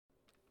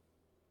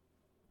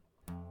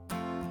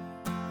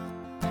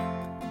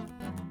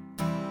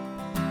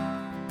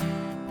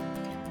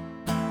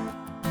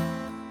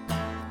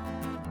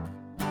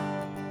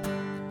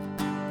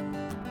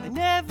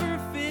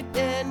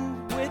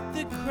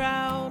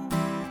crowd.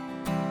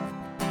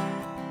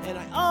 And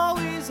I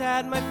always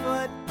had my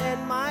foot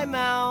in my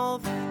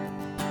mouth.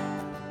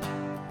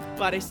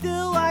 But I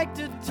still like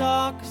to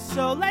talk,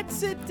 so let's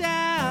sit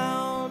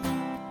down.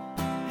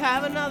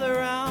 Have another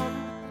round,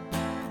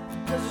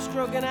 'cause we're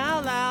stroking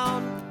out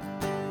loud.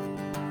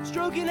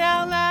 Stroking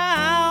out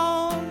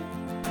loud.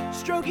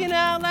 Stroking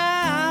out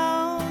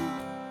loud.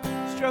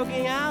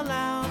 Stroking out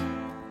loud.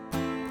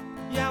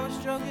 Yeah, we're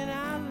stroking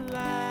out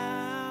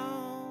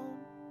loud.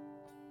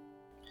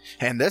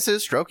 And this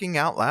is Stroking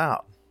Out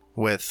Loud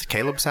with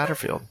Caleb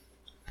Satterfield.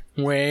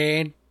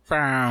 Wade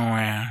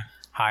Brown.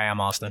 Hi, I'm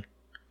Austin.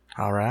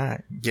 All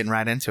right. Getting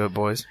right into it,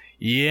 boys.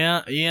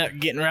 Yeah,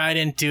 getting right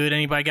into it.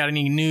 Anybody got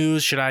any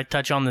news? Should I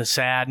touch on the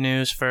sad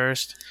news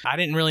first? I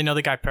didn't really know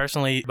the guy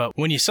personally, but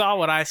when you saw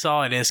what I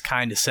saw, it is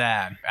kind of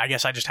sad. I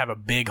guess I just have a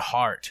big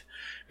heart.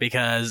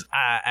 Because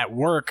at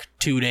work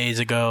 2 days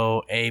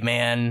ago, a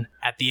man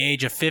at the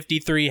age of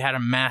 53 had a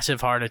massive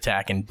heart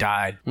attack and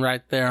died.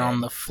 Right there on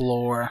the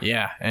floor.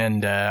 Yeah,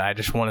 and I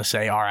just want to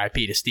say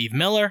R.I.P. to Steve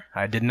Miller.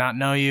 I did not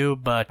know you,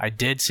 but I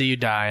did see you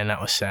die, and that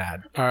was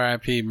sad.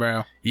 R.I.P.,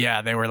 bro.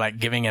 Yeah, they were like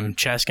giving him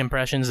chest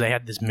compressions. They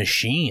had this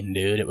machine,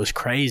 dude. It was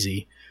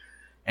crazy.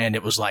 And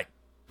it was like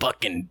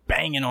fucking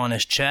banging on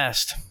his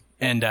chest.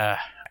 And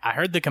I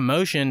heard the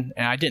commotion,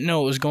 and I didn't know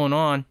what was going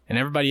on, and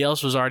everybody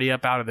else was already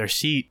up out of their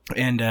seat,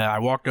 and I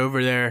walked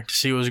over there to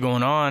see what was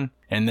going on,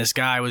 and this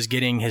guy was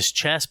getting his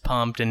chest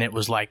pumped, and it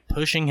was like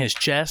pushing his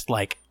chest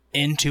like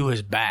into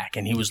his back,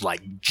 and he was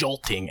like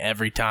jolting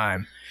every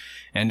time.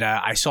 And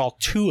I saw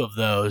 2 of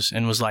those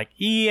and was like,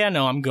 yeah,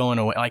 no, I'm going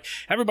away. Like,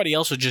 everybody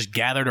else was just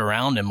gathered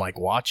around him, like,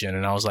 watching,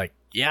 and I was like,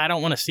 yeah, I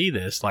don't want to see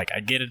this. Like, I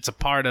get it's a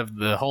part of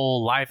the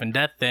whole life and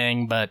death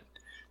thing, but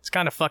it's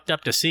kind of fucked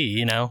up to see,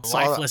 you know,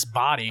 lifeless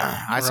body.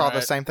 I saw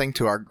the same thing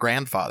to our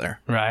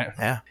grandfather. Right.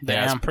 Yeah.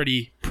 Yeah, it's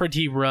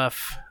pretty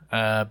rough,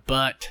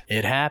 but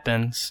it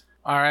happens.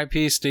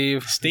 R.I.P.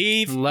 Steve.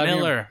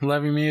 Miller.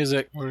 Love your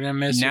music. We're going to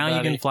miss you, Now buddy.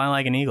 you can fly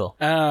like an eagle.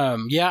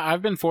 Yeah,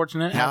 I've been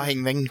fortunate. Now they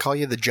can call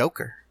you the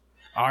Joker.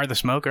 Or the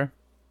smoker.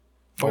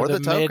 Or the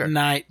toker.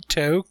 Midnight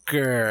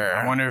Toker.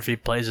 I wonder if he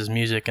plays his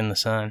music in the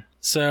sun.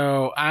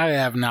 So, I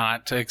have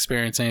not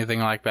experienced anything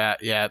like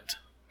that yet,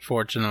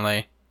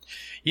 fortunately.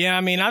 Yeah,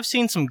 I mean, I've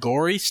seen some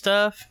gory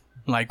stuff.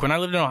 Like, when I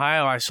lived in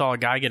Ohio, I saw a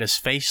guy get his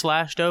face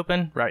slashed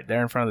open right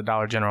there in front of the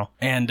Dollar General.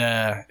 And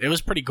it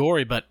was pretty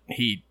gory, but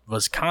he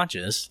was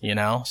conscious, you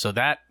know? So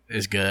that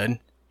is good.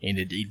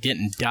 He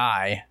didn't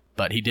die,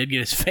 but he did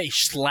get his face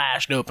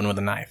slashed open with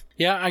a knife.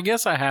 Yeah, I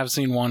guess I have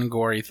seen one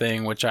gory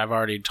thing, which I've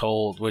already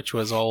told, which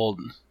was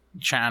old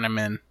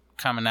Chinaman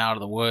coming out of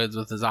the woods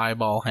with his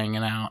eyeball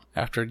hanging out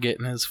after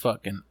getting his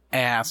fucking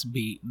ass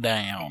beat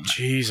down.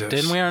 Jesus.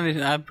 Didn't we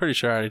already? I'm pretty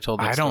sure I already told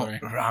that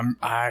story.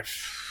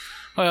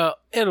 Well,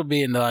 it'll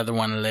be another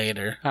one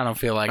later. I don't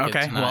feel like it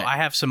tonight. Well, I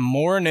have some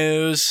more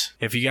news.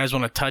 If you guys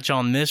want to touch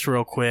on this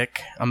real quick,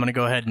 I'm going to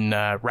go ahead and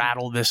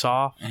rattle this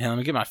off. Yeah, let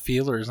me get my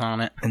feelers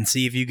on it. And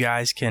see if you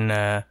guys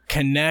can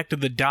connect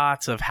the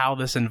dots of how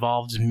this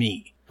involves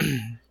me.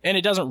 And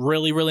it doesn't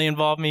really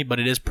involve me, but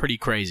it is pretty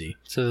crazy.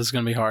 So this is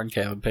going to be hard,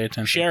 Caleb. Pay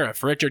attention.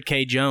 Sheriff Richard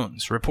K.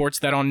 Jones reports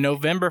that on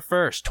November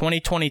 1st,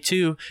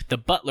 2022, the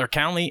Butler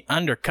County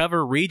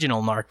Undercover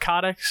Regional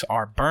Narcotics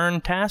or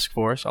Burn Task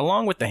Force,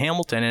 along with the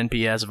Hamilton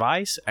NPS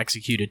Vice,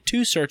 executed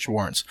 2 search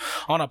warrants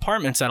on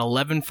apartments at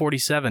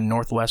 1147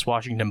 Northwest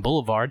Washington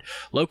Boulevard,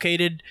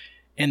 located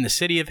in the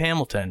city of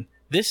Hamilton.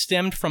 This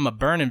stemmed from a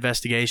burn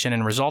investigation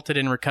and resulted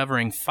in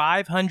recovering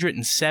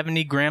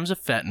 570 grams of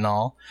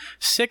fentanyl,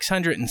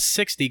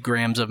 660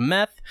 grams of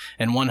meth,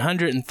 and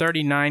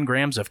 139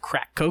 grams of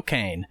crack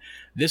cocaine.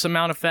 This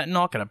amount of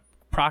fentanyl can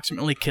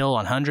approximately kill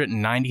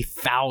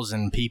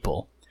 190,000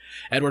 people.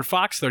 Edward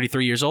Fox,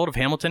 33 years old, of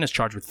Hamilton, is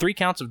charged with 3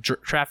 counts of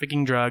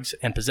trafficking drugs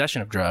and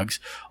possession of drugs,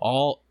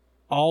 all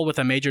with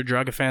a major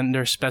drug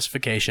offender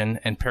specification,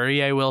 and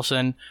Perry A.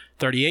 Wilson,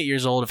 38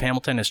 years old, of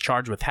Hamilton, is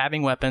charged with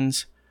having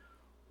weapons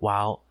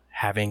while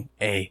having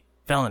a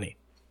felony.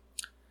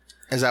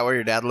 Is that where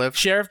your dad lives?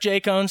 Sheriff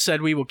Jay Cohn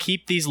said we will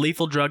keep these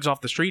lethal drugs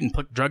off the street and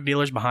put drug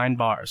dealers behind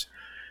bars.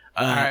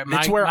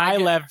 That's where I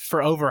lived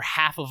for over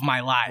half of my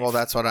life. Well,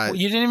 that's what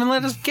You didn't even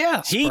let us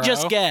guess. He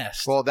just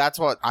guessed. Well, that's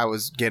what I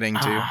was getting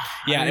to.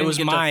 Yeah, it was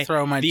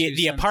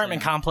the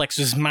apartment complex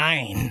was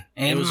mine.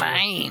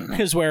 Mine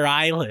is where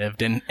I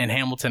lived in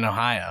Hamilton,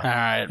 Ohio. All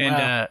right,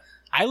 and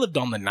I lived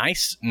on the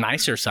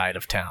nicer side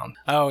of town.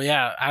 Oh,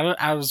 yeah.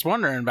 I was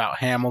wondering about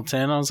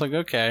Hamilton. I was like,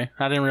 okay.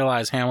 I didn't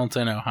realize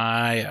Hamilton,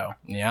 Ohio.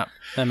 Yeah.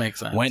 That makes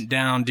sense. Went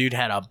down, dude,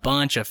 had a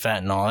bunch of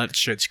fentanyl. That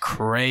shit's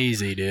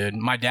crazy, dude.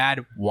 My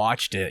dad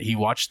watched it. He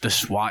watched the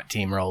SWAT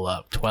team roll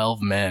up.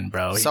 12 men,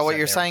 bro. So what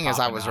you're saying is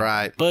I was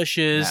right.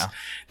 Bushes. Yeah.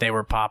 They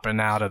were popping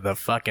out of the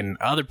fucking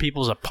other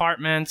people's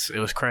apartments. It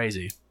was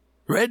crazy.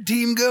 Red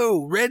team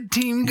go. Red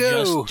team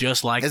go.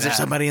 Just like that. Is there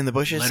somebody in the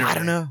bushes? Literally. I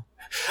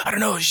don't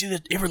know. You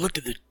ever looked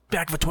at the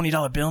back of a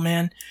 $20 bill,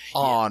 man?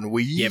 On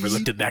weed? You ever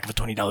looked at the back of a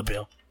 $20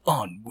 bill?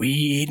 On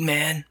weed,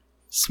 man?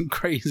 Some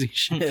crazy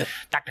shit.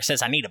 Doctor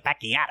says I need a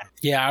Becky-Adam.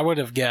 Yeah, I would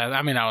have guessed.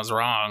 I mean, I was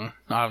wrong,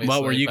 obviously.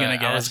 What were you going to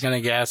guess? I was going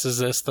to guess, is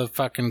this the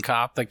fucking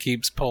cop that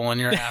keeps pulling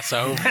your ass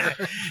over?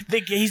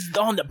 He's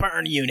on the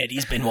burn unit.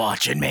 He's been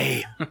watching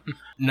me.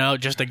 No,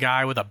 just a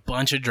guy with a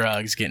bunch of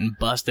drugs getting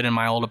busted in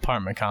my old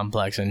apartment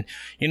complex. And,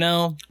 you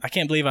know, I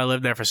can't believe I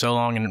lived there for so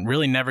long and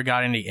really never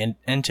got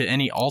into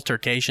any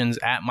altercations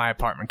at my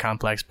apartment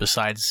complex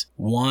besides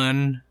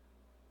one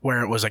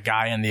where it was a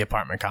guy in the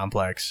apartment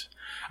complex.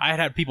 I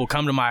had people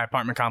come to my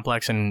apartment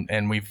complex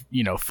and we've,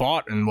 you know,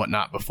 fought and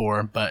whatnot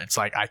before, but it's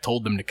like I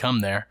told them to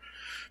come there.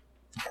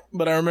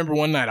 But I remember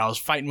one night I was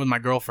fighting with my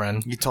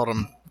girlfriend. You told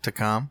him to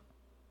come?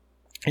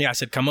 Yeah, I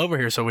said, come over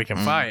here so we can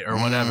fight or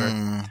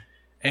whatever.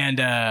 And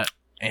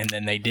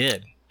then they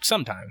did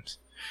sometimes.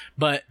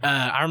 But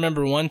I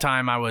remember one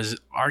time I was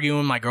arguing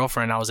with my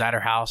girlfriend. I was at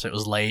her house. It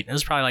was late. It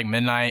was probably like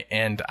midnight.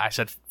 And I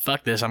said,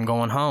 fuck this. I'm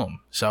going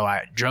home. So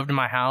I drove to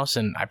my house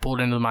and I pulled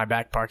into my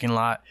back parking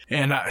lot.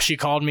 And she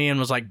called me and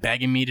was like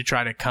begging me to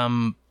try to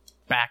come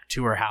back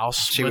to her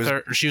house with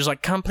her. She was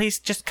like, come, please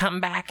just come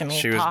back and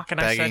we'll talk.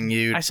 And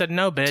I said,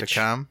 no, bitch. To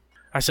come?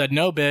 I said,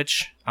 no,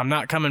 bitch. I'm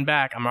not coming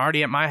back. I'm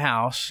already at my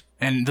house.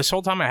 And this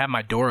whole time I had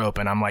my door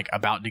open. I'm like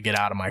about to get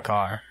out of my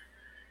car.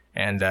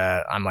 And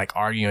I'm like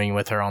arguing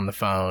with her on the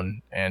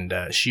phone, and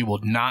she will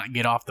not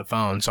get off the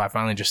phone. So I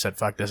finally just said,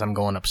 fuck this, I'm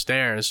going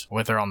upstairs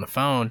with her on the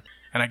phone.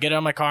 And I get out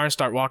of my car and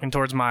start walking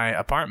towards my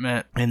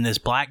apartment, and this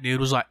black dude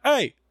was like,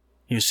 hey!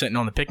 He was sitting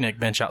on the picnic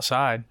bench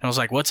outside. And I was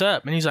like, what's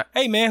up? And he's like,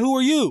 hey man, who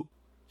are you?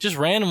 Just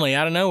randomly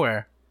out of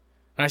nowhere.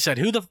 And I said,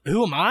 who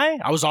am I?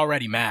 I was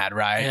already mad,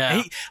 right?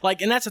 Yeah.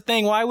 And that's the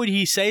thing, why would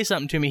he say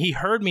something to me? He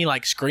heard me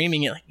like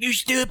screaming it, like, you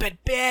stupid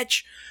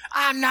bitch!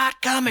 I'm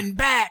not coming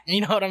back.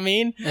 You know what I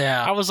mean?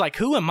 Yeah. I was like,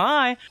 who am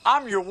I?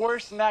 I'm your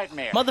worst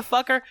nightmare.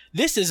 Motherfucker,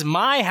 this is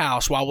my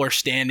house while we're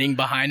standing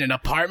behind an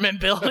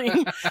apartment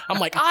building. I'm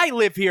like, I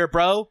live here,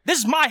 bro. This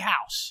is my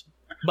house.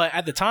 But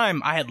at the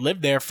time, I had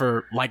lived there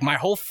for like my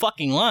whole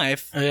fucking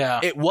life.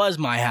 Yeah. It was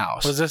my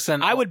house. Was this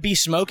I would be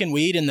smoking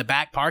weed in the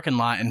back parking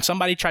lot, and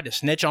somebody tried to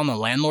snitch on the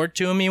landlord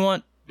to me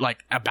once.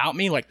 Like about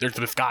me, like there's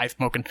this guy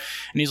smoking,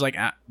 and he's like,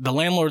 the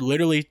landlord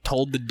literally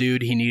told the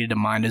dude he needed to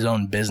mind his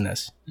own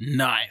business.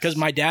 Nice. Because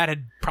my dad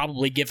had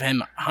probably given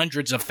him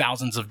hundreds of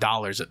thousands of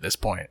dollars at this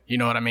point. You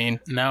know what I mean?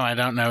 No, I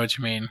don't know what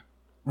you mean.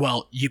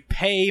 Well, you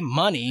pay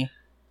money,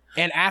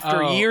 and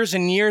after years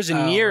and years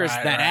and years,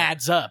 right, that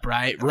adds up,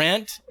 right?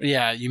 Rent?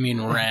 Yeah, you mean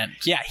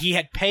rent. Yeah, he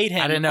had paid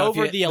him I didn't know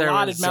over the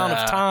allotted amount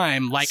of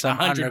time, like some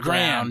 100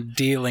 grand. underground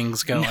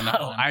dealings going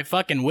on. I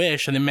fucking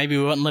wish, and then maybe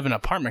we wouldn't live in an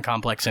apartment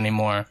complex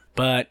anymore.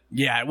 But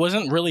yeah, it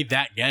wasn't really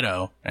that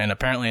ghetto, and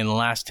apparently in the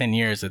last 10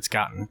 years, it's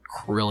gotten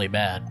really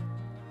bad.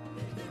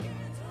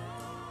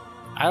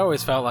 I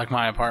always felt like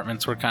my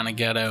apartments were kind of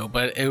ghetto,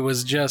 but it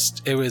was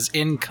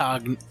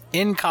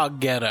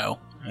incog-ghetto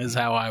is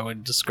how I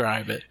would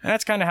describe it. And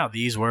that's kind of how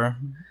these were.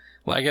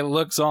 Like, it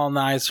looks all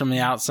nice from the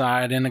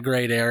outside in a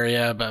great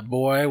area, but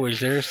boy, was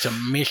there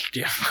some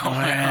mischief going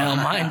on. Well,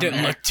 mine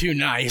didn't look too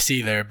nice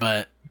either,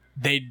 but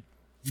they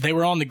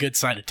were on the good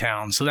side of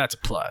town, so that's a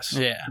plus.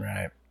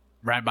 Yeah.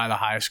 Right by the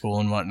high school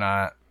and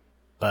whatnot.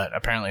 But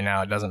apparently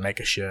now it doesn't make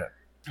a shit.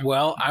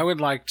 Well, I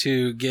would like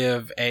to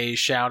give a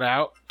shout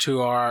out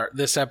to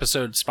this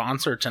episode's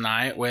sponsor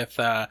tonight with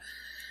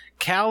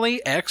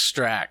Cali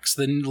Extracts,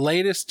 the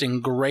latest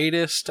and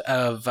greatest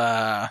of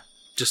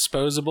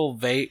disposable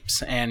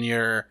vapes, and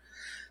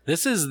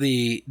this is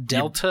the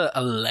Delta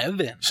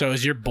 11. So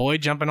is your boy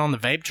jumping on the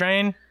vape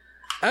train?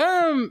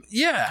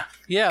 Yeah,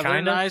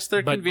 they're nice,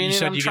 they're but convenient. You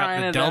said I'm you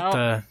trying got the it Delta,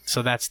 out.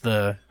 so that's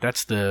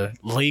the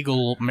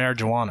legal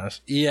marijuanas.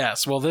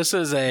 Yes, well, this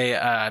is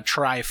a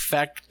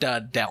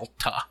trifecta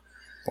Delta.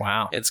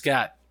 Wow. It's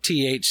got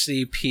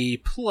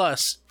THCP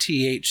plus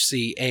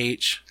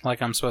THCH,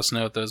 like I'm supposed to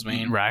know what those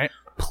mean. Right.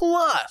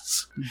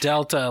 Plus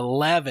Delta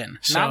 11.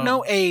 So, not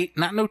no 8,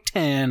 not no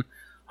 10.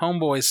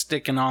 Homeboy's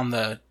sticking on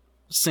the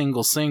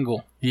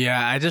single.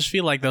 Yeah, I just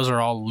feel like those are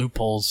all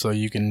loopholes so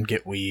you can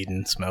get weed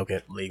and smoke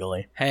it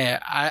legally. Hey,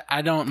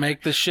 I don't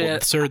make the shit.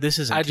 Well, sir, this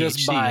isn't I THC.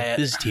 just buy it.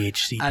 This is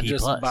THCP I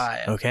just plus. buy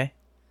it. Okay?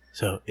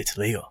 So it's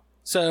legal.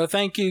 So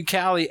thank you,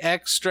 Cali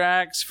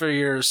Extracts, for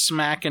your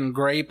smacking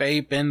grape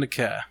ape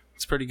indica.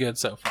 It's pretty good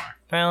so far.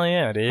 Hell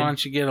yeah, dude. Why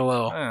don't you get a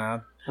little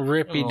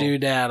rippy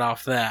doodad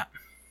off that?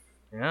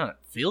 Yeah, it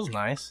feels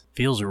nice.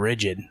 Feels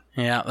rigid.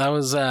 Yeah, that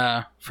was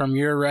from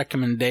your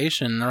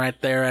recommendation right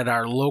there at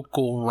our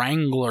local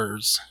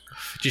Wranglers.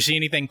 Did you see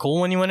anything cool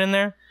when you went in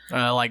there?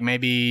 Like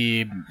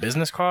maybe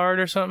business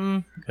card or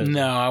something?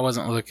 No, I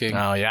wasn't looking.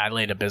 Oh, yeah, I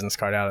laid a business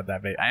card out at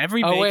that vape.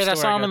 Every oh, vape wait, I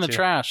store saw him go in the to.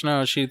 trash.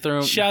 No, she threw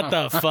him. Shut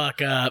the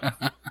fuck up.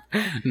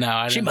 No,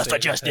 I didn't. She must say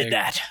have just anything. did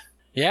that.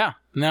 Yeah.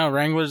 No,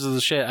 Wranglers is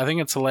the shit. I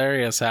think it's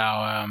hilarious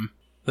how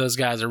those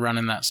guys are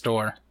running that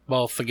store.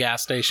 Both the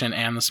gas station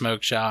and the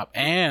smoke shop.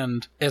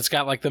 And it's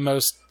got like the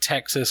most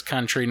Texas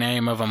country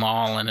name of them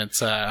all. And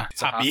it's a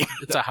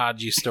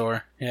Haji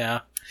store.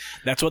 Yeah.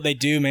 That's what they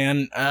do,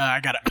 man. I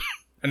got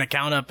an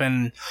account up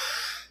in...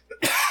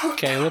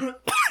 Caleb?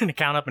 An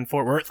account up in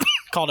Fort Worth.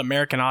 called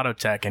American Auto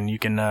Tech, and you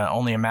can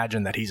only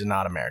imagine that he's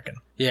not American.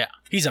 Yeah.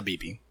 He's a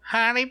BB.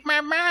 Holly,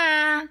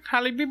 mama.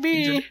 Holly,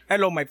 baby.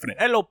 Hello, my friend.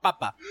 Hello,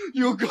 Papa.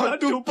 You got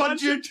to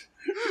punch it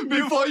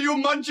before you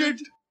munch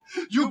it.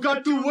 You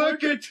got to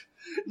work it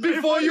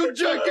before you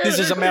jerk it. This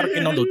is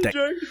American Auto Tech.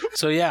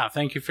 So, yeah,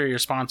 thank you for your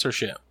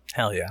sponsorship.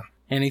 Hell yeah.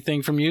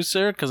 Anything from you,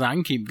 sir? Because I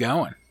can keep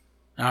going.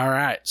 All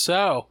right.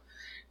 So,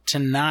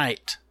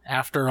 tonight,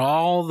 after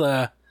all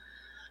the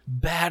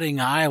batting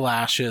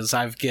eyelashes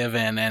I've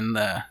given and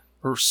the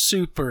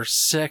super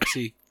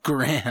sexy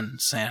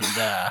grins and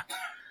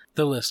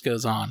the list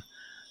goes on,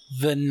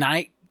 the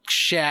Night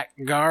Shack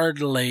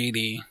guard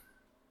lady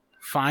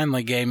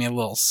finally gave me a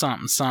little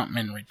something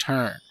in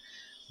return,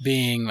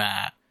 being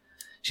that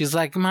she's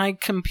like, my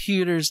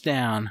computer's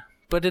down,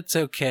 but it's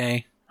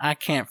okay. I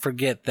can't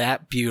forget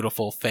that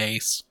beautiful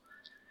face.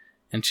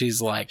 And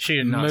she's like, she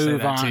did not say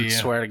move that to on, you.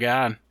 swear to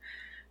God.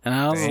 And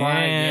I was like,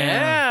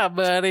 yeah,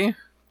 buddy.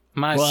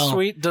 My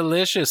sweet,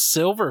 delicious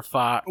silver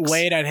fox.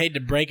 Wade, I'd hate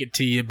to break it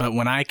to you, but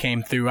when I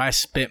came through, I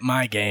spit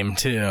my game,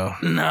 too.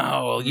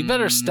 No, you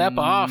better step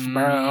off,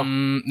 bro.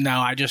 No,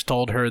 I just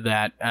told her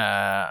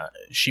that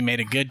she made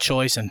a good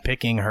choice in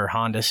picking her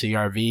Honda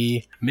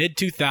CR-V.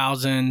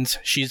 Mid-2000s,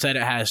 she said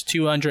it has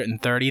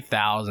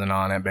 230,000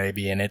 on it,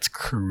 baby, and it's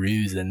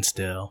cruising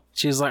still.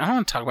 She's like, I don't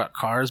want to talk about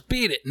cars.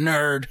 Beat it,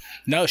 nerd.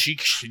 No, she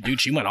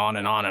went on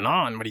and on and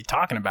on. What are you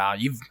talking about?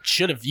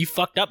 You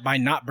fucked up by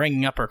not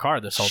bringing up her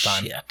car this whole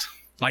time. Shit.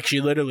 Like,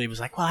 she literally was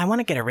like, well, I want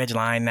to get a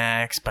Ridgeline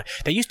next, but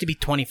they used to be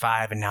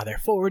 25 and now they're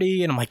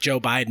 40. And I'm like, Joe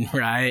Biden,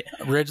 right?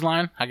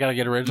 Ridgeline? I got to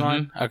get a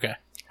Ridgeline? Okay.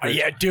 Oh,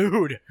 yeah,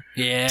 dude.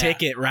 Yeah.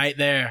 Ticket right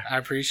there. I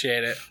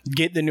appreciate it.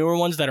 Get the newer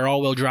ones that are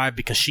all-wheel drive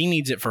because she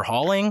needs it for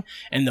hauling.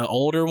 And the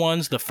older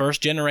ones, the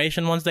first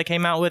generation ones they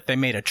came out with, they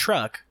made a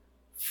truck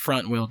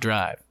front-wheel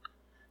drive.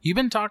 You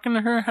been talking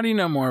to her? How do you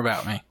know more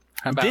about me?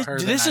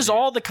 This is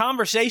all the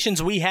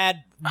conversations we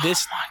had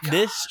this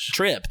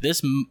trip.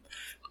 This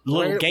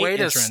little gate way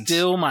entrance. To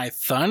steal my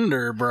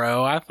thunder,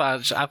 bro. I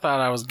thought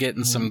I was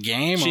getting some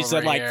game. She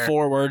said like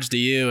 4 words to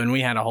you, and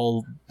we had a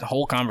whole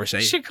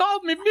conversation. She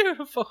called me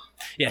beautiful.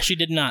 Yeah, she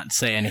did not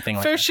say anything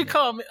like that. First she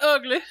called me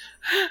ugly,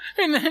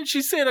 and then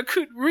she said I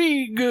couldn't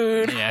read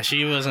good. Yeah,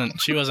 she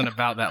wasn't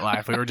about that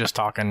life. We were just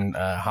talking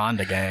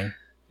Honda gang.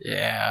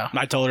 Yeah.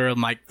 I told her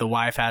like the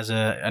wife has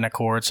an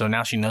Accord, so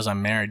now she knows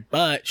I'm married.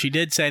 But she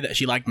did say that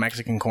she liked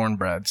Mexican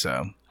cornbread,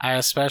 so I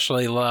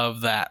especially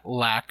love that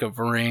lack of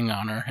ring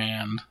on her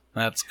hand.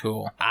 That's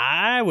cool.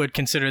 I would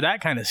consider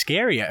that kind of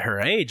scary at her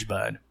age,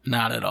 bud.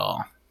 Not at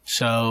all.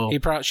 So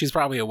she's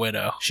probably a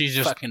widow. She's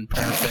just fucking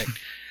perfect.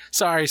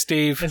 Sorry,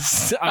 Steve.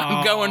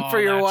 I'm going for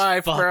your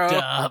wife, bro.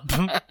 Up.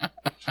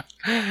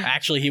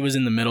 Actually, he was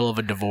in the middle of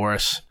a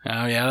divorce.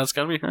 Oh, yeah, that's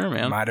gotta be her,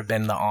 man. Might have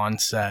been the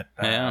onset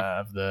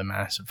of the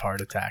massive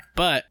heart attack.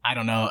 But, I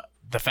don't know,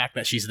 the fact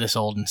that she's this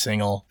old and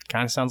single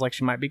kind of sounds like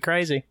she might be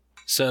crazy.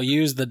 So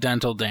use the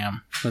dental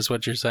dam, is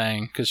what you're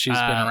saying, because she's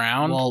been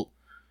around? Well,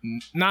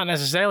 not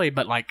necessarily,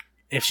 but like,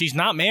 if she's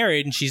not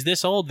married and she's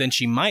this old, then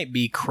she might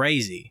be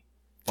crazy.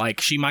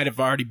 Like, she might have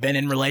already been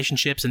in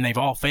relationships and they've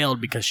all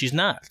failed because she's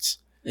nuts.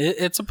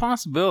 It's a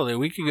possibility.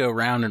 We could go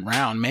round and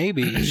round.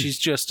 Maybe she's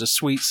just a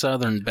sweet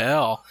Southern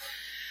belle,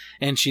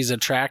 and she's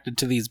attracted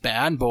to these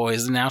bad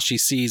boys, and now she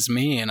sees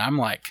me, and I'm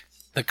like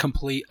the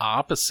complete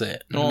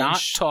opposite. Not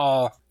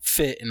tall,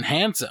 fit, and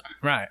handsome.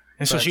 Right.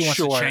 And so she wants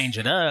to change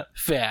it up.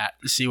 Fat.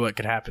 To see what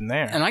could happen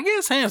there. And I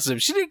guess handsome.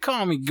 She did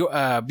call me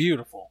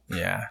beautiful.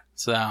 Yeah.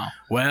 So.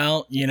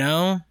 Well,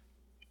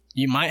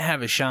 you might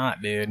have a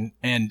shot, dude.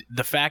 And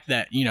the fact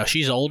that,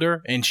 she's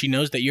older and she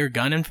knows that you're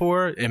gunning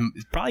for her, it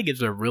probably gives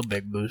her a real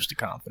big boost of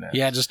confidence.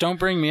 Yeah, just don't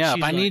bring me up.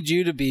 I need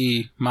you to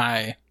be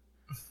my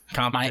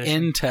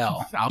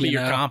intel. I'll be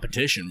your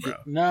competition, bro.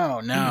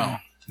 No.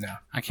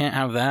 I can't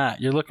have that.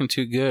 You're looking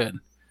too good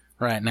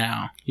right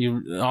now.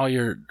 All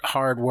your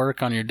hard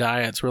work on your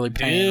diet's really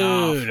paying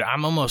off. Dude,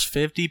 I'm almost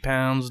 50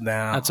 pounds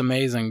down. That's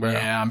amazing, bro.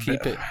 Yeah,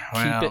 keep it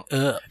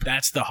up.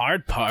 That's the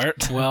hard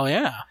part. Well,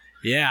 yeah.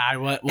 Yeah,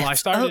 I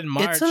started in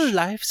March. It's a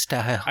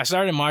lifestyle. I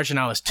started in March and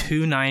I was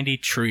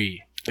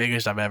 293,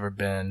 biggest I've ever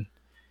been.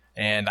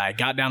 And I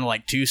got down to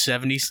like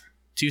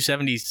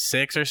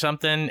 276 or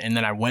something, and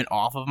then I went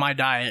off of my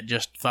diet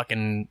just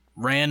fucking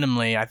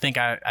randomly. I think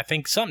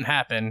something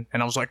happened,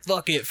 and I was like,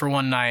 fuck it for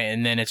one night,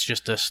 and then it's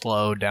just a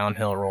slow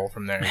downhill roll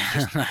from there.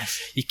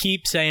 You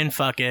keep saying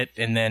fuck it,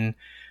 and then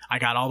I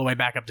got all the way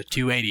back up to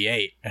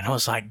 288, and I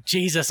was like,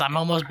 Jesus, I'm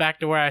almost back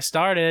to where I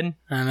started.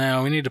 I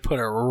know, we need to put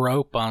a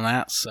rope on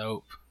that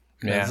soap.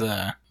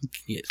 Yeah. It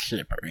gets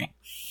slippery.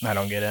 I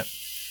don't get it.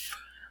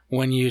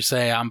 When you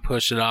say I'm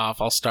push it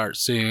off, I'll start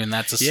soon.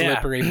 That's a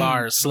slippery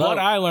bar of slope. What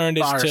I learned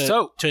is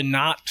to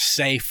not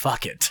say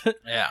fuck it.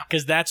 Yeah.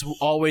 Because that's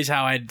always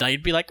how I'd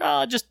be like,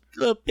 fuck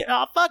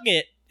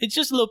it. It's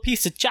just a little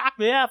piece of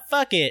chocolate. Yeah,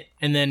 fuck it.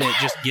 And then it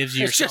just gives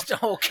you it's just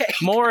okay.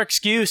 more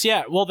excuse.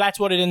 Yeah, well, that's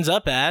what it ends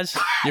up as.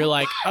 You're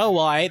like, oh,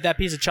 well, I ate that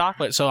piece of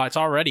chocolate, so it's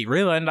already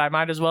ruined. I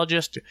might as well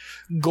just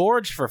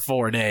gorge for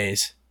 4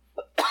 days.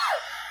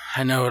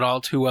 I know it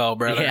all too well,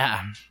 brother.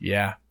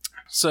 Yeah.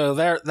 So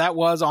that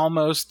was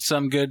almost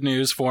some good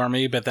news for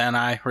me, but then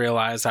I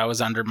realized I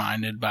was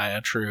undermined by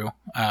a true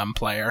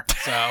player.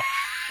 So,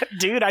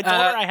 Dude, I told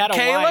her I had a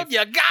Caleb, wife.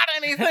 you got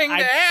anything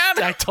to add?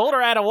 I told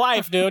her I had a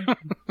wife, dude.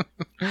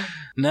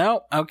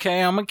 No,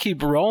 okay, I'm gonna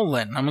keep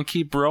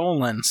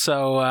rolling.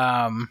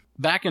 So,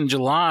 back in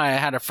July, I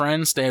had a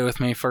friend stay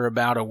with me for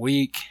about a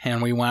week,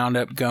 and we wound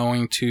up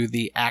going to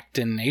the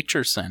Acton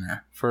Nature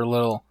Center for a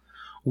little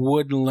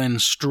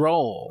woodland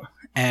stroll.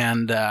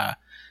 And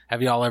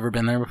have y'all ever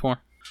been there before?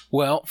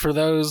 Well, for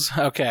those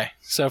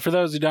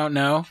who don't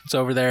know, it's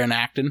over there in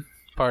Acton,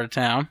 part of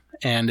town,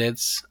 and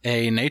it's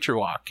a nature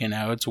walk.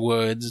 It's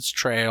woods, it's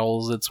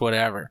trails, it's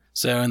whatever.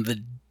 So in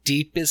the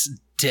deepest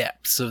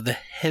depths of the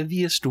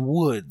heaviest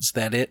woods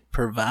that it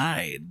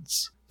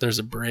provides, there's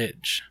a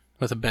bridge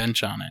with a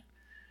bench on it,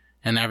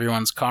 and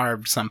everyone's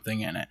carved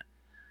something in it.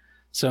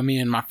 So me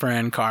and my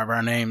friend carve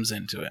our names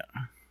into it.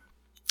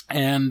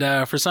 And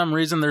for some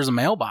reason, there's a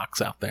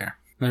mailbox out there.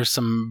 There's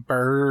some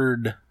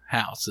bird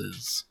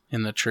houses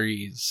in the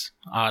trees,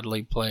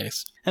 oddly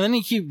placed. And then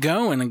you keep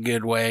going a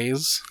good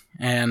ways,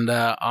 and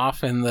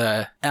off on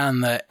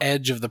the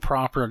edge of the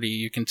property,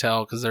 you can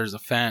tell because there's a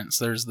fence,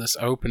 there's this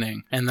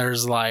opening, and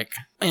there's like,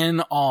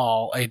 in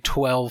all, a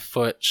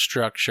 12-foot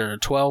structure,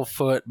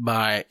 12-foot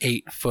by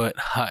 8-foot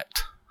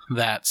hut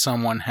that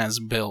someone has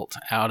built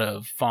out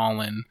of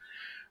fallen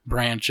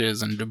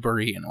branches and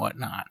debris and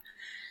whatnot.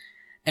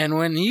 And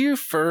when you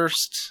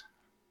first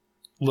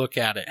look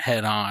at it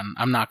head on,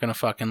 I'm not going to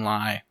fucking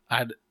lie,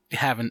 I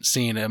haven't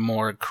seen a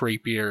more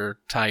creepier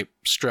type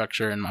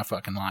structure in my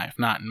fucking life.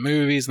 Not in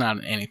movies, not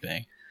in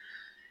anything.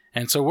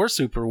 And so we're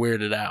super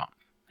weirded out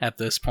at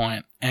this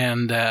point.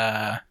 And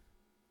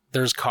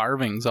there's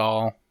carvings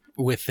all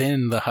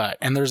within the hut.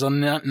 And there's a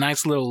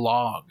nice little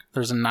log.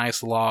 There's a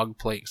nice log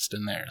placed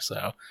in there.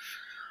 So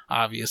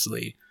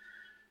obviously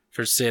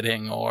for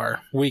sitting,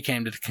 or we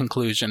came to the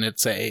conclusion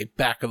it's a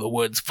back of the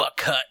woods fuck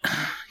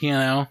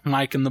hut.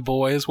 Mike and the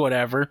boys,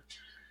 whatever.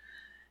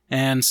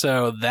 And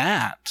so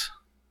that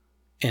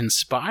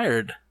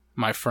inspired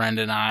my friend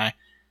and I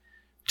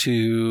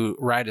to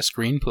write a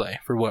screenplay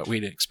for what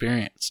we'd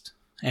experienced.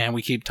 And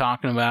we keep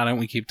talking about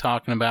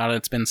it.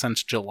 It's been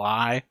since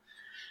July.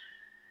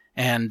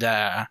 And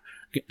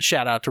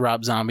shout out to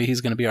Rob Zombie. He's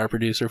going to be our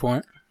producer for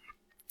it.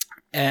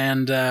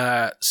 And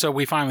so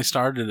we finally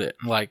started it,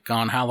 like,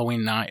 on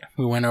Halloween night.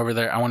 We went over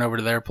there. I went over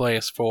to their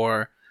place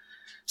for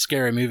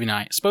Scary Movie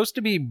Night. It's supposed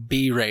to be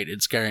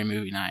B-rated Scary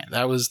Movie Night.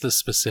 That was the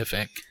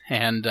specific.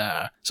 And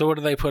so what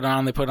do they put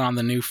on? They put on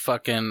the new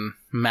fucking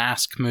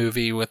Mask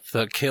movie with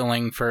the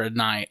killing for a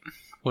night.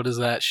 What is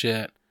that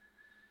shit?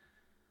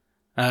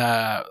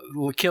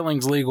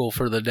 Killing's legal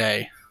for the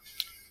day.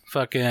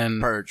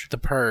 Fucking Purge. The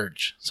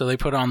Purge. So they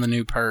put on the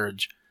new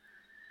Purge.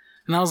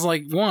 And I was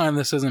like, one,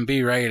 this isn't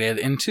B-rated,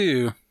 and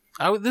two,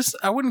 I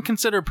wouldn't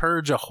consider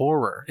Purge a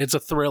horror. It's a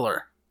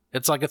thriller.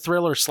 It's like a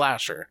thriller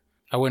slasher.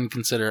 I wouldn't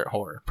consider it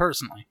horror,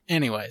 personally.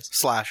 Anyways.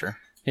 Slasher.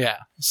 Yeah.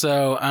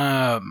 So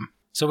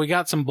we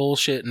got some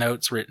bullshit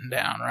notes written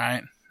down,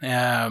 right?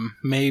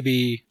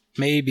 Maybe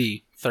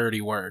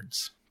 30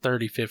 words,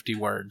 30, 50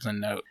 words a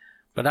note.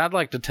 But I'd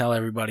like to tell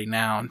everybody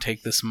now and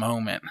take this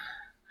moment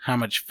how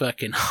much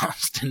fucking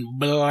Austin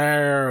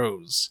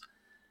blows.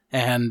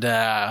 And,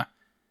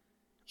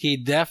 he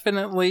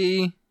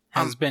definitely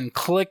has been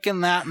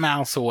clicking that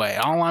mouse away.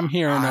 All I'm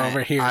hearing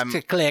over here is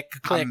to click.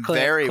 I'm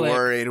very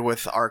worried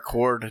with our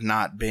cord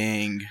not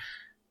being,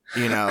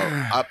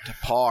 up to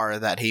par,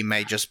 that he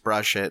may just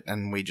brush it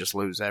and we just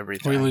lose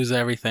everything. We lose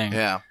everything.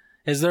 Yeah.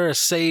 Is there a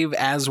save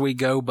as we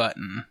go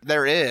button?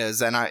 There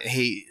is, and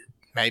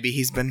maybe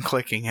he's been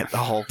clicking it the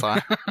whole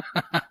time.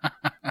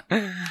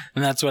 And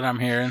that's what I'm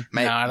hearing.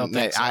 No, I don't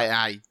think so.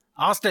 I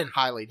Austin,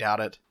 highly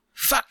doubt it.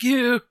 fuck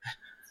you.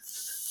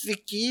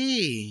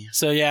 Vicky.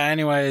 So yeah,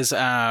 anyways,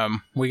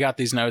 we got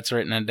these notes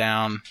written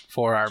down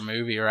for our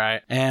movie,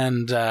 right?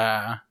 And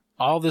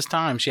all this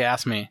time she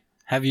asked me,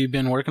 have you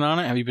been working on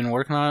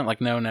it?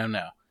 Like,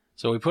 no.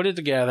 So we put it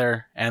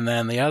together, and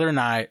then the other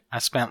night I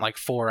spent like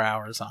 4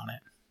 hours on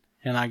it,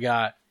 and I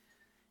got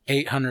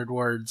 800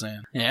 words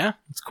in. Yeah,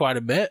 it's quite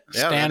a bit.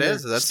 Yeah, that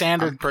is.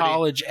 Standard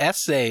college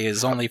essay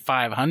is only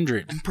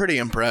 500. I'm pretty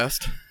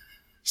impressed.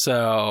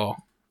 So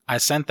I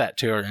sent that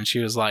to her, and she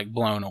was like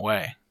blown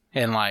away.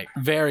 In a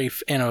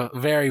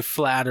very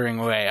flattering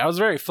way. I was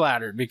very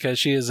flattered because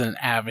she is an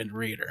avid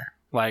reader.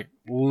 Like,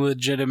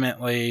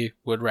 legitimately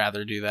would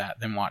rather do that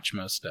than watch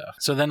most stuff.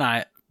 So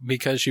then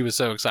because she was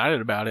so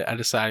excited about it, I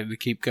decided to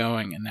keep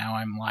going, and now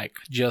I'm like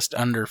just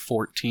under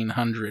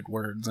 1,400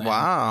 words in.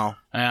 Wow.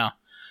 Yeah.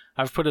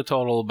 I've put a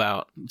total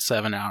about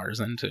 7 hours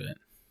into it.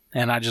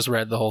 And I just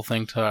read the whole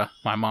thing to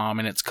my mom,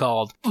 and it's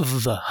called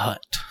The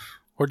Hut.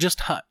 Or just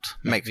Hut,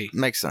 maybe.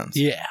 Makes sense.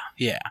 Yeah.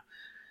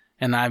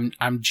 And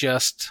I'm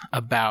just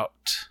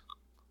about,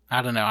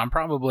 I don't know, I'm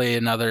probably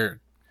another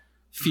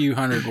few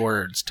hundred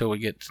words till I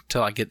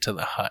get to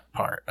the hut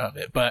part of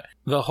it. But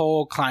the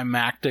whole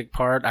climactic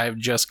part, I've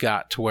just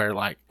got to where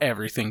like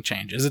everything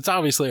changes. It's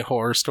obviously a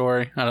horror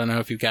story. I don't know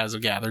if you guys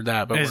have gathered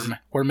that, but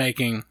we're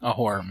making a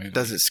horror movie.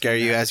 Does it scare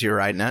you as you're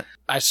writing it?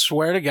 I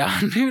swear to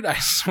God, dude, I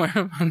swear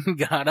to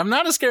God, I'm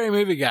not a scary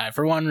movie guy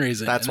for one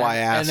reason. That's why I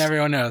asked. And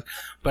everyone knows.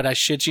 But I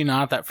shit you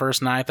not, that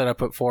first night that I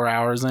put 4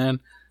 hours in,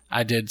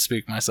 I did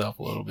spook myself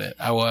a little bit.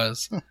 I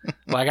was.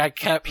 Like, I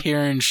kept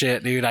hearing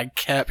shit, dude. I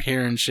kept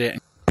hearing shit.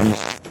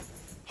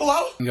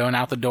 Hello? Going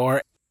out the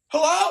door.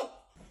 Hello?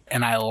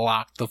 And I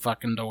locked the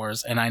fucking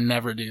doors, and I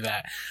never do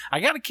that.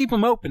 I got to keep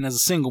them open as a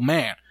single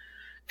man,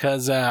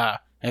 because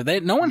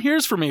if no one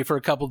hears from me for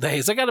a couple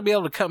days, I got to be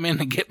able to come in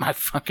and get my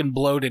fucking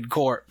bloated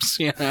corpse,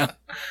 you know?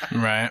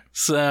 Right.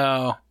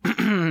 So,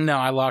 no,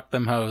 I locked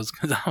them hoes,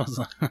 because I was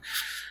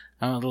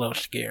a little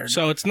scared.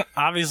 So it's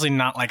obviously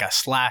not like a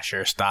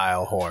slasher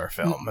style horror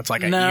film. It's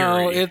like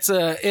eerie. It's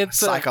a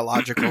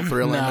psychological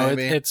thriller. No,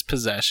 maybe it's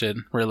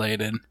possession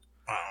related.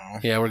 Oh.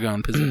 Yeah, we're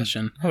going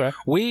possession. Okay.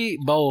 We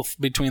both,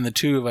 between the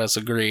two of us,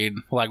 agreed,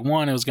 like,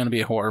 one, it was going to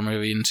be a horror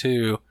movie, and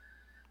two,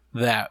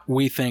 that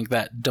we think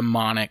that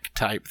demonic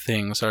type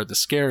things are the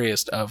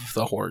scariest of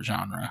the horror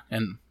genre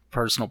and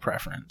personal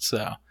preference.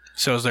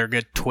 So is there a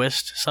good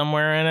twist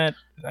somewhere in it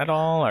at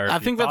all? Or I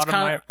think that's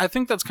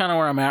kind of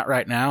where I'm at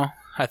right now.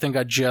 I think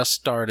I just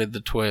started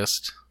the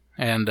twist,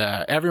 and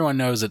everyone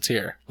knows it's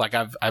here. Like,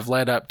 I've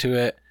led up to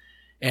it,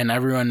 and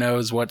everyone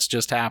knows what's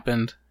just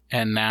happened,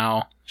 and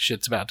now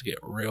shit's about to get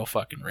real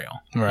fucking real.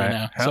 Right. You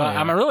know? So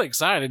I'm really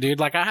excited, dude.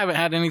 Like, I haven't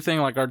had anything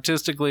like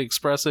artistically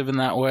expressive in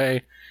that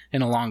way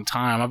in a long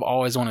time. I've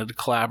always wanted to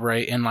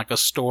collaborate in like a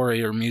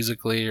story or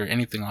musically or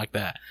anything like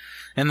that.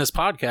 And this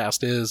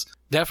podcast is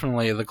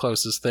definitely the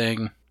closest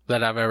thing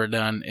that I've ever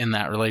done in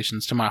that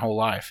relations to my whole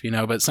life, you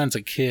know. But since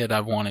a kid,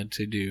 I've wanted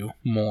to do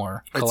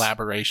more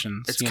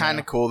collaborations. It's kind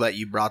of cool that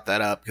you brought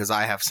that up, because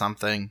I have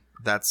something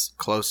that's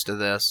close to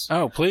this.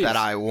 Oh, please. That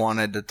I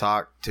wanted to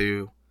talk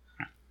to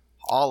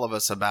all of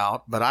us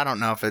about, but I don't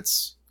know if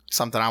it's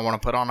something I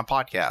want to put on a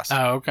podcast.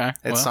 Oh, okay.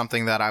 It's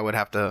something that I would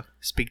have to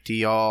speak to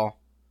y'all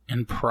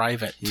in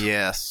private.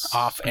 Yes.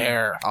 Off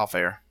air. Off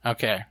air.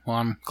 Okay. Well,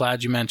 I'm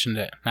glad you mentioned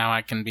it. Now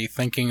I can be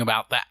thinking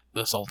about that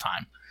this whole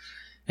time.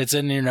 It's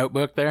in your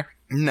notebook there?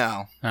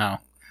 No. Oh.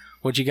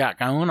 What you got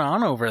going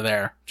on over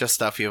there? Just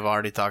stuff you've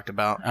already talked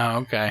about. Oh,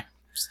 okay.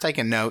 Just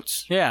taking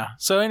notes. Yeah.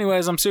 So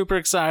anyways, I'm super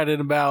excited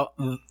about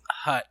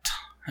Hut.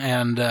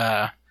 And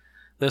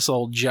this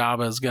old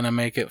Jabba is going to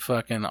make it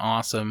fucking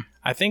awesome.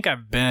 I think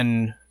I've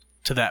been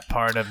to that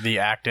part of the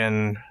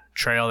Acton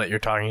trail that you're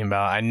talking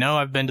about. I know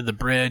I've been to the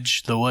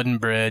bridge, the wooden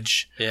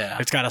bridge. Yeah.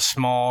 It's got a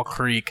small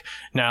creek.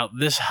 Now,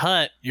 this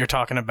hut you're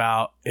talking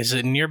about, is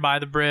it nearby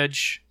the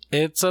bridge?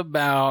 It's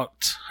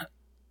about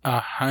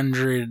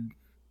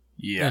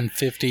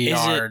 150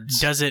 yards.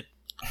 Does it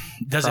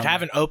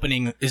have an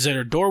opening? Is it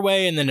a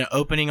doorway and then an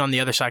opening on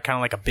the other side, kind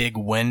of like a big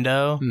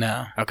window?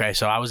 No. Okay,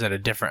 so I was at a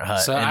different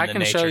hut. So I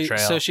can show you. Trail.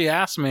 So she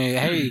asked me,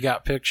 "Hey, you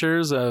got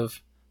pictures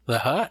of the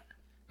hut?"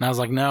 And I was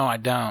like, "No, I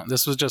don't."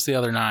 This was just the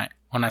other night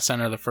when I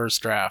sent her the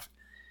first draft,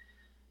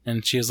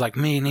 and she was like,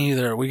 "Me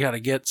neither. We got to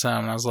get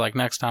some." And I was like,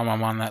 "Next time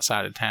I'm on that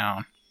side of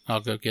town, I'll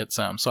go get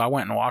some." So I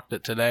went and walked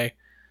it today,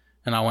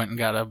 and I went and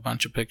got a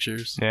bunch of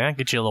pictures. Yeah,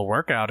 get you a little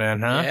workout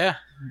in, huh?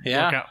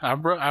 Yeah. I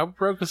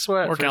broke a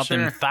sweat. Work for out sure.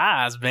 them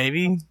thighs,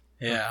 baby.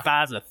 Yeah.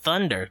 Thighs of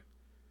thunder.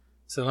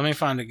 So let me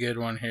find a good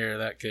one here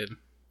that could.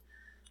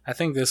 I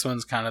think this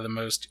one's kind of the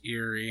most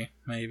eerie,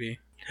 maybe.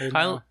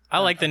 I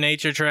like the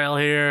nature trail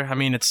here. I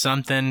mean, it's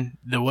something.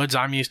 The woods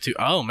I'm used to.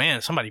 Oh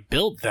man, somebody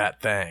built that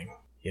thing.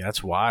 Yeah,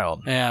 that's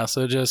wild. Yeah,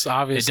 so just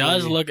obviously it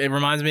does look. It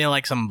reminds me of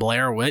like some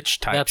Blair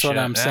Witch type. That's shit. what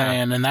I'm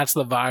saying, and that's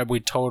the vibe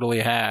we totally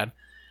had.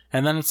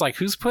 And then it's like,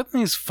 who's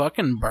putting these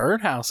fucking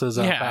birdhouses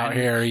up out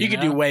here? You could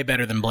do way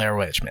better than Blair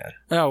Witch, man.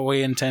 Oh,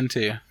 we intend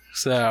to.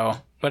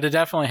 So, but it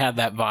definitely had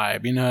that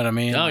vibe. You know what I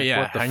mean? Oh like, yeah,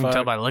 what the I can fuck?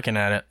 tell by looking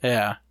at it.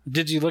 Yeah.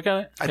 Did you look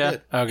at it? I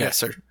did. Okay. Yes,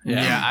 sir.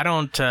 Yeah, I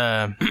don't.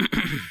 I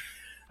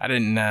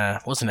didn't.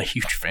 Wasn't a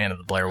huge fan of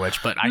the Blair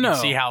Witch, but I No. can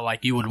see how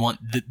like you would want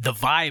the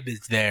vibe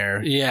is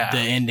there. Yeah. The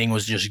ending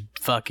was just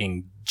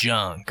fucking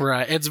junk.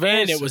 Right. It's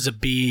very. And it was a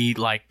B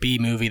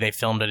movie. They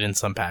filmed it in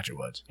some patch of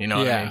woods. You know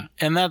what I mean?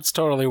 And that's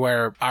totally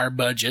where our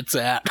budget's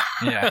at.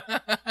 Yeah.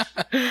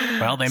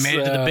 Well, they made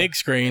it to the big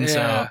screen,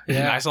 so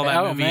I saw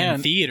that movie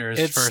in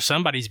theaters for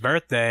somebody's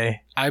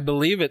birthday. I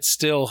believe it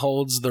still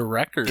holds the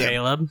record.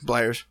 Caleb.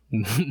 Blair's.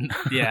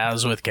 Yeah, I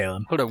was with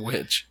Caleb. What a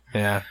witch.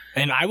 Yeah.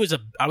 And I was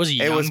a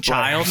young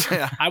child.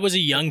 Yeah. I was a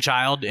young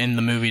child, and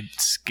the movie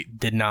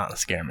did not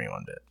scare me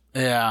one bit.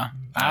 Yeah.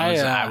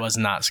 I was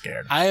not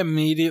scared. I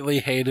immediately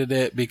hated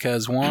it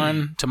because,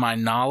 one, to my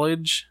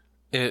knowledge,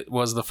 it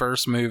was the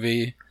first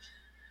movie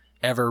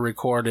ever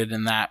recorded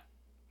in that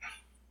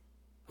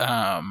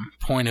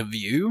point of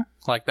view,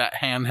 like that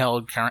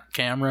handheld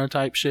camera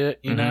type shit,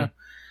 you know?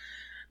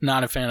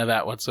 Not a fan of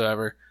that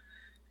whatsoever.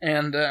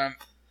 And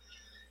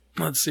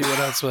let's see what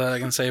else I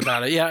can say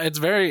about it. Yeah, it's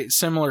very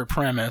similar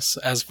premise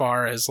as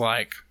far as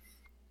like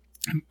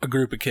a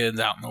group of kids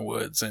out in the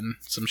woods and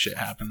some shit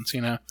happens,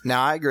 you know?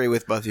 Now, I agree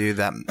with both of you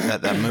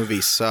that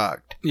movie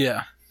sucked.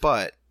 Yeah.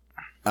 But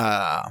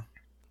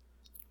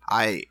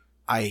I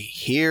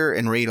hear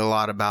and read a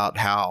lot about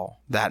how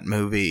that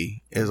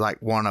movie is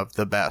like one of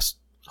the best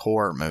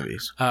horror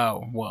movies.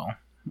 Oh, well.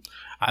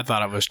 I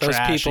thought it was Those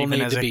trash people even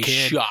need as to a be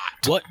kid. shot.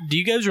 What do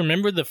you guys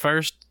remember the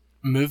first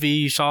movie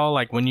you saw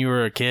like when you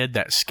were a kid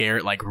that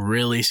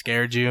really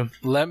scared you?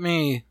 Let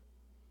me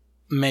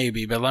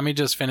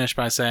just finish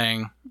by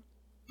saying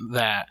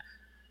that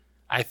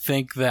I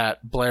think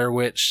that Blair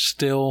Witch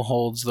still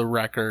holds the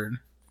record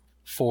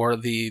for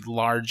the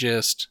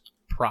largest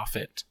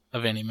profit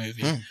of any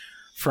movie.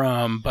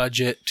 From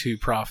budget to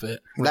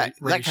profit. That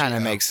kind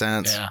of makes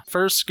sense. Yeah.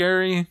 First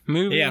scary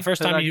movie. Yeah,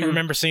 first time you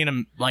remember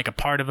seeing a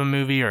part of a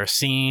movie or a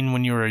scene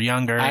when you were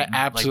younger. I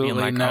absolutely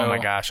like being like, know. oh my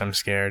gosh, I'm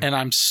scared. And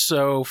I'm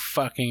so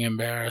fucking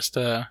embarrassed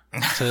to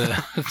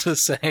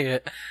say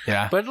it.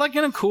 Yeah. But like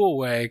in a cool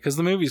way, because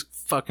the movie's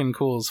fucking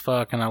cool as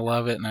fuck and I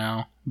love it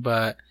now.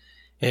 But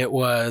it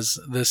was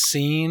the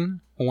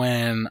scene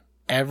when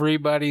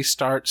everybody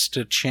starts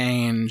to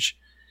change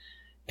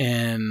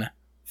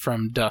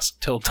from dusk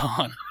till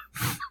dawn.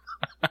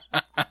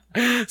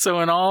 So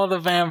when all the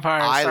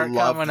vampires start coming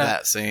up, I love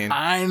that scene.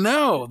 I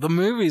know the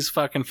movie's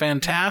fucking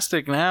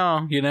fantastic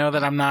now. You know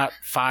that I'm not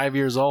 5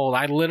 years old.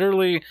 I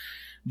literally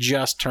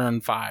just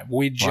turned 5.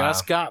 We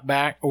just got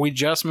back. We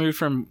just moved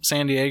from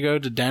San Diego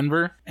to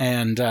Denver,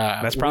 and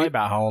that's probably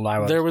about how old I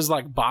was. There was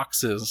like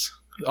boxes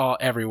all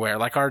everywhere.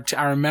 Like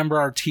I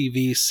remember our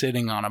TV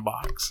sitting on a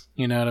box.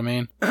 You know what I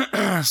mean?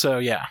 So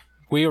yeah.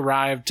 We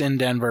arrived in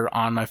Denver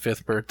on my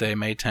 5th birthday,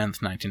 May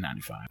 10th,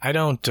 1995.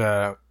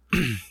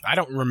 I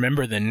don't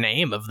remember the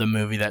name of the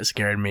movie that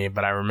scared me,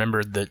 but I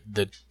remember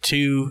the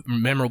two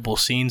memorable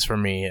scenes for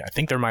me. I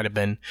think there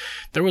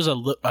was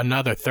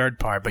another third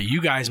part, but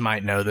you guys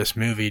might know this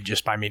movie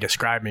just by me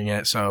describing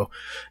it. So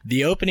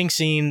the opening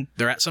scene,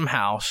 they're at some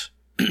house.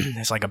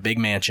 It's like a big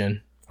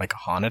mansion, like a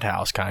haunted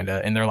house kind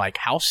of, and they're like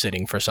house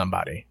sitting for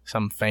somebody,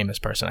 some famous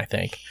person, I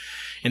think.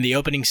 In the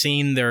opening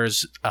scene,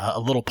 there's a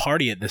little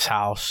party at this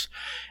house,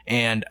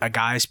 and a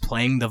guy's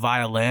playing the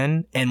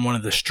violin, and one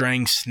of the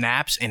strings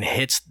snaps and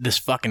hits this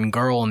fucking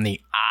girl in the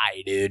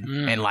eye, dude,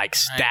 and like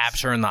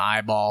stabs her in the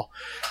eyeball.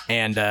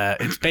 And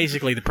it's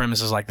basically the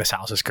premise is like this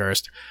house is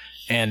cursed.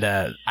 And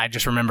I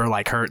just remember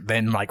like her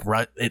then like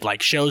it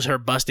like shows her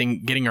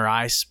getting her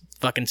eyes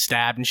fucking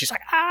stabbed, and she's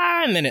like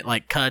ah, and then it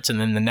like cuts, and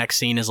then the next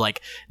scene is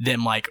like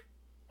them like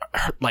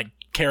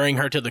carrying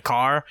her to the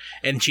car,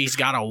 and she's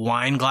got a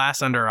wine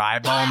glass under her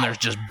eyeball, and there's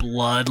just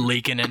blood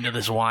leaking into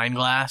this wine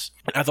glass.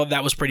 I thought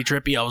that was pretty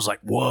trippy. I was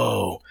like,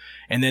 whoa.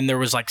 And then there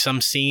was like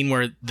some scene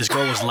where this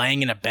girl was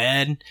laying in a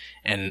bed,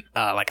 and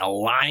like a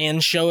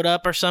lion showed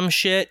up or some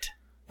shit,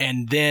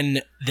 and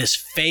then this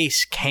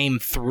face came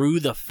through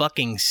the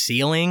fucking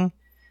ceiling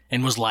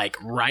and was like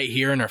right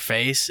here in her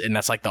face, and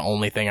that's like the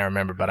only thing I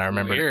remember. But I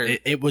remember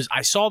it was,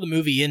 I saw the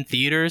movie in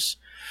theaters,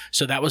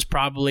 so that was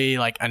probably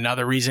like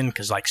another reason,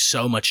 because like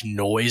so much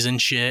noise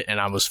and shit, and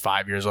I was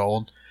 5 years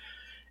old.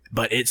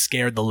 But it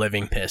scared the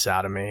living piss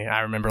out of me.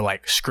 I remember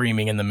like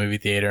screaming in the movie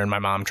theater and my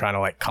mom trying to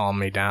like calm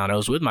me down. I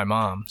was with my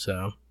mom,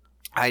 so.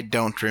 I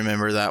don't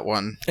remember that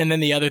one. And then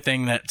the other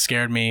thing that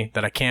scared me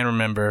that I can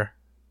remember,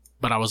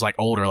 but I was like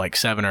older, like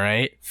 7 or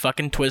 8,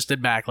 fucking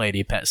Twisted Back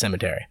Lady, Pet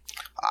Cemetery.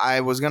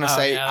 I was gonna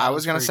say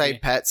freaky.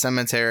 Pet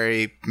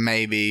Cemetery,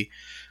 maybe.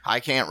 I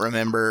can't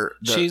remember.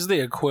 She's the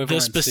equivalent.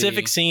 The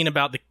specific scene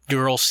about the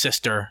girl's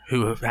sister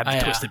who had the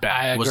twisted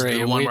back. I agree. Was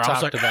the one we where talked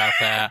I was like, about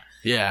that.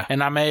 Yeah.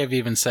 And I may have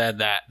even said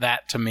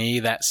that to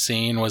me, that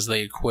scene was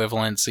the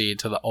equivalency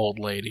to the old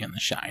lady in The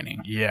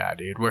Shining. Yeah,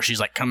 dude. Where she's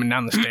like coming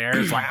down the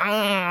stairs, like,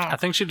 I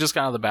think she just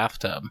got out of the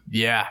bathtub.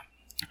 Yeah.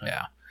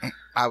 Yeah.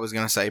 I was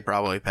gonna say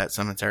probably Pet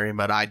Cemetery,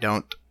 but I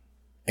don't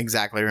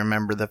exactly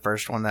remember the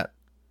first one that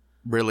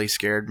really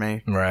scared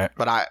me. Right.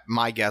 But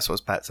my guess was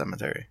Pet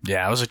Cemetery.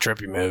 Yeah, it was a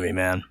trippy movie,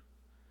 man.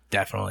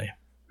 Definitely.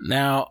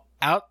 Now,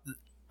 I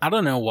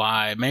don't know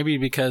why. Maybe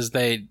because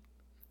they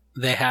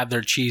had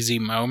their cheesy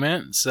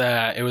moments.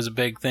 It was a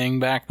big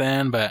thing back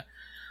then, but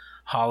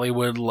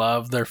Hollywood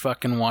loved their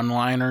fucking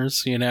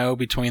one-liners, you know,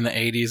 between the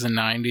 80s and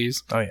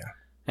 90s. Oh, yeah.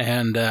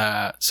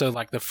 And so,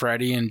 like, the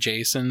Freddy and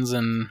Jasons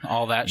and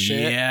all that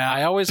shit. Yeah.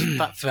 I always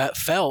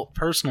felt,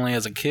 personally,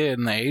 as a kid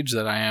and the age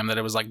that I am, that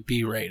it was, like,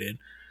 B-rated.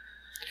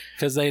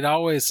 Because they'd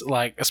always,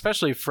 like,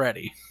 especially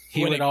Freddy.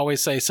 He would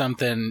always say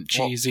something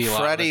cheesy a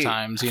lot of the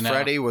times, you know.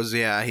 Freddy was,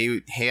 he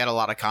had a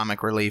lot of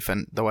comic relief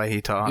in the way he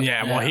talked.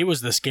 Yeah, well, he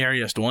was the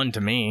scariest one to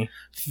me.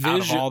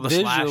 Out of all the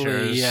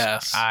slashers,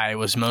 yes. I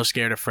was most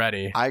scared of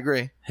Freddy. I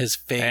agree. His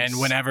face.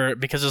 And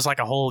because it's like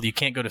a whole you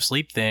can't go to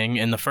sleep thing,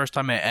 and the first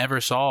time I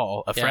ever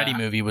saw a Freddy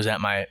movie was at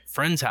my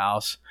friend's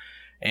house,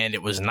 and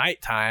it was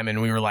nighttime,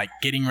 and we were like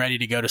getting ready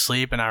to go to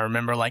sleep, and I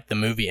remember like the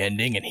movie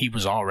ending, and he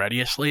was already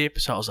asleep,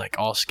 so I was like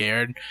all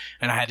scared,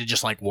 and I had to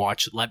just like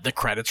let the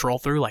credits roll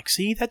through, like,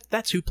 see,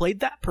 that's who played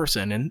that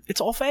person, and it's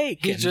all fake.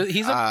 It's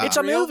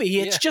a movie.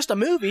 It's just a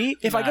movie.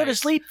 If I go to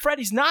sleep,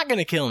 Freddy's not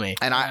gonna kill me.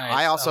 And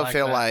I also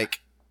feel that.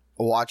 like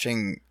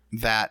watching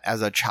that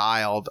as a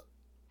child,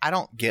 I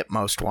don't get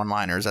most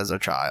one-liners as a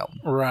child.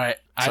 Right.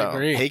 I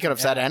agree. He could have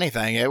said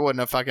anything. It wouldn't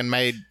have fucking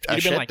made a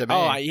You'd shit been like, to me.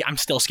 oh, I'm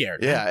still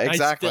scared. Yeah,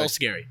 exactly. I'm still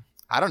scary.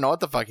 I don't know what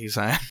the fuck he's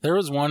saying. There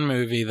was one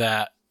movie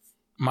that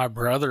my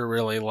brother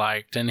really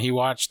liked, and he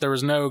watched. There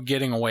was no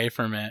getting away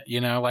from it. You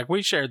know, like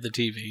we shared the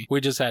TV.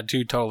 We just had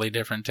two totally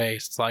different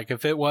tastes. Like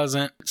if it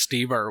wasn't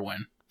Steve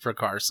Irwin for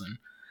Carson,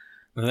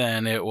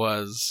 then it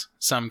was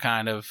some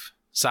kind of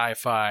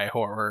sci-fi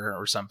horror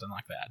or something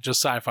like that.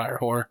 Just sci-fi or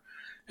horror.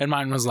 And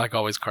mine was like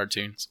always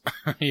cartoons,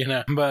 you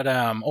know. But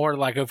or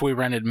like if we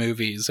rented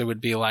movies, it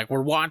would be like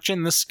we're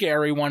watching the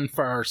scary one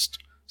first,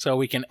 so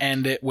we can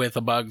end it with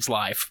A Bug's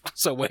Life,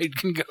 so Wade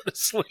can go to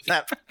sleep.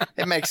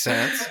 It makes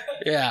sense.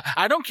 Yeah,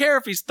 I don't care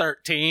if he's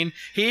 13.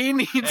 He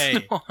needs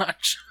to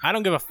watch. I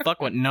don't give a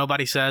fuck what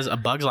nobody says. A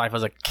Bug's Life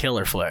was a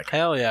killer flick.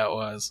 Hell yeah, it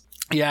was.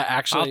 Yeah,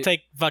 actually, I'll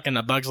take fucking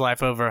A Bug's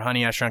Life over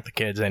Honey, I Shrunk the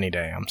Kids any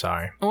day. I'm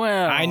sorry.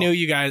 Well, I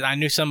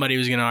knew somebody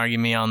was going to argue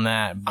me on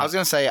that. I was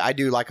going to say, I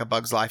do like A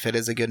Bug's Life. It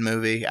is a good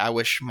movie. I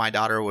wish my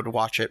daughter would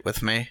watch it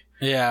with me.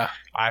 Yeah.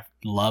 I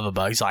love A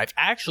Bug's Life.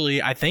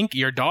 Actually, I think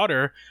your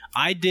daughter,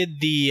 I did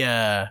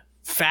the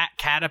fat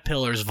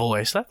caterpillar's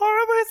voice. Like,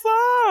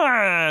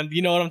 fun.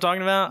 You know what I'm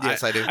talking about?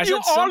 Yes, I do. You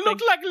all look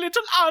like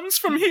little ants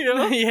from here.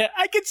 Yeah,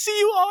 I can see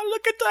you all.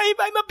 Look at time.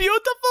 I'm a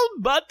beautiful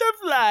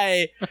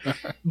butterfly.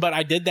 But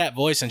I did that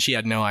voice, and she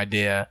had no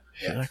idea.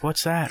 She's like,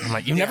 "What's that?" I'm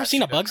like, "You've never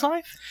seen A Bug's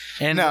Life?"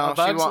 And No, A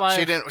Bug's Life,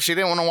 she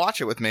didn't want to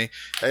watch it with me.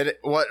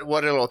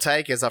 What it'll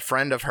take is a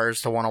friend of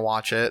hers to want to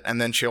watch it,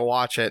 and then she'll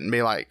watch it and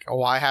be like,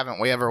 "Why haven't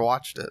we ever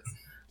watched it?"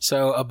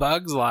 So A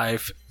Bug's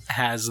Life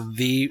has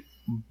the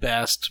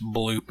best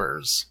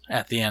bloopers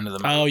at the end of the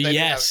movie. Oh, They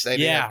yes. do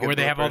have good Where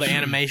they have all the bloopers.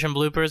 animation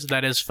bloopers.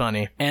 That is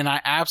funny. And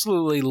I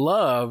absolutely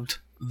loved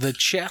the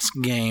chess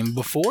game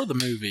before the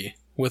movie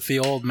with the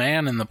old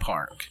man in the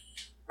park.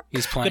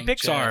 He's playing The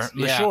Pixar, chess.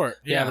 the short.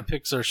 Yeah, the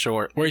Pixar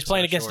short. Where he's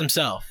playing Pixar against short.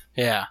 himself.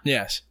 Yeah.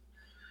 Yes.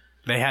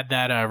 They had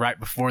that right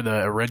before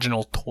the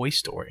original Toy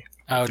Story.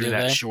 Oh, Threw did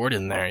that they? short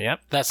in there. Yep.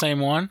 That same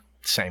one?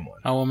 Same one.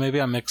 Oh, well, maybe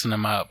I'm mixing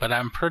them up, but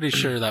I'm pretty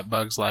sure that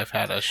Bug's Life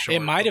had a short. It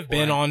might have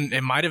been before. on.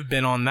 It might have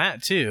been on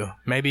that too.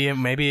 Maybe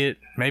I'm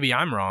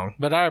wrong.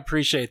 But I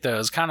appreciate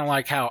those. Kind of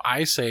like how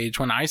Ice Age,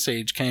 when Ice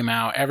Age came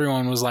out,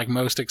 everyone was like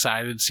most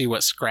excited to see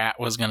what Scrat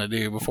was going to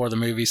do before the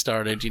movie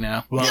started, you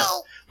know?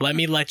 Well, let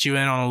me let you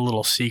in on a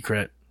little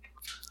secret.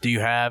 Do you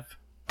have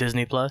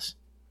Disney Plus?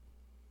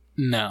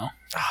 No.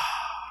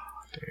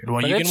 Dude,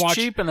 well, But you it's can watch.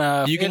 cheap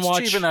enough. you can it's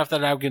watch- cheap enough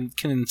that I can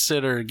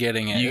consider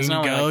getting it. You It's can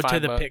only go like to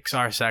the $5.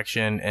 Pixar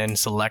section and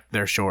select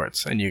their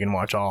shorts, and you can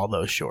watch all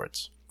those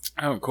shorts.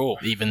 Oh, cool.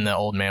 Even the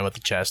old man with the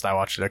chest. I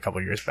watched it a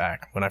couple years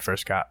back when I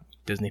first got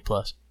Disney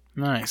Plus.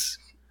 Nice.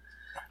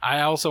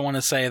 I also want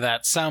to say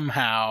that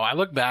somehow, I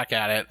look back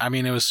at it, I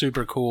mean, it was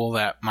super cool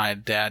that my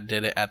dad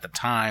did it at the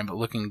time, but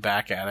looking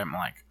back at it, I'm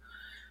like,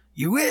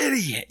 you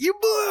idiot, you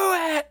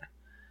blew it!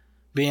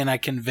 Being I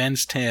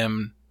convinced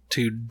him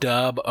to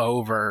dub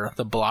over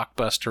the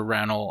Blockbuster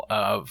rental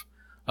of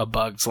A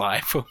Bug's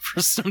Life over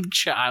some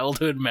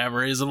childhood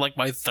memories of like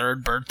my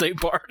third birthday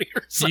party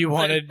or something. You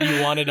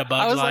wanted a Bug's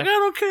I was Life? like,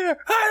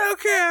 I don't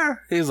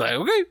care. He's like,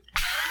 okay.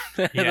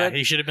 Yeah,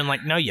 he should have been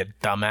like, no, you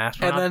dumbass.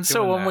 We're And not then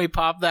so doing when that." we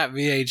pop that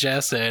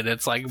VHS in,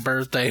 it's like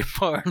birthday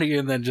party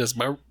and then just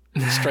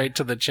straight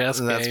to the chess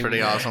game. That's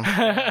pretty awesome.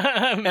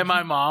 And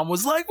my mom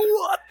was like,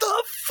 what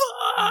the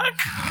fuck?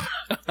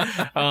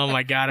 Oh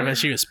my god, I bet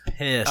she was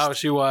pissed. Oh,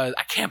 she was.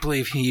 I can't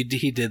believe he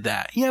did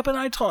that. Yeah, but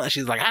I told her.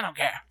 She's like, I don't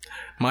care.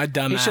 My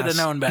dumb He ass. should have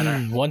known better.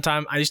 One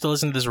time, I used to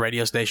listen to this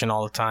radio station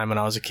all the time when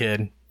I was a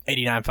kid.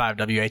 89.5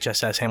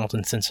 WHSS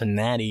Hamilton,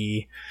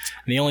 Cincinnati.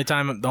 And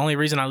the only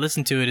reason I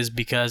listened to it is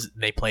because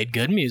they played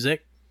good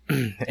music,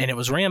 and it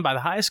was ran by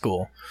the high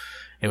school.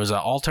 It was an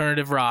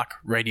alternative rock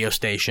radio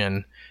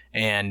station,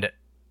 and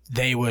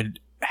they would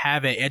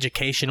have an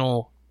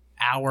educational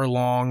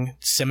hour-long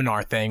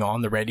seminar thing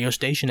on the radio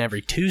station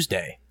every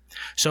Tuesday.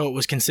 So it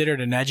was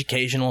considered an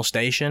educational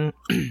station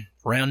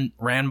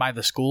ran by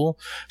the school.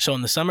 So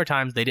in the summer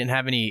times, they didn't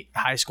have any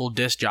high school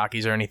disc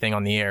jockeys or anything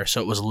on the air.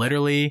 So it was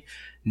literally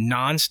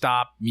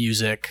nonstop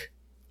music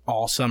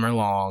all summer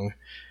long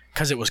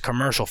because it was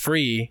commercial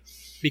free,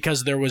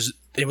 because it was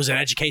an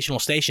educational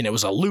station. It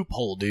was a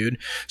loophole, dude.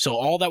 So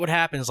all that would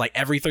happen is like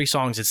every 3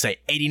 songs it'd say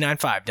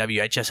 89.5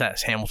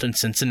 WHSS Hamilton,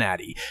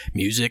 Cincinnati,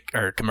 music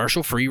or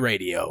commercial free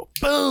radio.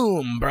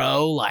 Boom,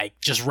 bro. Like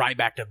just right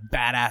back to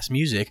badass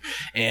music.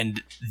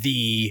 And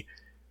the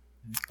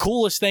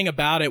coolest thing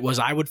about it was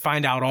I would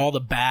find out all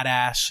the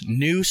badass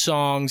new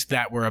songs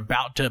that were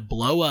about to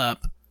blow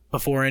up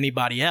before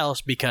anybody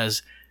else,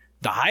 because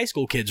the high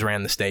school kids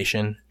ran the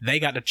station. They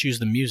got to choose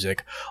the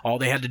music. All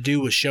they had to do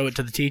was show it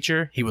to the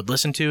teacher. He would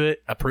listen to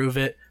it, approve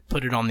it,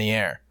 put it on the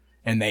air.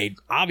 And they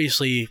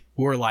obviously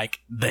were like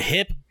the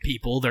hip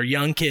people. They're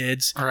young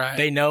kids. Right.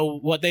 They know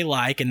what they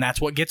like, and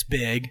that's what gets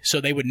big. So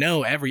they would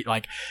know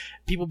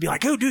people be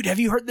like, oh, dude, have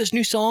you heard this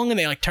new song? And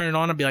they like turn it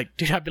on and be like,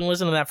 dude, I've been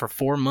listening to that for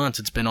 4 months.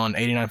 It's been on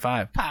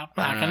 89.5. Pop,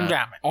 lock, and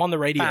drop it. On the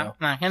radio. Pop,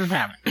 lock, and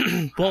drop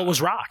it. Well, it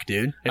was rock,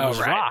 dude. It was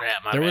rock.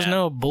 Right, there was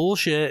no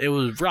bullshit. It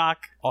was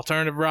rock,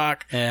 alternative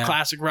rock,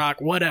 classic rock,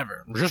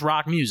 whatever. It was just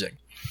rock music.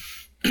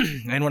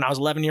 And when I was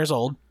 11 years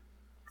old,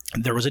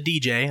 there was a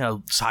DJ,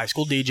 a high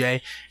school DJ.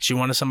 She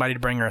wanted somebody to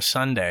bring her a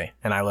sundae,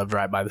 and I lived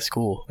right by the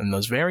school in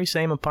those very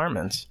same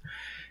apartments.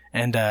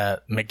 And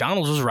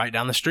McDonald's was right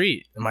down the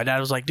street. And my dad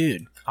was like,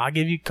 dude, I'll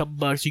give you a couple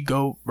bucks. You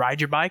go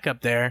ride your bike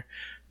up there,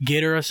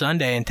 get her a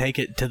sundae, and take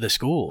it to the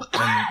school.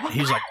 And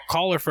he's like,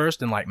 call her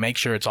first and like make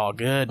sure it's all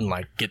good and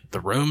like get the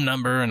room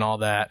number and all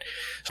that.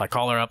 So I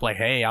call her up like,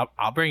 hey,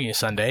 I'll bring you a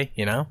sundae,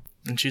 you know?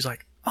 And she's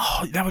like,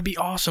 oh, that would be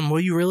awesome. Will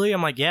you really?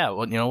 I'm like, yeah.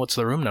 Well, you know, what's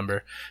the room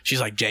number? She's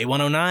like,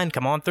 J109,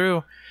 come on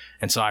through.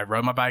 And so I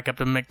rode my bike up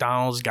to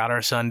McDonald's, got her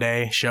a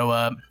sundae, show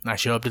up. I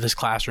show up to this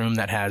classroom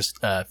that has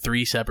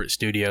 3 separate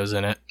studios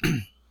in it.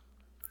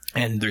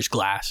 And there's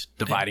glass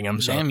dividing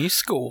them. So. Damn, you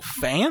school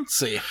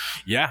fancy.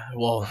 Yeah,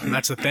 well,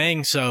 that's the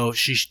thing. So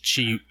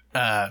she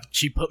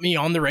put me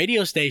on the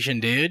radio station,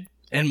 dude.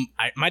 And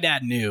my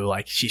dad knew,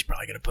 like, she's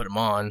probably going to put him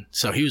on.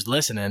 So he was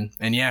listening.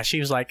 And, yeah, she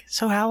was like,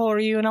 so how old are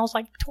you? And I was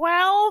like,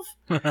 12.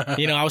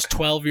 You know, I was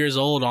 12 years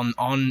old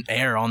on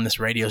air on this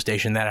radio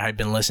station that I had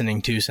been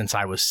listening to since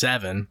I was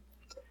 7.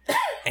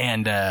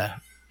 And I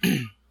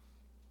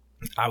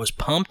was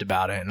pumped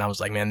about it. And I was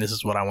like, man, this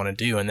is what I want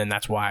to do. And then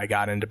that's why I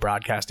got into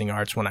broadcasting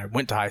arts when I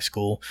went to high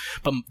school.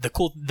 But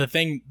the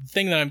thing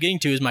that I'm getting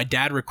to is my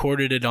dad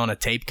recorded it on a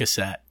tape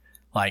cassette.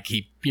 Like,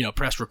 he, you know,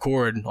 pressed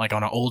record, like,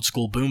 on an old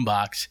school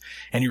boombox,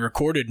 and he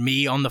recorded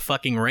me on the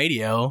fucking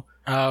radio.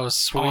 Oh,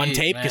 sweet, on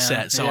tape man.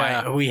 cassette.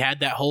 So we had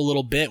that whole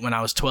little bit when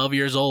I was 12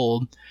 years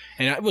old.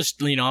 And I was,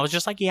 you know, I was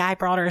just like, yeah, I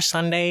brought her a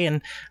sundae,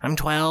 and I'm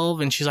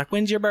 12. And she's like,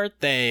 when's your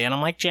birthday? And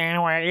I'm like,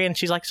 January. And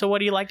she's like, so what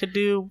do you like to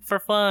do for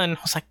fun?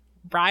 I was like,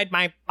 ride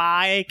my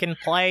bike and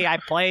play.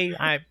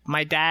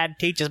 My dad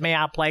teaches me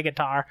how to play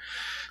guitar.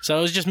 So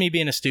it was just me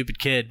being a stupid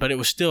kid, but it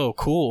was still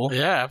cool.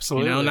 Yeah,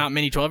 absolutely. You know, not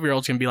many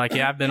 12-year-olds can be like,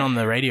 yeah, I've been on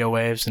the radio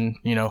waves and,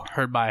 you know,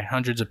 heard by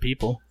hundreds of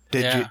people.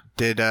 Did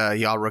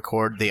y'all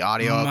record the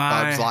audio of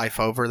Bug's Life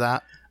over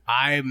that?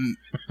 I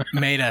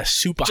made a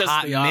super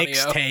hot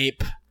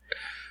mixtape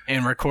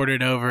and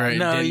recorded over it.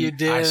 No, you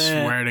didn't. I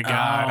swear to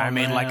God. Oh, I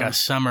made like a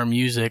summer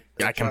music.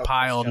 I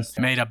compiled,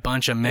 made a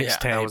bunch of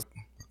mixtapes.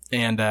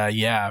 And,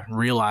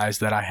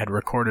 realized that I had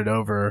recorded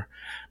over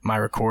my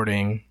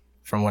recording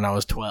from when I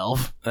was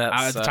 12.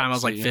 At the time, I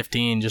was like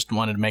 15, just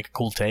wanted to make a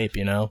cool tape,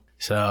 you know?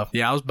 So,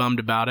 yeah, I was bummed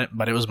about it,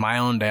 but it was my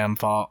own damn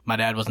fault. My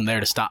dad wasn't there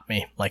to stop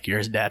me like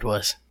yours dad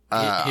was.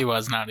 He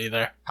was not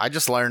either. I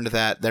just learned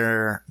that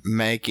they're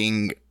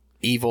making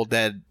Evil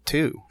Dead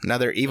 2.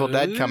 Another Evil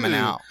Dead coming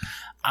out.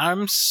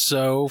 I'm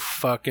so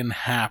fucking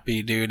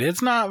happy, dude.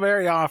 It's not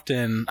very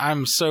often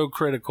I'm so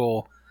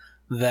critical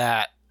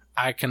that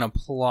I can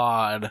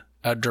applaud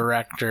a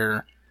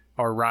director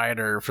or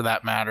writer, for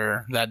that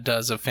matter, that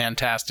does a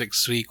fantastic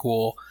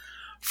sequel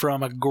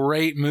from a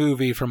great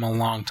movie from a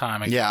long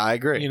time ago. Yeah, I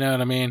agree. You know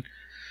what I mean?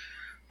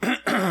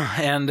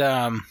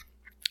 And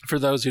for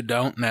those who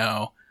don't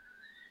know,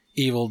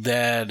 Evil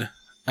Dead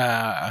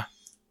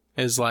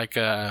is like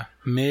a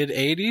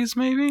mid-80s,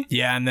 maybe?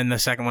 Yeah, and then the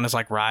second one is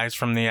like Rise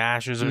from the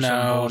Ashes or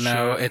something.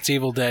 No, it's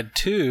Evil Dead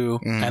 2,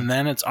 and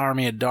then it's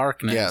Army of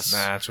Darkness. Yes.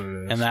 That's what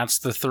it is. And that's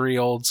the 3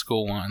 old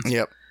school ones.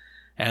 Yep.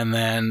 And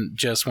then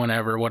just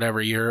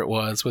whatever year it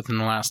was, within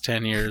the last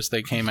 10 years,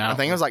 they came out. I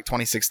think it was like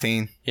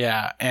 2016.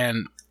 Yeah,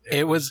 and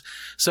it was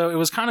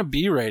kind of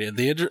B-rated.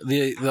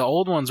 The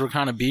old ones were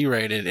kind of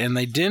B-rated, and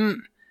they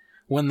didn't,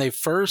 when they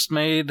first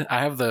made,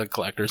 I have the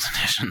collector's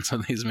editions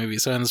of these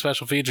movies, so in the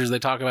special features, they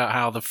talk about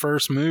how the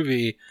first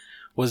movie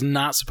was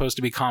not supposed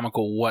to be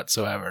comical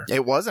whatsoever.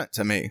 It wasn't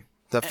to me.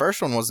 The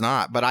first one was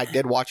not, but I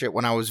did watch it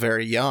when I was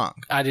very young.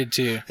 I did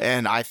too.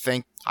 And I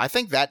think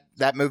that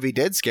movie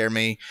did scare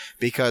me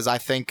because I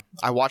think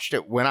I watched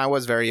it when I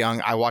was very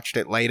young. I watched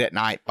it late at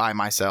night by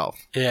myself.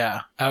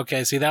 Yeah.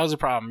 Okay, see, that was a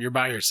problem. You're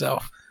by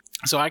yourself.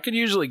 So I could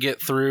usually get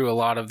through a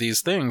lot of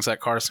these things that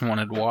Carson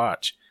wanted to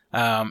watch.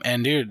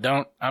 And dude,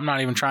 I'm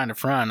not even trying to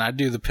front. I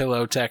do the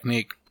pillow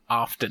technique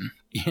often.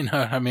 You know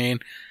what I mean?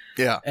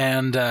 Yeah.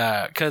 And,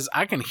 cause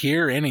I can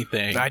hear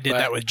anything. I did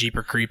that with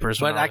Jeepers Creepers.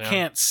 But I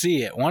can't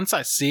see it. Once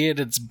I see it,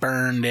 it's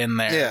burned in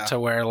there to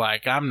where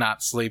like, I'm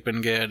not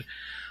sleeping good.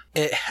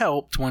 It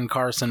helped when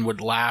Carson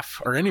would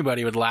laugh or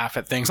anybody would laugh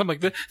at things. I'm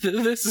like,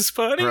 this is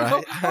funny.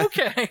 Right. Oh,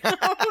 okay.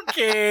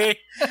 Okay.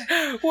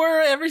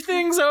 Where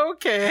everything's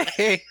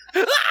okay.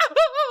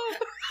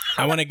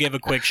 I want to give a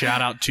quick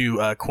shout out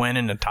to Quinn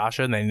and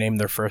Natasha. They named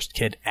their first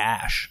kid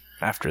Ash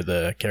after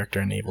the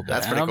character in Evil Dead.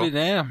 That's pretty cool. I'll be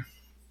damned.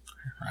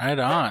 Right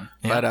on.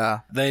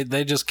 Yeah. But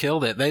they just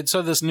killed it.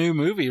 So this new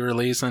movie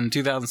release in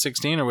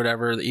 2016 or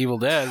whatever, the Evil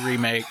Dead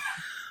remake,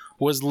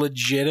 was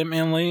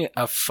legitimately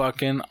a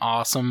fucking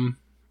awesome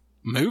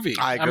movie.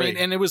 I agree. mean,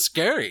 and it was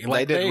scary.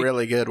 Like, they did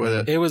really good with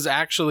it. It was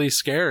actually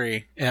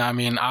scary. I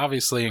mean,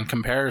 obviously in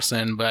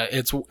comparison, but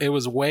it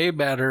was way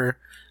better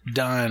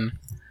done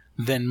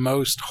than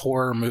most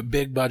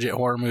big budget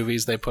horror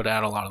movies they put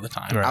out a lot of the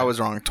time. I was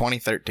wrong.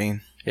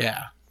 2013.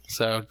 Yeah.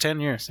 So 10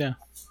 years, yeah.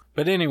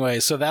 But anyway,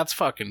 so that's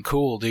fucking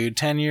cool, dude.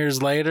 10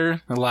 years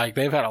later, like,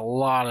 they've had a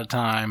lot of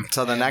time.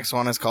 So the next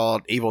one is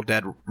called Evil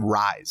Dead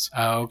Rise.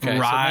 Oh, okay.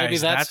 Rise. So maybe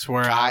that's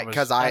where I was.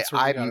 Because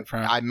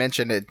I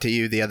mentioned it to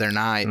you the other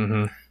night.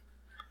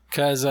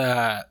 Because,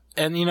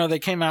 and you know, they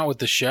came out with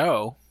the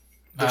show.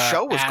 The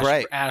show was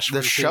great.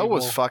 The show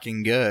was Evil.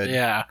 fucking good.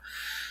 Yeah.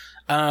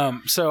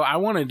 So I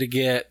wanted to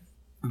get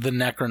the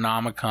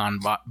Necronomicon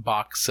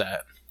box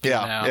set.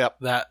 Yeah. Yep.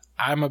 That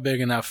I'm a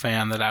big enough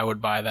fan that I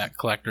would buy that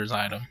collector's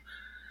item.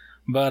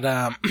 But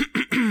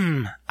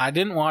I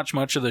didn't watch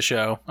much of the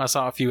show. I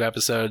saw a few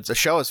episodes. The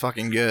show is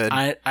fucking good.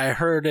 I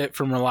heard it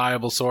from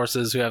reliable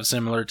sources who have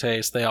similar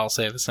tastes. They all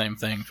say the same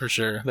thing for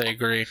sure. They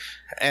agree.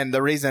 And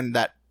the reason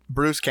that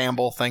Bruce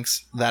Campbell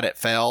thinks that it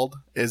failed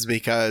is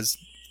because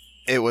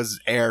it was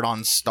aired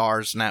on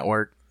Starz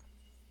Network.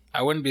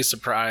 I wouldn't be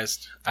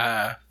surprised.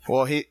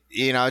 Well,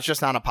 it's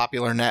just not a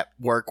popular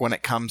network when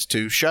it comes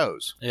to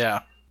shows.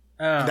 Yeah.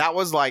 That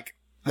was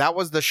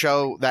the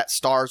show that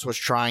Starz was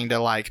trying to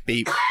like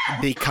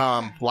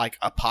become like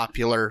a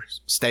popular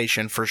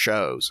station for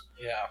shows.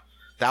 Yeah.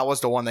 That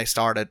was the one they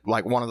started,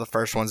 like one of the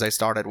first ones they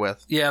started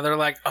with. Yeah, they're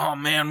like, oh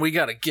man, we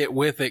got to get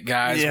with it,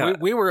 guys. Yeah.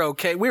 We were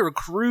okay. We were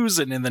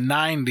cruising in the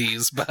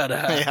 90s, but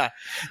yeah.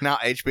 Now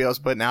HBO's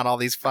putting out all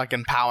these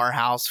fucking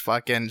powerhouse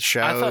fucking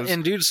shows. I thought,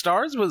 and dude,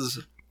 Starz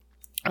was,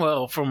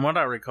 well, from what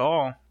I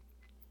recall,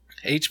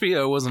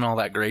 HBO wasn't all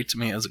that great to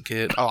me as a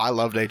kid. Oh, I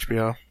loved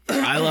HBO.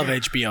 I love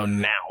HBO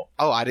now.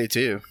 Oh, I do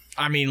too.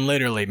 I mean,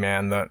 literally,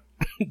 man,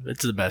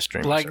 it's the best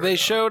streaming Like, service. they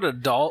showed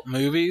adult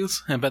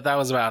movies, but that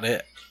was about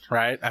it,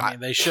 right? I mean,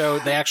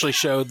 they actually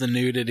showed the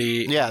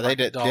nudity. Yeah, they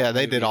did. Yeah,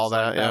 they did all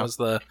that. That Yeah. was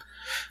the.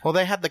 Well,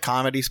 they had the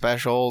comedy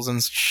specials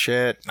and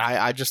shit.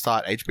 I just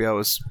thought HBO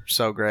was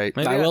so great.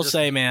 Maybe I I will just-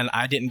 say, man,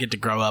 I didn't get to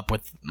grow up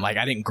with, like,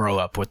 I didn't grow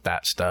up with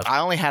that stuff. I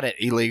only had it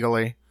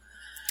illegally.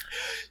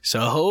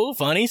 So,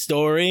 funny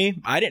story.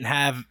 I didn't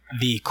have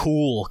the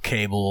cool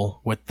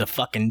cable with the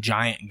fucking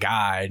giant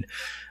guide.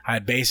 I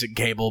had basic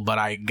cable, but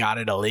I got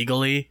it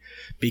illegally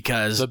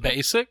because... The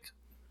basic?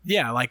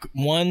 Yeah, like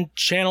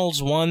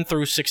channels 1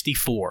 through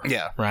 64.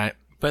 Yeah. Right?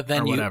 But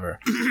then or whatever.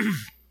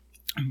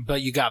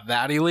 But you got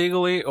that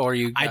illegally, or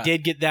you? I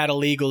did get that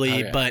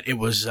illegally, Okay. but it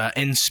was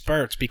in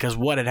spurts because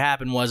what had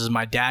happened was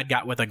my dad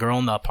got with a girl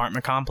in the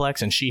apartment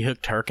complex and she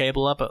hooked her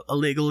cable up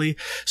illegally.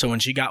 So when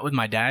she got with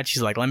my dad,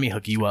 she's like, "Let me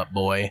hook you up,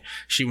 boy."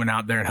 She went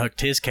out there and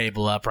hooked his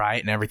cable up, right,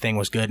 and everything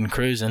was good and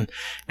cruising.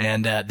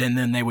 And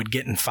then they would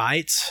get in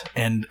fights,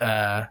 and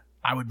I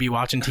would be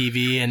watching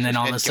TV, and then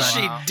all of a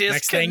sudden,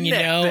 next thing you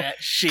know, that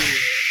shit.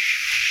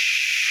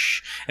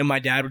 and my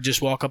dad would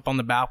just walk up on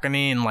the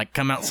balcony and like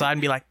come outside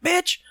and be like,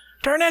 "Bitch,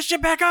 turn that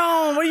shit back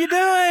on. What are you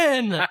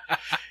doing?"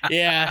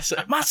 Yeah,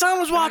 so my son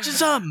was watching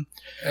something.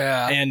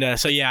 Yeah. And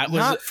so, yeah, it was.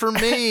 Not for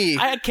me.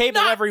 I had cable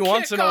every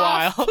once in a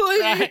while. Kickoff,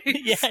 please. Right?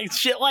 Yeah,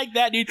 shit like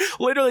that, dude.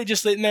 Literally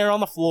just sitting there on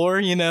the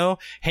floor,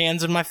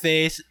 hands in my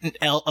face,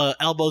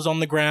 elbows on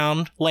the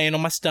ground, laying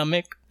on my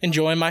stomach,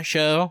 enjoying my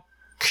show.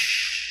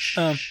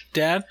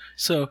 Dad,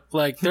 so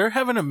like they're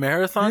having a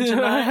marathon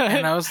tonight,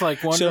 and I was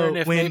like wondering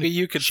if when maybe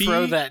you could she,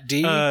 throw that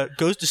D.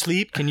 Goes to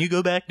sleep. Can you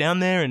go back down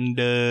there and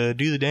do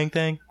the dang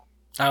thing?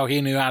 Oh, he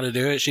knew how to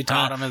do it. She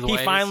taught him his He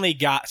ways. finally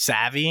got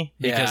savvy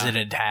because Yeah. it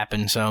had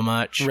happened so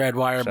much. Red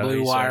wire, So blue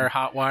he wire, said-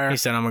 hot wire. He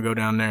said, "I'm gonna go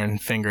down there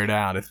and figure it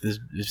out. If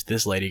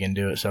this lady can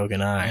do it, so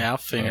can I." Yeah, I'll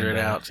figure it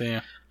out too.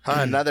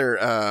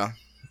 Another,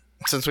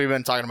 since we've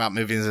been talking about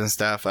movies and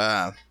stuff,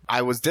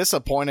 I was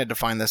disappointed to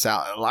find this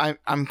out.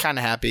 I'm kind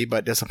of happy,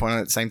 but disappointed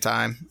at the same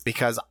time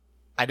because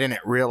I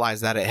didn't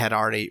realize that it had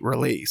already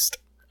released.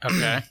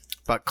 Okay.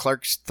 But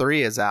Clerks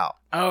 3 is out.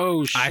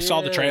 Oh shit! I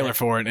saw the trailer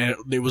for it, and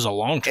it was a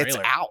long trailer. It's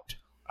out.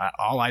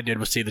 All I did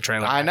was see the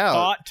trailer. I know.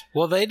 Thought,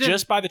 Well, they did.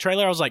 just by the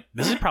trailer, I was like,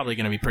 "This is probably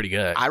going to be pretty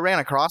good." I ran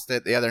across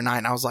it the other night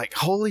and I was like,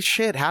 holy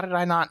shit, how did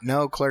I not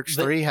know Clerks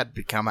 3 had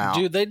come out?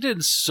 Dude, they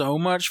did so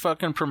much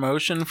fucking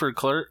promotion for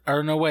Clerk.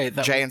 Or no, wait,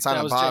 that Jay was, and Silent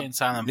that was Bob. Jay and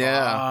Silent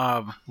Yeah.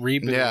 Bob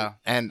reboot. Yeah,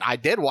 and I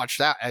did watch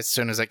that as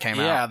soon as it came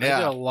Yeah, out. they did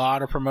a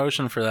lot of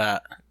promotion for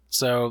that.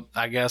 So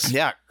I guess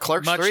Yeah,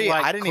 Clerks much 3,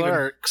 like I didn't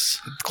Clerks.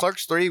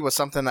 Clerks 3 was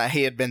something that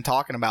he had been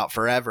talking about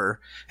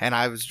forever, and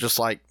I was just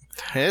like,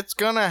 it's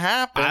gonna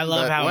happen. I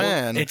love but how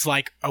when? it's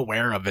like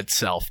aware of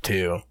itself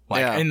too.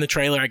 Like Yeah. in the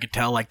trailer, I could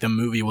tell like the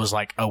movie was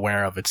like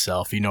aware of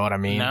itself. You know what I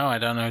mean? No, I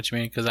don't know what you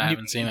mean because I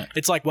haven't seen it.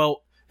 It's like,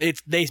 well,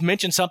 they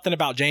mentioned something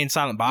about Jay and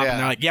Silent Bob, Yeah. and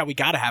they're like, "Yeah, we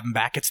got to have him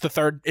back. It's the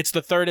third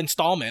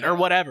installment or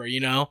whatever."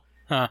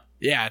 Huh.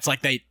 Yeah, it's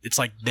like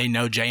they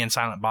know Jay and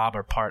Silent Bob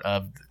are part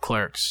of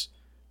Clerks,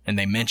 and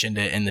they mentioned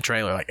it in the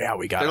trailer. Like, yeah,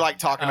 we got. They're like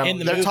talking. In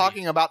the they're movie.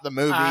 talking about the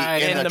movie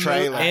in the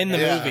trailer. in the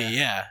Yeah. movie.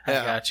 Yeah. I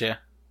Yeah. gotcha.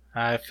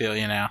 I feel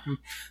you now.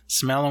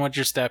 Smelling what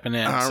you're stepping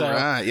in. All so,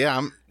 right,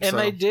 yeah. And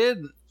they did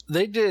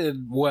they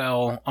did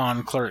well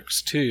on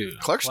Clerks 2.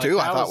 Clerks 2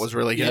 I thought was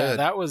really good. Yeah,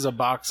 that was a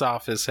box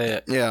office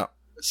hit. Yeah.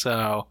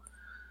 So,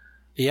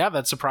 yeah,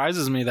 that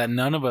surprises me that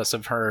none of us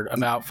have heard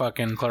about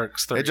fucking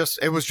Clerks 3.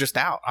 It was just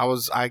out.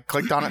 I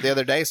clicked on it the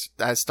other day.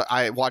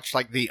 I watched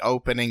like the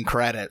opening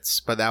credits,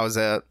 but that was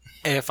it.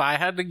 If I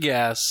had to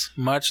guess,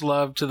 much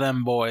love to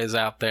them boys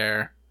out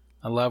there.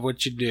 I love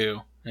what you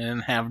do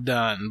and have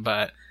done,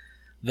 but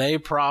they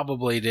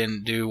probably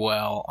didn't do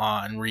well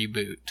on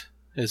Reboot,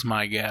 is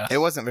my guess. It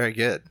wasn't very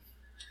good.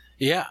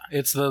 Yeah,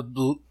 it's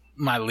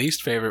my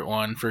least favorite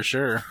one for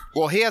sure.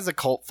 Well, he has a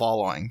cult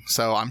following,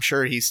 so I'm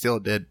sure he still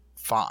did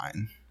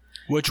fine.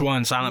 Which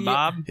one? Silent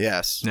Bob?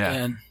 Yes. Yeah.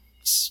 And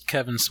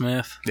Kevin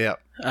Smith. Yep.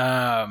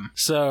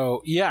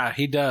 So, yeah,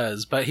 he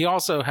does. But he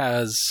also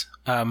has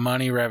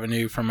money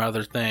revenue from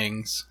other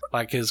things,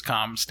 like his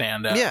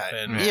stand-up.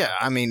 Yeah.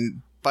 I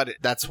mean, but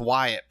that's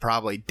why it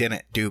probably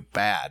didn't do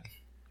bad.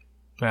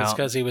 Well, It's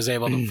because he was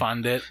able to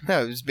fund it.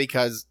 No, it was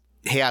because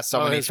he has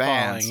so many his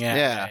fans. following.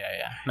 Yeah.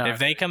 No, if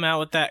they come out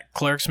with that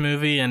Clerks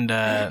movie and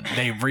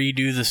they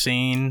redo the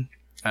scene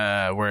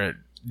where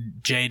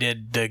Jay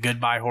did the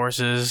Goodbye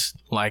Horses,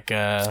 like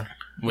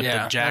with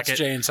the jacket, that's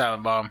Jay and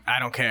Silent Bob. I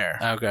don't care.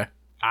 Okay.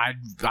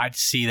 I'd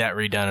see that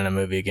redone in a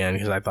movie again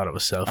because I thought it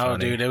was so funny. Oh,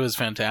 dude, it was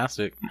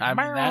fantastic. I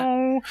mean,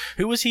 that...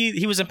 Who was he?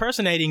 He was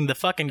impersonating the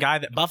fucking guy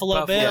that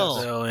Buffalo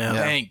Bill. Yeah.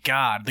 Thank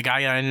God. The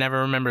guy I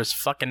never remember his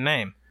fucking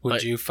name.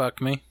 Would you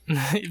fuck me?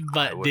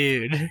 But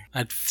dude,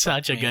 I'd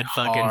such a good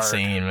hard. fucking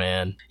scene,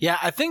 man. Yeah,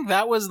 I think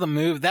that was the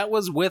move. That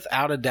was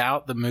without a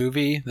doubt the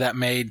movie that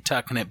made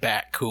tucking it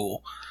back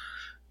cool.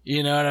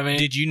 You know what I mean?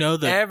 Did you know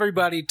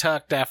everybody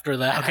tucked after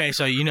that? Okay,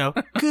 so you know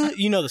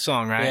the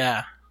song,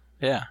 right?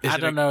 Yeah. I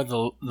don't know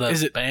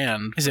the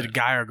band. Is it a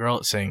guy or a girl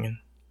that's singing?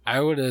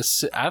 I would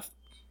it's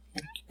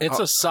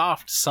a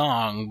soft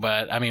song,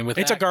 but I mean, with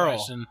it's that a girl.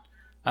 Question,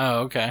 oh,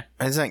 okay.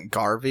 Isn't it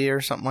Garvey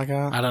or something like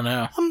that? I don't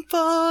know. I'm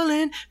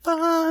falling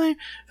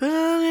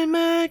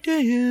back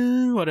to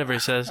you. Whatever he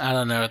says. I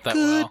don't know it that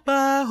well.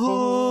 Goodbye,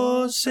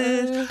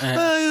 horses.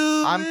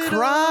 I'm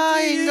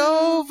crying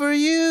over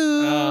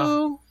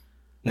you.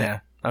 Yeah.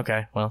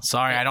 Okay. Well,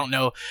 sorry, I don't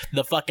know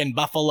the fucking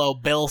Buffalo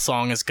Bill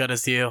song as good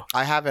as you.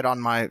 I have it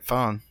on my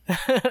phone.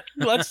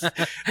 Let's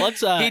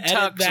He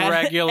tucks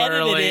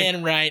regularly. Edit it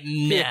in right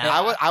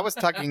now. I was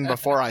tucking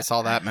before I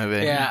saw that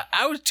movie. Yeah,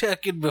 I was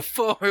tucking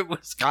before it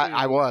was cool.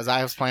 I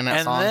was playing that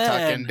And song,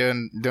 then-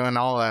 tucking, doing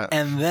all that.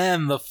 And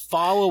then the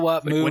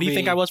follow-up movie. What do you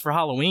think I was for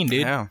Halloween,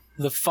 dude? Yeah.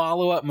 The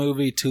follow-up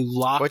movie to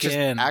lock Which is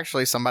in.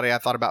 actually somebody I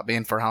thought about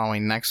being for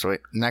Halloween next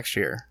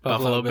year.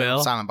 Buffalo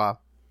Bill? Silent Bob.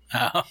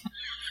 Oh.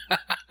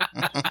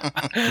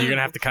 You're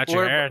gonna have to cut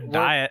your hair and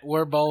dye it.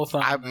 We're both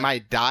on I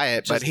might dye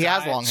it, but Just he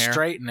has dye it, long hair.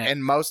 straighten it.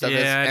 In most of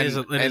Yeah, it his,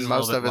 is in a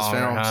most little of bit his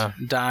longer, films. huh?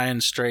 dye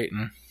and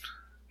straighten.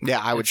 Yeah,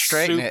 I would It's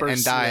straighten it super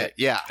and dye slick. it.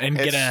 Yeah, And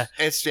get a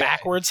it's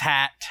backwards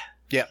hat.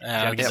 Yep.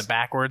 Gotta get the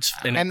backwards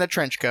And the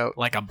trench coat.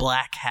 like a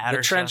black hat The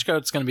or trench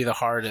coat's going to be the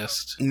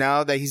hardest.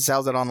 No, he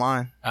sells it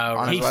online. Oh,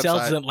 On He his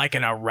sells website. them like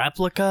in a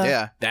replica.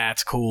 Yeah.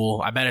 That's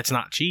cool. I bet it's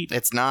not cheap.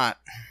 It's not.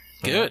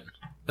 good.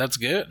 That's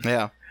good.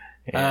 Yeah.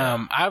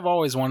 I've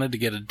always wanted to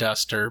get a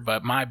duster,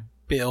 but my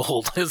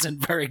build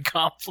isn't very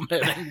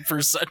complimenting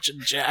for such a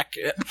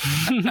jacket.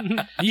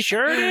 You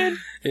sure, dude?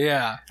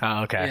 Yeah.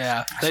 Oh, okay.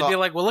 Yeah. They'd So- be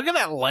like, well, look at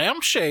that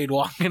lampshade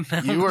walking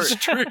down You were- the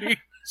street.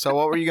 So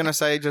what were you gonna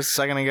say just a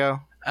second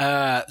ago?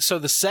 So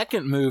the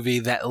second movie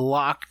that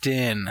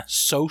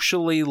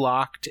socially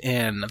locked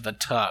in the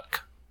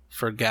tuck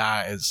for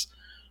guys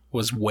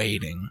was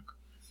Waiting.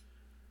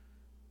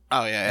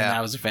 Oh yeah, And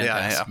that was a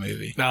fantastic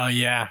movie. Oh,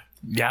 yeah.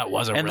 Yeah, it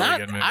was a And really that,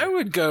 good movie. I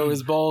would go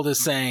as bold as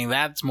saying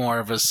that's more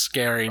of a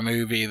scary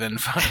movie than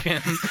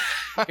fucking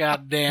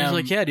goddamn. He's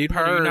like, yeah, dude,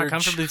 are you not Purge.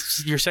 comfortable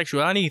with your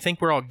sexuality? You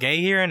think we're all gay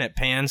here? And it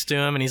pans to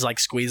him, and he's like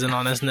squeezing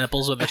on his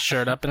nipples with his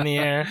shirt up in the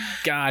air.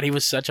 God, he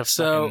was such a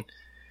fucking...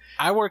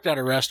 I worked at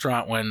a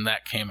restaurant when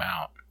that came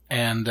out,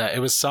 and it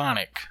was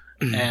Sonic,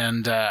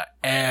 and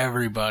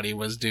everybody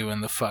was doing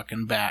the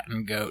fucking bat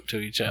and goat to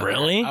each other.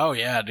 Really? Oh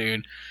yeah,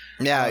 dude.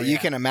 Yeah, you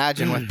can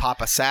imagine with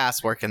Papa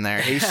Sass working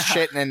there. He's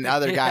shitting in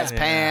other guys'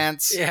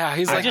 pants. Yeah,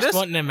 he's I like, just this,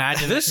 wouldn't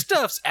imagine this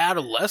stuff's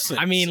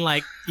adolescent. I mean,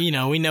 like, we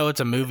know it's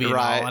a movie and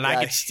Right, all, and I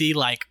right. could see,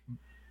 like,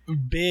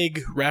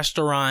 big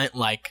restaurants,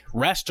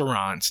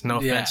 no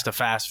Yeah. offense to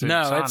fast food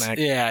no, Sonic.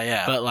 it's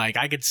yeah. But, like,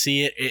 I could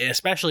see it,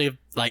 especially if,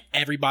 like,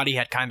 everybody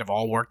had kind of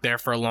all worked there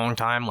for a long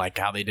time, like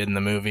how they did in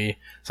the movie.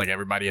 It's like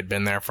everybody had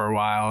been there for a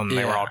while, and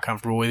they were Yeah. all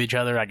comfortable with each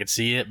other. I could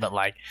see it, but,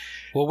 like...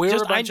 well, we were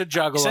just- a bunch of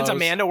juggalos. Since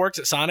Amanda works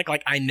at Sonic,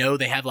 like, I know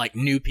they have, like,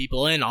 new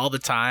people in all the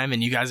time,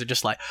 and you guys are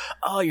just like,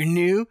 oh, you're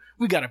new?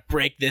 We gotta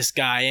break this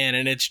guy in,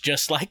 and it's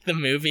just like the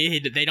movie.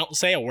 They don't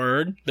say a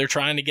word. They're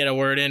trying to get a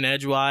word in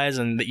edgewise,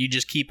 and that you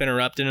just keep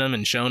interrupting them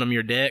and showing them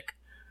your dick.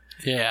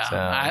 Yeah, So-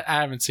 I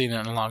haven't seen it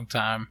in a long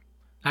time.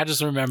 I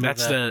just remember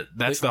that's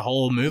the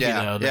whole movie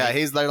though.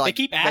 They're like,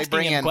 they keep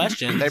asking him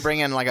questions. They bring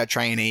in like a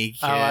trainee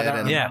kid. I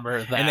don't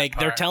remember that. And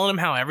they're telling him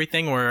how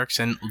everything works,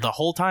 and the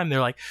whole time they're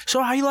like,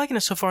 "So how are you liking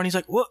it so far?" And he's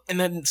like, "What?" And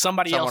then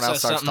someone else says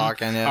starts something,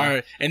 talking,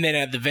 yeah. and then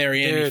at the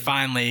very end, he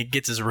finally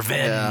gets his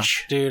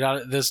revenge. Dude,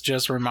 this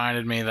just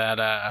reminded me that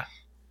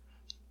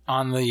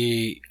on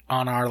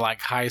our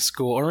like high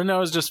school, or no, it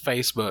was just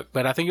Facebook,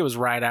 but I think it was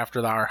right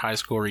after our high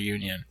school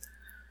reunion.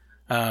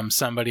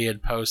 Somebody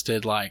had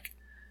posted like,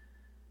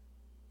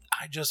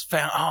 I just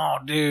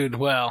found,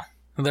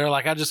 they're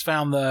like, I just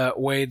found the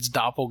Wade's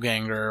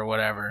doppelganger or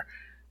whatever.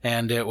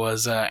 And it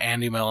was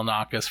Andy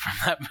Milonakis from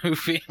that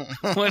movie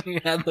when he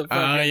had the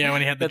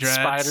when he had the dreads.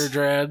 Spider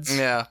dreads.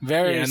 Yeah.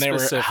 Very and they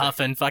specific. were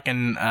huffing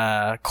fucking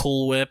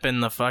Cool Whip in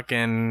the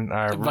fucking...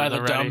 by the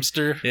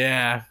dumpster.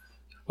 Yeah.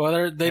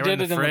 Well, they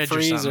did it in the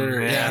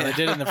freezer. Yeah, they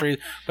did it in the freezer.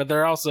 But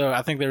they're also,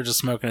 I think they were just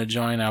smoking a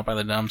joint out by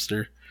the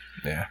dumpster.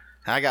 Yeah.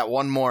 I got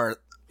one more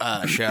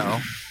show.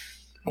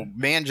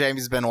 Me and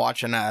Jamie's been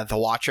watching The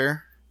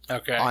Watcher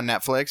on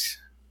Netflix.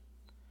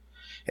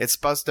 It's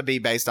supposed to be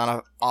based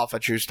on off a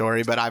true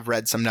story, but I've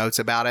read some notes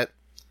about it.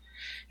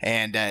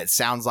 And it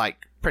sounds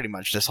like pretty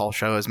much this whole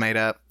show is made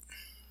up.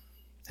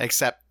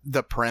 Except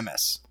the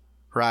premise,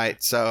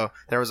 right? So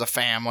there was a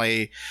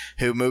family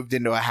who moved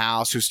into a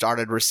house who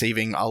started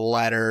receiving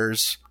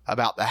letters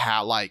about the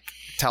house, like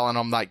telling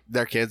them like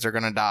their kids are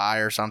going to die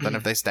or something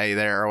if they stay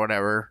there or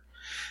whatever.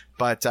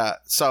 But,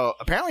 so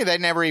apparently they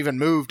never even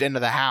moved into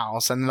the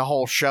house, and the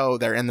whole show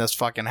they're in this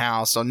fucking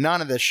house. So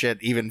none of this shit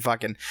even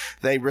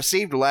they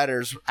received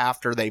letters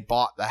after they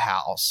bought the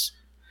house.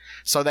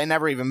 So they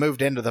never even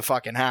moved into the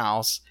fucking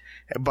house,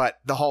 but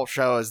the whole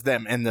show is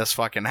them in this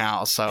fucking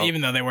house. So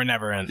even though they were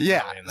never in.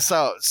 Yeah.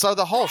 So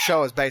the whole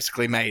show is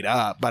basically made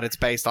up, but it's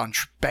based on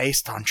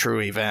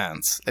true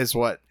events is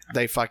what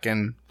they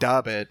fucking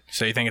dub it.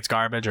 So you think it's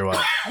garbage or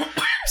what?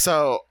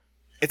 So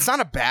it's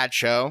not a bad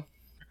show.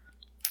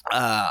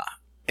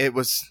 It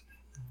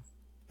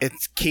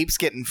keeps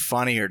getting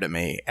funnier to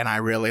me, and I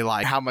really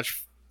like how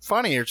much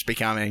funnier it's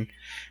becoming.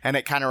 And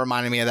it kind of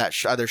reminded me of that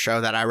other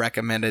show that I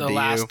recommended to you. The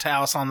last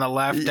house on the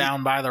left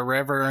down by the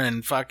river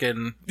and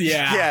fucking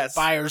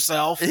by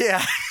herself.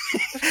 Yeah.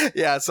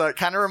 Yeah, so it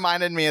kind of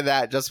reminded me of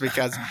that just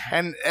because,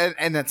 and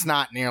it's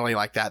not nearly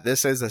like that.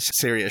 This is a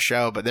serious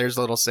show, but there's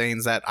little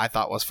scenes that I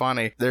thought was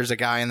funny. There's a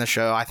guy in the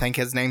show, I think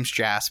his name's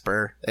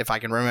Jasper, if I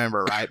can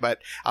remember right, but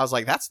I was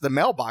like, that's the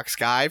mailbox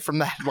guy from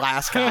the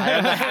last guy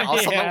in the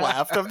house on the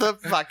left of the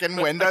fucking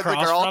window,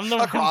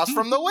 across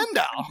from the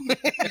window.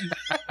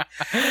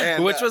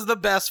 And, which was the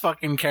best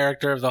fucking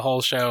character of the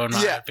whole show in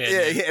my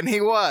opinion. Yeah, and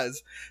he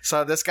was.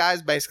 So this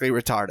guy's basically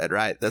retarded,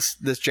 right? This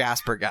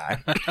Jasper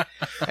guy.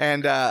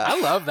 And I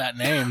love that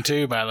name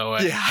too, by the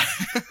way.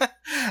 Yeah.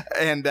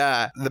 And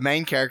the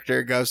main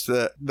character goes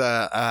to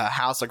the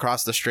house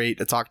across the street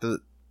to talk to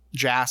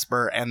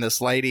Jasper and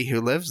this lady who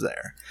lives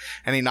there.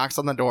 And he knocks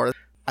on the door.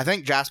 I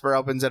think Jasper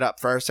opens it up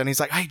first, and he's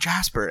like, hey,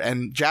 Jasper.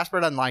 And Jasper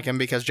doesn't like him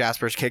because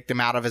Jasper's kicked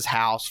him out of his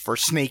house for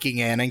sneaking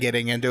in and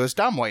getting into his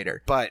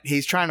dumbwaiter. But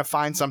he's trying to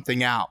find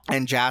something out,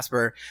 and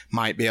Jasper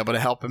might be able to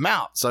help him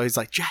out. So he's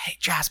like, hey,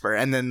 Jasper.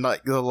 And then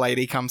like the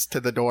lady comes to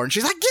the door, and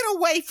she's like, get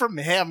away from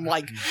him.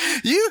 Like,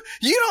 you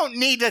don't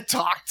need to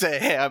talk to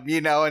him,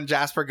 you know? And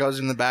Jasper goes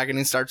in the back, and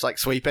he starts like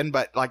sweeping,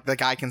 but like the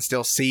guy can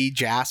still see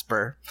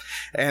Jasper.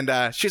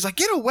 And she's like,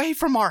 get away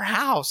from our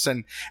house.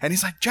 And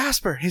he's like,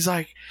 Jasper. He's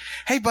like,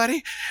 hey,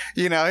 buddy.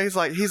 You know, he's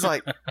like,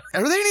 are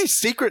there any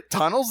secret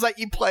tunnels that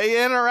you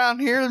play in around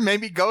here?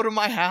 Maybe go to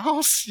my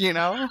house, you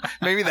know?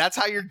 Maybe that's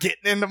how you're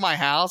getting into my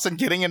house and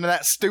getting into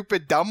that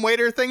stupid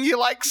dumbwaiter thing you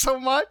like so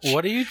much.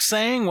 What are you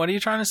saying? What are you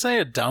trying to say?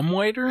 A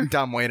dumbwaiter?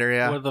 Dumbwaiter,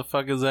 yeah. What the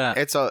fuck is that?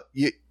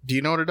 Do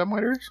you know what a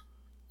dumbwaiter is?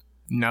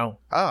 No.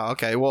 Oh,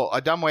 okay. Well,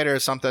 a dumbwaiter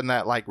is something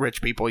that like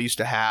rich people used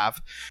to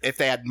have if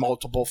they had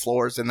multiple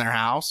floors in their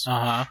house.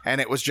 Uh-huh. And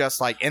it was just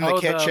like in the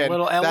kitchen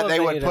that they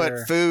would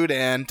put food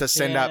in to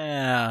send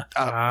up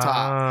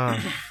top.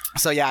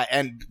 So yeah,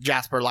 and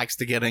Jasper likes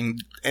to get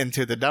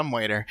into the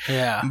dumbwaiter.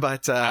 Yeah.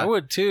 But I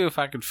would too if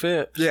I could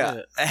fit.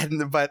 Yeah.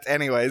 But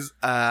anyways,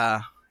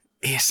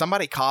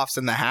 somebody coughs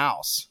in the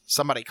house.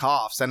 Somebody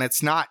coughs, and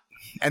it's not,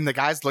 and the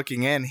guy's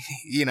looking in,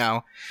 you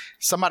know,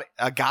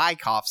 a guy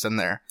coughs in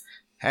there.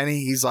 And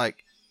he's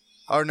like,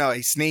 oh no,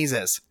 he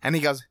sneezes. And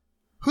he goes,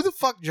 who the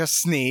fuck just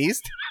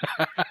sneezed?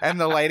 And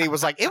the lady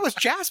was like, it was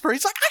Jasper.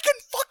 He's like, I can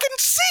fucking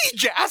see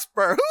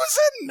Jasper. Who's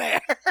in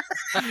there?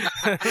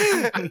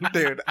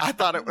 Dude, I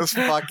thought it was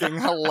fucking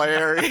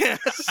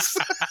hilarious.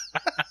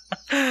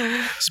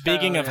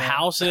 Speaking of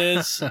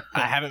houses,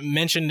 I haven't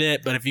mentioned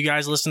it, but if you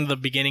guys listen to the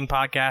beginning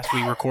podcast,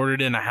 we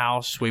recorded in a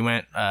house. We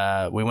went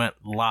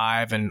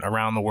live and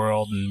around the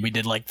world, and we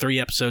did like 3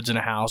 episodes in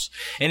a house,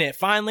 and it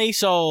finally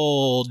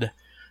sold.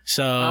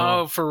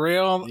 So, for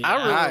real? Yeah.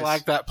 I really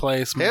like that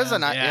place, man. It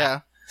was yeah.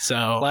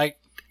 So, like,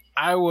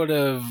 I would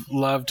have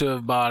loved to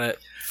have bought it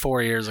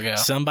 4 years ago.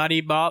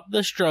 Somebody bought the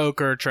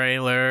Stroker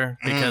trailer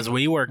because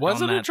we worked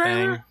on that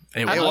thing.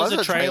 It was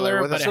a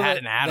trailer, but it had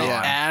an add-on. They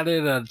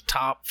added a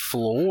top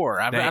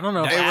floor. I don't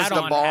know. It was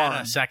the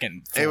barn. A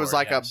second floor, it was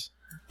like a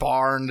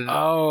barn.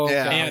 Oh,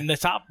 Yeah. and the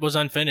top was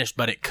unfinished,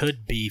 but it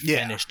could be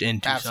finished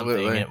into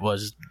absolutely. something. It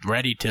was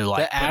ready to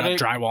like The put up attic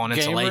drywall and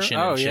insulation.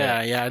 Oh and shit.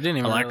 yeah, I didn't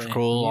even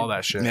Electrical, all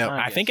that shit. Yep.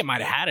 I think it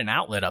might have had an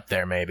outlet up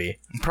there, maybe.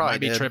 Probably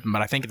Might be did. tripping,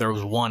 but I think there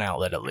was one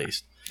outlet at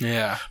least.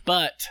 Yeah,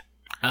 But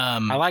I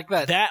like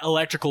that. that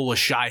electrical was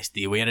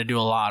shiesty. We had to do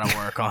a lot of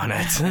work on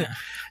it,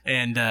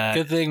 and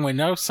Good thing we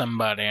know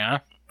somebody, huh?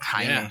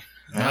 yeah.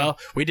 Well,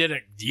 we did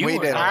it. We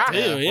did it,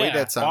 too. yeah. We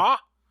did some.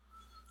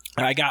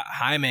 I got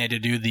Jaime to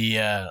do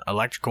the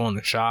electrical in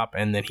the shop,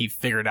 and then he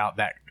figured out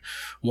that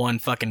one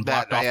fucking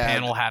blocked off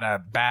panel had a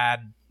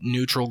bad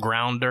neutral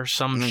ground or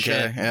some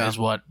shit. Yeah. Is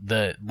why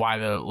the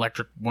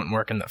electric wouldn't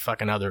work in the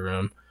fucking other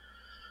room.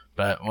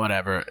 But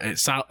whatever,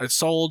 it's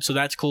sold, so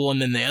that's cool.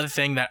 And then the other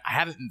thing that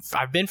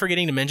I've been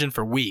forgetting to mention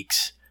for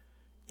weeks,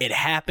 it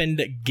happened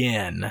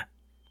again.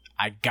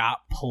 I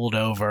got pulled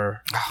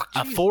over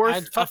a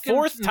fourth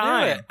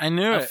time. I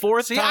knew it. A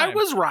fourth See, time. I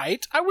was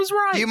right.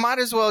 You might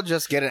as well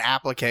just get an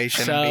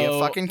application and be a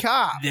fucking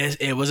cop.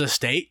 It was a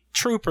state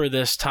trooper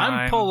this time.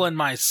 I'm pulling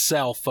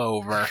myself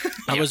over.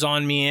 I was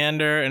on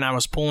Meander and I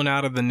was pulling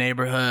out of the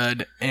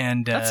neighborhood,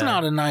 and That's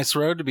not a nice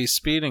road to be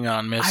speeding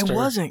on, mister. I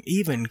wasn't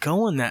even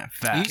going that You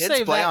fast. Kids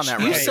save play that, on that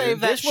you road. save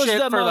that This was shit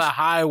the for the most-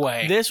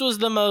 highway. This was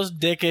the most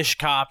dickish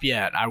cop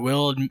yet. I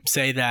will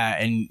say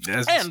that, and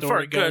as the And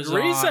story for good goes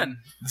reason. on,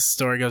 the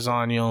story goes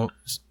on, you'll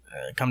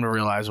come to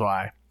realize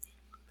why.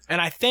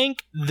 And I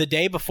think the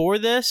day before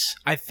this,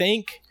 I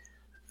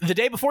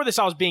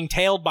was being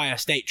tailed by a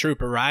state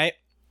trooper, right?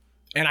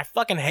 And I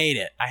fucking hate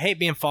it. I hate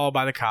being followed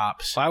by the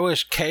cops. I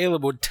wish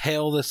Caleb would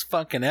tail this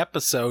fucking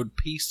episode,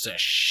 piece of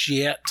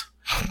shit.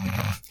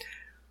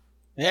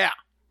 Yeah.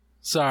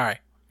 Sorry.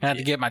 I had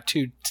to get my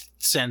 2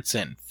 cents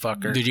in,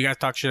 fucker. Did you guys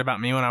talk shit about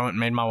me when I went and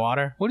made my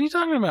water? What are you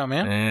talking about,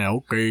 man? Yeah,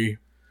 okay.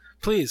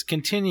 Please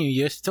continue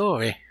your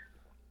story.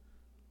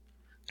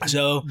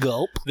 So,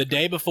 Gulp. the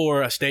day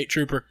before, a state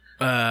trooper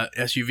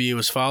SUV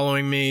was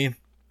following me.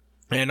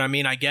 And I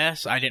mean, I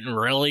guess I didn't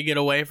really get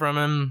away from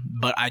him,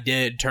 but I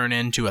did turn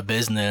into a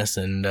business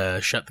and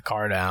shut the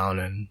car down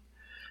and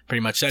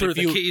pretty much said, Threw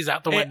the keys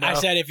out the window. I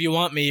said, if you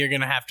want me, you're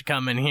going to have to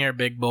come in here,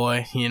 big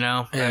boy, you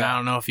know? And Yeah. I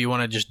don't know if you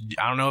want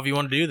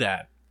to do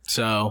that.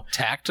 So,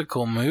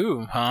 Tactical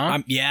move, huh?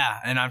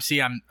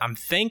 I'm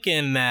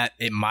thinking that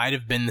it might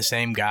have been the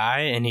same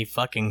guy, and he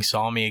fucking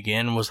saw me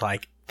again and was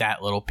like,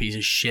 that little piece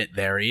of shit,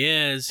 there he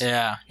is.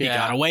 Yeah. He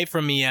got away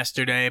from me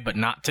yesterday, but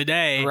not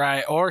today.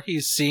 Right. Or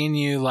he's seen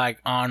you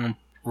like on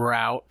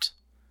route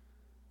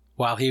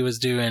while he was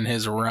doing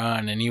his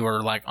run and you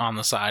were like on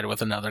the side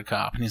with another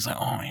cop and he's like,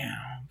 oh yeah,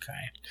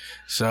 okay.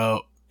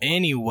 So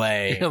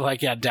anyway, You're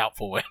like, yeah,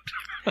 doubtful win.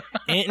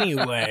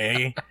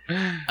 I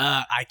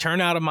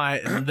turn out of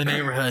the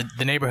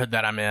neighborhood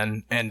that I'm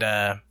in, and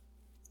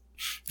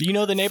you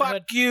know the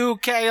neighborhood. Fuck you,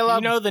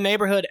 Caleb. You know the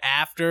neighborhood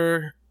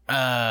after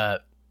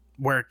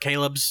where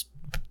Caleb's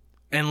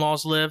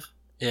in-laws live.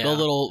 Yeah. The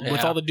little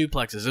with Yeah. all the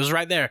duplexes. It was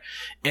right there,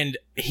 and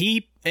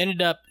he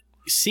ended up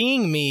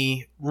seeing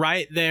me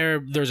right there.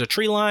 There's a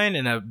tree line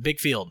and a big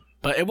field,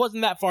 but it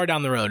wasn't that far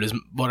down the road. Is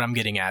what I'm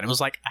getting at. It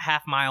was like a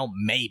half mile,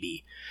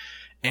 maybe.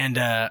 And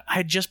I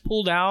had just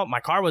pulled out. My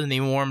car wasn't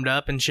even warmed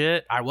up and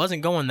shit. I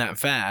wasn't going that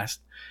fast.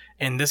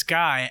 And this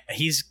guy,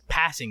 he's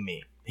passing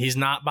me. He's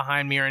not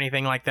behind me or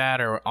anything like that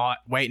or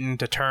waiting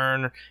to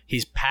turn.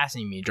 He's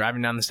passing me,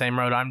 driving down the same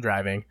road I'm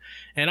driving.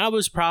 And I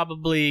was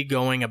probably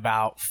going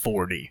about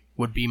 40,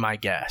 would be my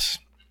guess.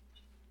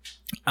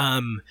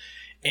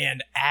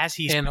 And as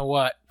he's... In a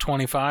what,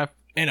 25?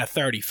 In a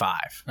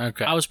 35.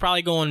 Okay. I was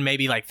probably going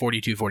maybe like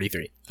 42,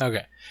 43.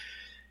 Okay.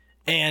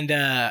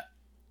 And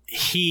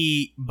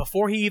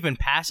before he even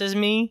passes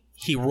me,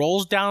 he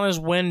rolls down his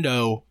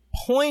window,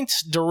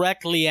 points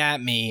directly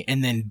at me,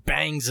 and then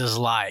bangs his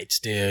lights,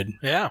 dude.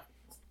 Yeah.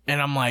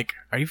 And I'm like,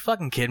 are you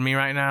fucking kidding me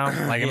right now?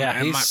 Like,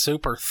 He's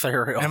super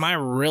thorough. am I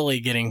really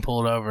getting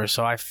pulled over?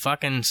 So I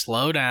fucking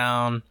slow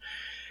down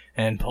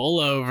and pull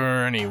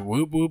over, and he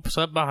whoops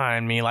up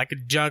behind me like a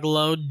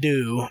juggalo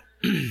do.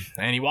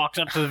 And he walks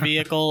up to the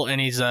vehicle,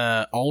 and he's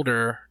a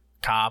older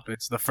cop.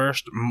 It's the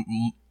first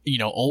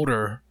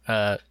older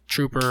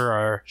trooper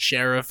or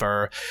sheriff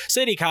or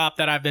city cop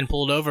that I've been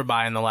pulled over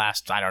by in the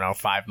last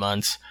 5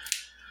 months.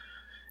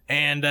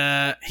 And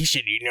he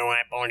said, you know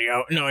I pulled you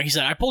over. No, he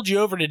said, I pulled you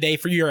over today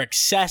for your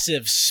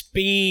excessive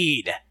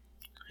speed.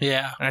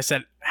 Yeah. And I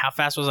said, how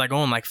fast was I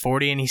going? Like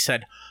 40? And he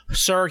said,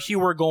 sir, you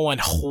were going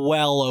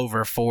well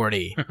over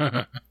 40.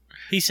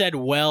 He said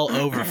well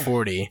over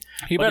 40.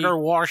 You better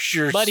wash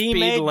your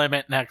speed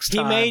limit next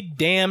time. He made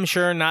damn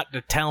sure not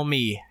to tell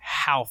me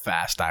how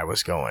fast I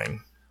was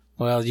going.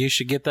 Well, you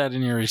should get that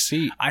in your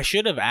receipt. I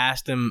should have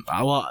asked him.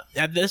 Well,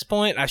 at this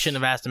point, I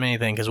shouldn't have asked him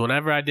anything because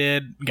whatever I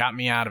did got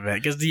me out of it.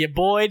 Because the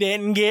boy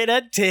didn't get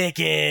a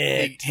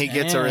ticket. He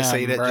gets a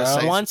receipt. It bro. just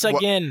says, Once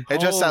again,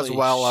 it just says holy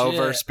well shit.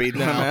 over speed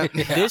limit.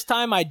 Yeah. this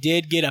time I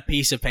did get a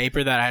piece of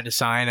paper that I had to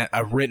sign,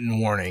 a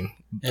written warning.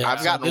 Yeah.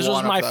 I've gotten This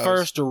one was my of those.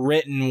 first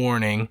written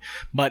warning,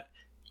 but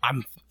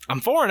I'm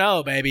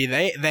 4-0, baby.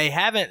 They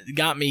haven't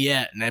got me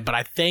yet, but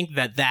I think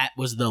that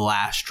was the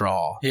last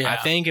straw. Yeah. I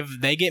think if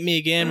they get me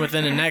again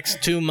within the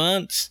next 2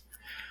 months,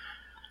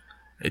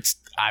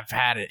 I've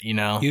had it. You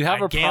know, You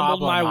have I a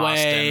gambled problem, my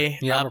way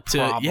Austin. You have up a to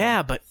problem.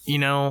 yeah, but you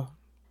know,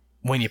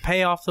 when you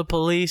pay off the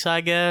police, I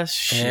guess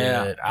shit.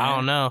 Yeah. I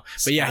don't know,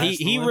 but yeah, Sky's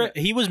the limit.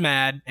 he was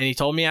mad and he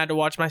told me I had to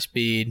watch my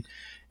speed,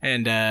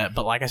 and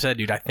but like I said,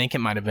 dude, I think it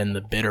might have been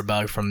the bitter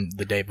bug from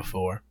the day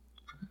before.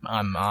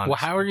 I'm honest. Well,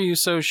 how are you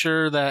so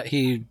sure that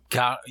you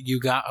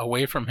got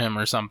away from him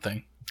or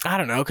something? I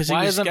don't know, because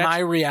Why isn't my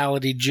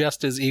reality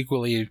just as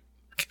equally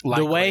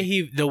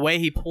likely? the way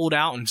he pulled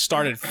out and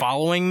started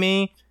following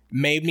me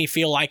made me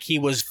feel like he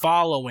was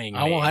following me.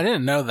 Oh, well, I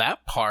didn't know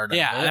that part.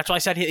 Yeah, of it. that's why I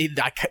said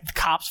the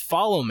cops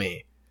follow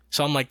me.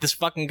 So I'm like, this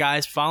fucking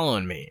guy's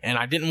following me, and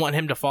I didn't want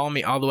him to follow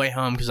me all the way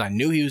home because I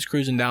knew he was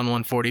cruising down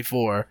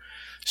 144.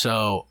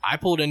 So I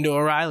pulled into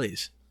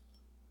O'Reilly's.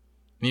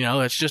 You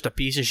know, it's just a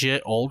piece of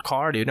shit old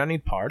car, dude. I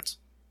need parts.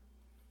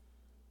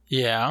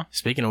 Yeah.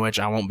 Speaking of which,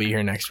 I won't be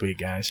here next week,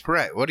 guys.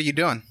 Right. What are you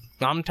doing?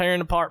 I'm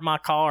tearing apart my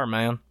car,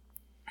 man.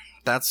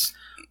 That's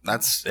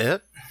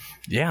it?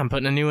 Yeah, I'm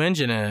putting a new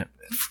engine in it.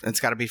 It's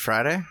got to be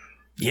Friday?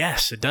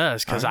 Yes, it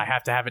does, because I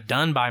have to have it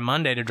done by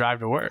Monday to drive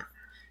to work.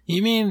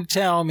 You mean to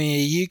tell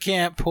me you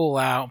can't pull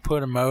out and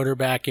put a motor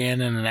back in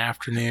an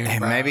afternoon? Hey,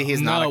 bro? maybe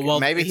he's not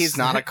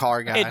a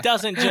car guy. It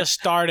doesn't just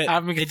start at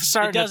I'm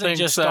starting it to doesn't think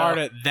just so. start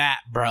at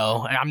that,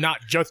 bro. I'm not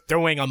just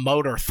doing a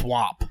motor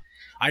swap.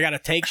 I got to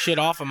take shit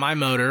off of my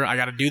motor. I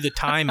got to do the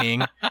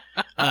timing.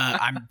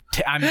 I'm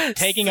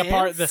taking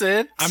apart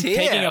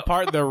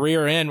the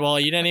rear end. Well,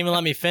 you didn't even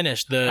let me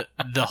finish. The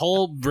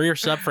whole rear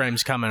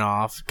subframe's coming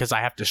off because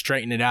I have to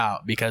straighten it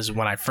out because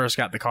when I first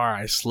got the car,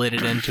 I slid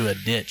it into a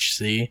ditch,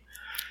 see?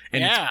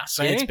 And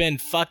it's been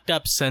fucked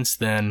up since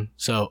then.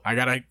 So I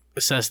got to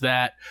assess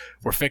that.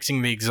 We're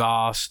fixing the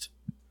exhaust.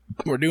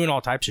 We're doing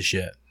all types of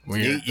shit.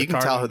 You can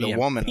tell who the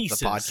woman of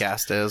the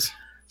podcast is.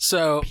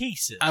 So,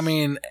 Pieces. I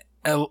mean,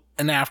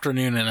 an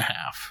afternoon and a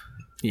half.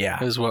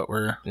 Yeah. Is what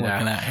we're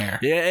looking at here.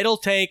 Yeah, it'll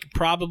take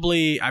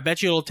probably, I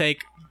bet you it'll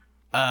take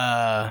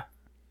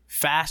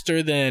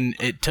faster than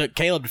it took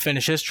Caleb to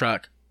finish his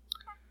truck.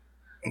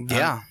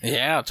 Yeah.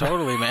 Yeah,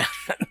 totally, man.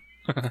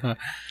 You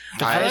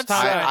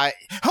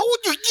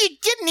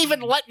didn't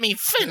even let me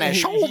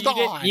finish. Hold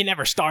on. You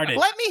never started.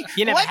 Let me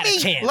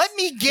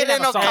get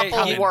in a couple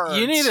of words.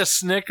 You need a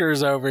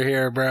Snickers over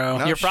here, bro.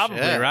 No You're probably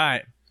shit.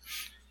 right.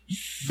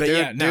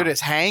 But dude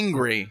is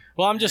hangry.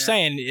 Well, I'm just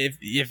saying,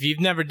 if you've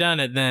never done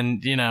it, then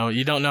you know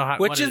you don't know how.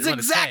 Which is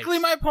exactly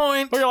my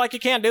point. Well, you're like you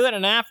can't do it in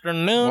an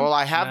afternoon. Well,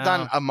 I have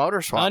done a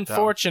motor swap.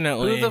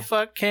 Unfortunately, Who the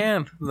fuck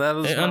can? That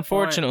is my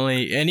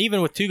unfortunately, and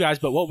even with two guys.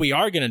 But what we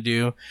are gonna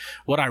do,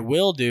 what I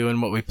will do,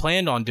 and what we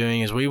planned on doing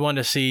is we want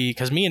to see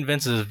because me and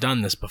Vince have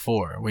done this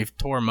before. We've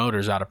tore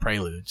motors out of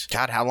Preludes.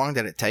 God, how long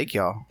did it take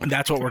y'all?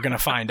 That's what we're gonna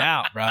find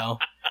out, bro.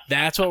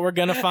 That's what we're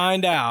gonna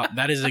find out.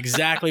 That is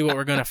exactly what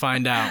we're gonna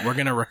find out. We're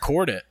gonna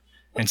record it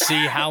and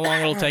see how long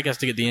it'll take us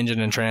to get the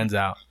engine and trans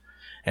out.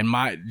 And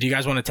do you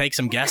guys want to take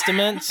some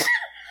guesstimates?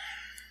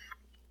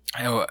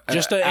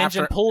 Just the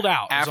engine pulled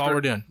out is all we're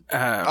doing.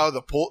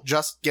 The pull,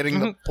 just getting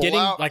the pull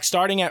out? Like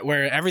starting at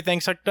where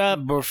everything's hooked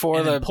up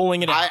before and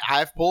pulling it out.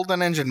 I've pulled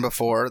an engine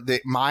before.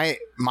 My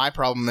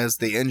problem is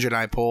the engine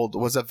I pulled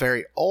was a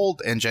very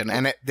old engine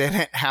and it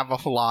didn't have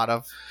a lot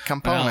of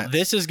components. Well,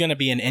 this is going to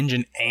be an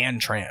engine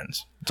and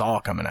trans. It's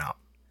all coming out.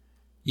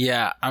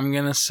 Yeah, I'm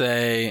going to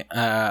say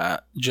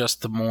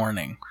just the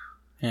morning.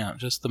 Yeah,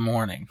 just the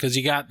morning. Because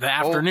you got the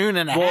afternoon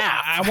and a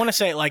half. I want to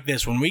say it like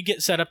this. When we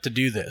get set up to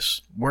do this,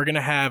 we're going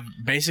to have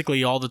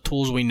basically all the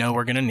tools we know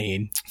we're going to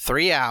need.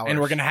 3 hours. And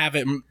we're going to have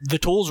the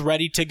tools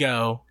ready to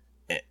go.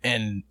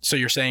 And so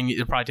you're saying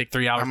it'll probably take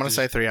 3 hours? I'm going to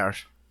say 3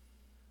 hours.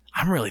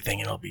 I'm really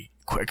thinking it'll be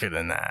quicker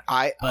than that.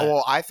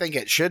 I think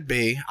it should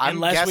be.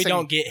 Unless we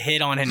don't get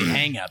hit on any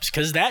hangups.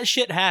 Because that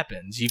shit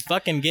happens. You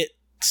fucking get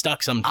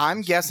stuck sometimes.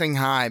 I'm guessing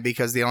high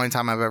because the only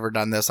time I've ever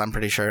done this, I'm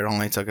pretty sure it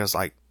only took us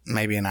like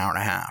maybe an hour and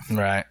a half.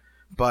 Right.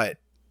 But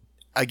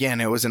again,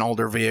 it was an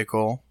older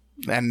vehicle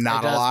and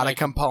not a lot of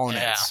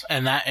components. Yeah,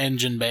 and that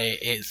engine bay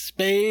is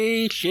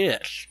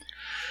spacious.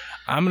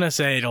 I'm gonna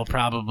say it'll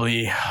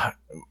probably.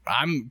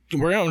 I'm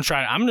gonna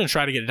try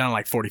to get it done in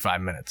like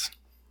 45 minutes.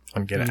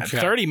 I'm getting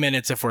 30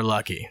 minutes if we're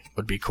lucky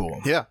would be cool.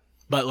 Yeah.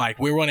 But like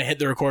we want to hit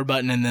the record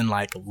button and then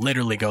like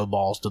literally go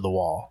balls to the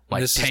wall.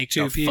 Like this take is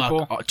 2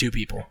 people. 2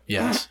 people.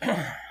 Yes.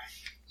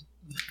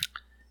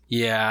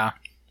 Yeah,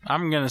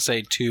 I'm gonna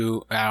say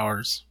 2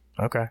 hours.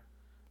 Okay.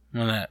 I'm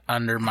gonna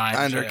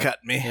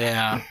undercut me.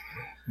 Yeah.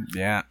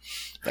 Yeah.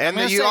 And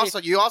then you also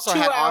 2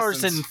 had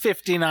hours and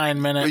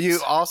 59 minutes. You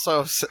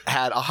also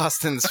had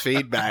Austin's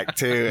feedback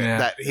too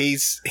that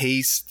he's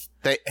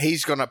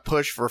gonna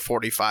push for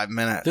 45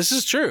 minutes. This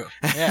is true.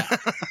 Yeah.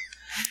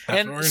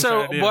 And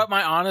so what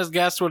my honest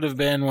guess would have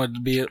been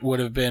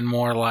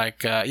more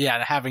like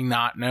having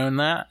not known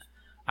that,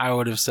 I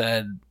would have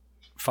said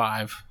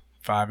 5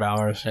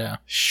 hours. Yeah.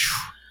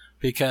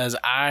 Because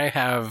I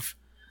have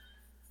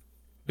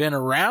been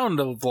around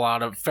a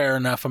lot of fair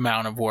enough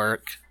amount of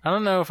work. I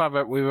don't know if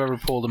we've ever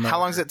pulled them. How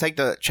long does it take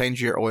to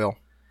change your oil?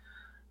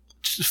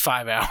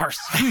 5 hours.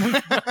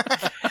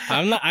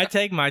 I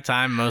take my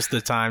time most of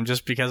the time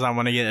just because I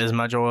want to get as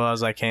much oil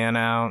as I can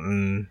out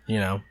and,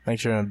 make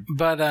sure.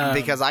 But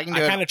because I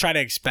kind of try to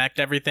expect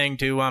everything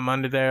too while I'm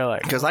under there.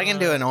 Like, because I can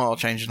do an oil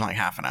change in like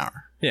half an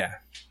hour. Yeah.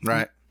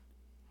 Right.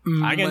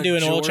 I can do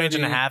an oil change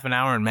in a half an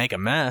hour and make a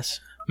mess.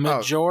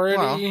 Majority.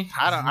 Well,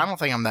 I don't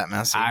think I'm that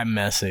messy. I'm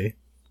messy.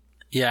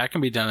 Yeah, it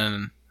can be done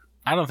in.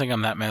 I don't think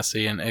I'm that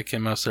messy, and it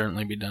can most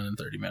certainly be done in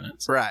 30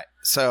 minutes. Right.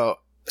 So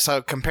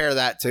compare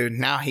that to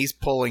now he's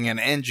pulling an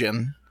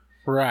engine.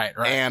 Right.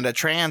 And a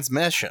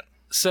transmission.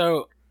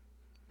 So,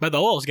 but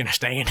the oil's gonna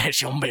stay in that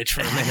young bitch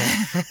for a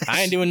minute.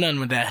 I ain't doing nothing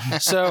with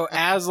that. So,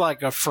 as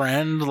like a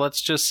friend,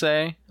 let's just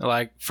say,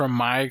 like from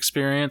my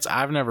experience,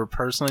 I've never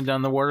personally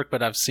done the work,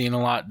 but I've seen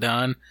a lot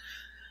done.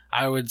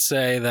 I would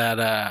say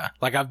that,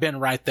 like, I've been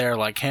right there,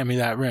 like, hand me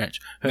that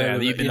wrench. Yeah,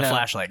 you've been the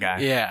flashlight guy.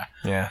 Yeah.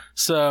 Yeah.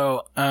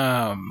 So,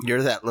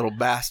 you're that little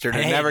bastard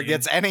who never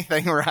gets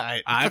anything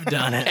right. I've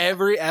done it.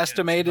 Every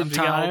estimated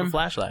time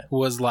flashlight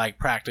was, like,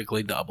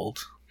 practically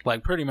doubled.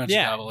 Like, pretty much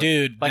doubled.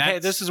 Dude. Like, hey,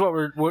 this is what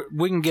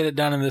we can get it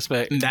done in this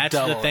way. That's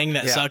the thing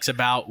that sucks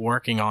about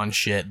working on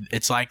shit.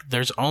 It's like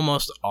there's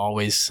almost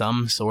always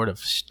some sort of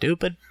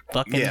stupid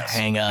fucking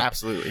hang up.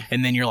 Absolutely.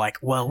 And then you're like,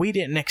 well, we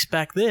didn't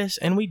expect this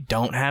and we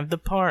don't have the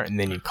part. And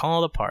then you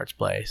call the parts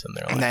place and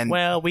they're like,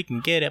 well, we can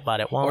get it, but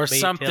it won't be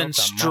something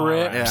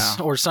stripped. Yeah.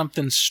 Or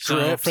something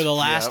stripped. So for the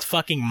last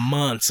fucking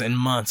months and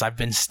months, I've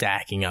been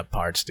stacking up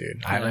parts,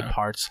 dude. I have a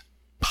parts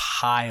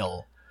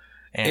pile.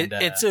 And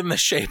it's in the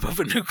shape of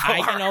a new car.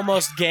 I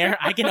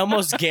can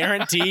almost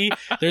guarantee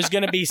there's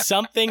going to be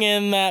something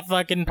in that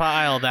fucking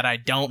pile that I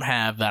don't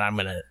have that I'm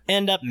going to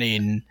end up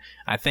needing.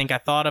 I think I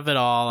thought of it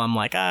all. I'm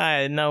like,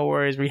 no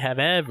worries. We have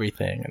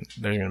everything. And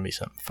there's going to be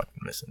something fucking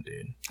missing,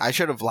 dude. I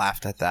should have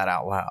laughed at that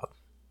out loud.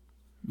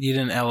 You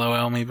didn't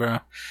LOL me, bro.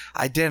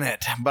 I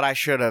didn't, but I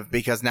should have,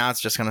 because now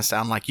it's just going to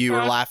sound like you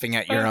were laughing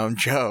at your own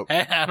joke.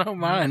 Hey, I don't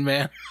mind,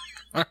 man.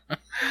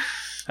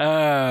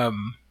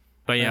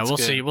 But yeah, we'll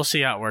see. We'll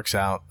see how it works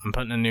out. I'm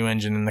putting a new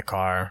engine in the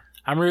car.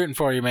 I'm rooting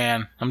for you,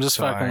 man. I'm just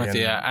fucking with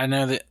you. I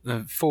know that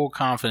the full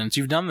confidence.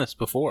 You've done this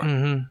before.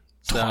 Mm-hmm.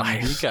 So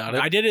twice. You got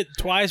it. I did it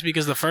twice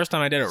because the first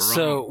time I did it wrong.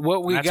 So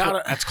what we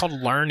got? That's called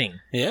learning.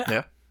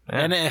 Yeah.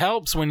 And it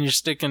helps when you're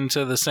sticking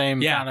to the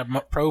same kind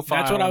of profile.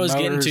 That's what I was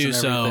getting to.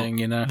 So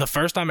the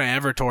first time I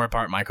ever tore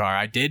apart my car,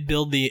 I did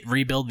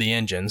rebuild the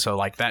engine. So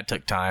like that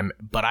took time,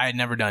 but I had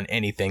never done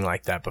anything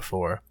like that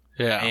before.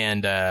 Yeah.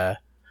 And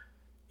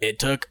it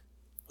took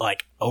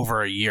like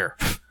over a year.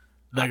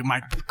 Like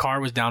my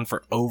car was down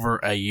for over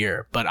a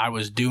year, but I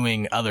was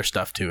doing other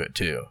stuff to it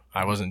too.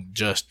 I wasn't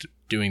just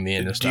doing the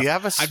engine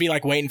stuff. I'd be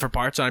like waiting for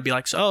parts, and I'd be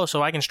like, so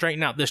I can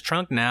straighten out this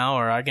trunk now,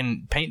 or I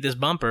can paint this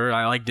bumper.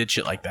 I like did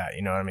shit like that.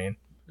 You know what I mean?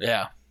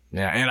 Yeah.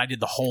 Yeah, and I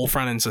did the whole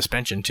front end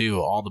suspension too.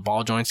 All the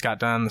ball joints got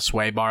done, the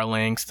sway bar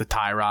links, the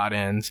tie rod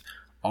ends,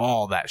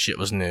 all that shit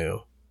was new.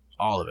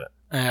 All of it.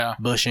 Yeah.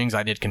 Bushings,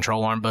 I did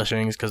control arm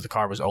bushings because the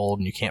car was old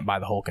and you can't buy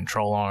the whole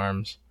control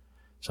arms.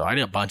 So I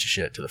did a bunch of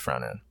shit to the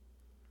front end.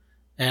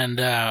 And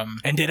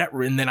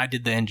then I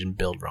did the engine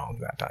build wrong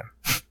that time.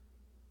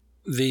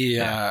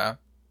 The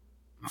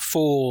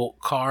full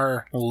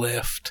car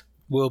lift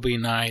will be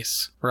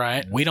nice,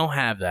 right? We don't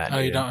have that. Oh,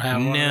 you don't have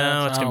one?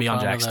 No, it's going to be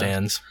on jack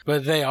stands.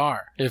 But they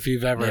are, if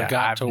you've ever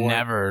got to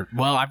work.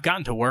 I've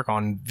gotten to work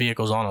on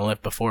vehicles on a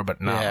lift before,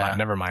 but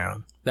never my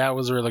own. That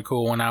was really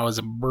cool when I was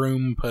a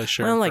broom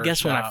pusher. Well, I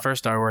guess when I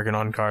first started working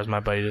on cars,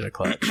 my buddy did a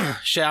clutch.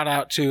 Shout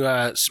out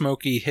to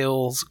Smoky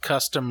Hills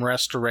Custom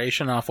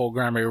Restoration off Old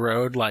Granby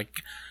Road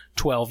like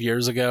 12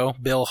 years ago.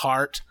 Bill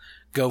Hart,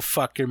 go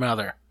fuck your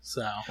mother.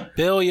 So,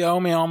 Bill, you owe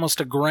me almost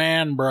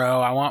 $1,000,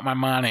 bro. I want my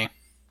money.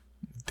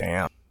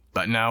 Damn.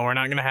 But no, we're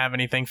not going to have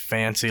anything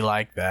fancy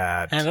like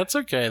that. And that's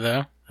okay,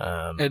 though.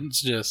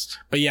 It's just...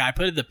 But yeah, I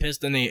put the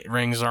piston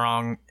rings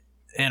wrong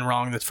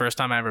the first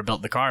time I ever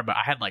built the car, but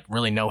I had like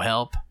really no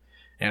help,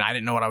 and I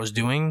didn't know what I was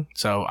doing.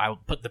 So I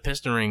put the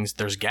piston rings,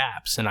 there's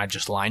gaps, and I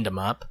just lined them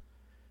up.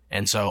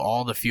 And so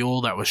all the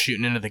fuel that was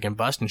shooting into the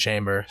combustion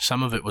chamber,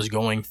 some of it was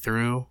going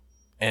through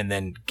and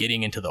then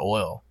getting into the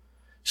oil.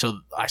 So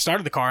I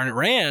started the car and it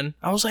ran.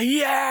 I was like,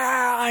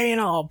 yeah,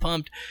 all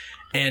pumped.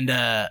 And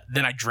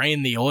then I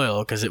drained the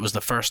oil because it was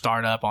the first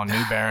startup on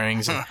new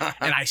bearings. And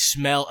I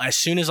as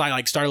soon as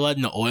I started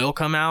letting the oil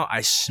come out,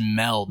 I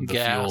smelled the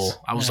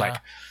fuel. I was like,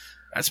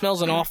 that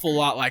smells an awful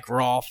lot like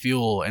raw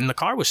fuel. And the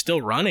car was still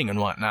running and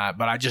whatnot,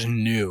 but I just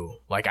knew.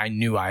 I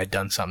knew I had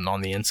done something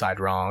on the inside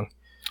wrong.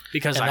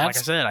 Because, like I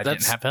said, I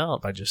didn't have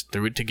help. I just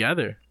threw it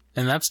together.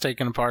 And that's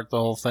taking apart the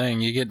whole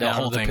thing. You get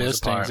down to the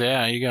pistons.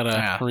 Yeah, you got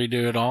to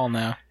redo it all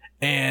now.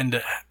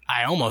 And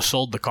I almost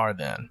sold the car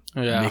then.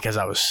 Yeah. Because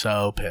I was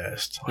so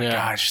pissed.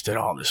 I just did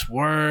all this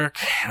work,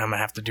 and I'm going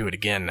to have to do it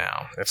again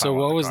now. So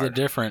what was the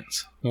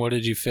difference? What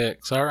did you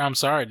fix? I'm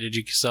sorry, did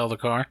you sell the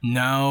car?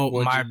 No,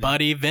 my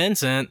buddy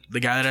Vincent, the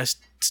guy that I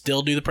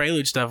still do the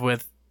Prelude stuff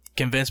with,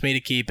 convinced me to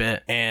keep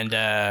it. And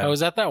was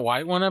that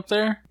white one up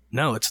there?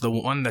 no, it's the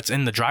one that's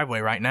in the driveway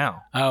right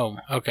now. Oh,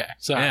 okay.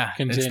 So Yeah,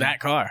 continue. it's that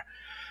car.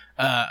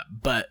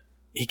 But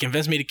he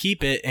convinced me to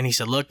keep it, and he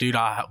said, look, dude,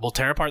 we'll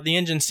tear apart the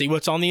engine, see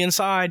what's on the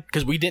inside,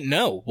 because we didn't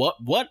know what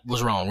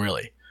was wrong,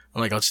 really.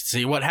 I'm like, let's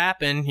see what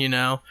happened,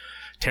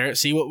 tear it,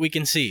 see what we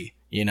can see,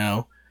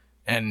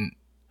 And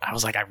I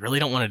was like, I really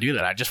don't want to do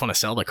that. I just want to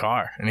sell the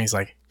car. And he's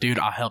like, dude,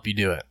 I'll help you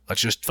do it.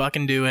 Let's just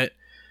fucking do it.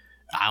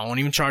 I won't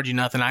even charge you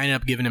nothing. I ended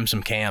up giving him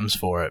some cams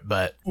for it,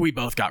 but we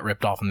both got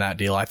ripped off in that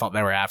deal. I thought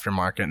they were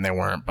aftermarket, and they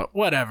weren't, but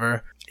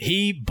whatever.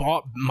 He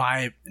bought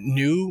my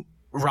new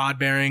rod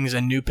bearings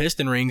and new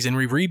piston rings, and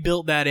we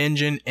rebuilt that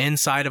engine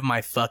inside of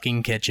my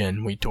fucking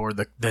kitchen. We tore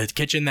the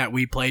kitchen that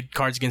we played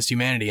Cards Against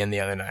Humanity in the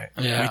other night.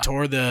 Yeah. We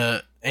tore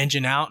the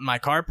engine out in my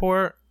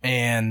carport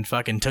and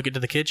fucking took it to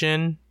the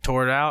kitchen,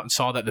 tore it out, and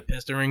saw that the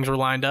piston rings were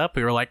lined up.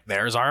 We were like,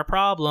 there's our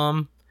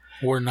problem.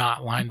 We're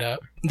not lined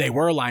up. They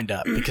were lined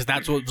up because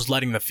that's what was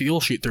letting the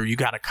fuel shoot through. You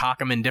got to cock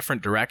them in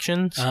different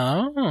directions.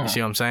 Oh. You see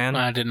what I'm saying?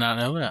 I did not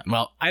know that.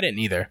 Well, I didn't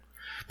either,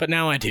 but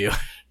now I do.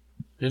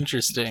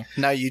 Interesting.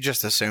 No, you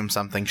just assume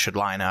something should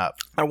line up.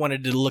 I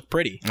wanted it to look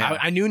pretty. Yeah.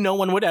 I knew no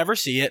one would ever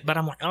see it, but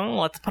I'm like, oh,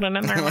 let's put it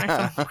in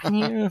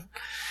there.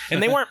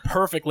 And they weren't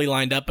perfectly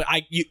lined up, but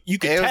you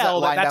could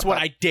tell that's what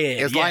I did.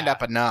 It was lined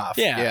up enough.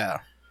 Yeah.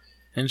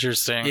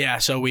 Interesting. Yeah,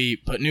 so we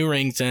put new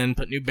rings in,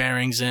 put new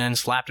bearings in,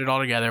 slapped it all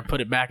together,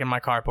 put it back in my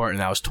carport, and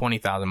that was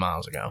 20,000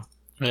 miles ago.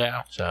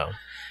 Yeah. So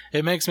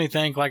it makes me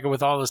think, like,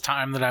 with all this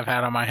time that I've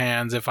had on my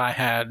hands, if I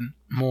had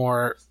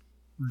more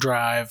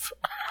drive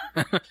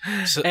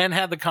and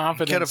had the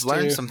confidence, You could have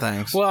learned to- some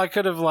things. Well, I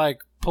could have, like,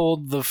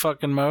 pulled the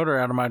fucking motor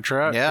out of my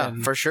truck. Yeah,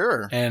 for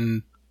sure.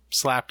 And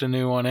slapped a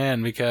new one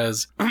in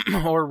because,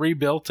 or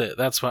rebuilt it.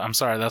 That's what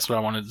I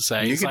wanted to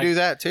say. You could do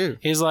that too.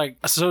 He's like,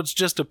 so it's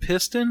just a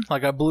piston?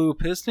 Like I blew a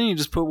piston? You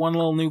just put one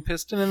little new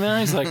piston in there?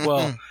 He's like,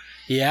 well,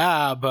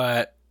 yeah,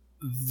 but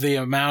the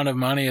amount of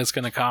money it's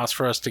going to cost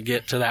for us to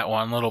get to that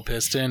one little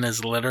piston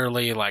is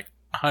literally like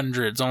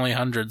only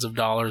hundreds of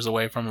dollars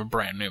away from a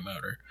brand new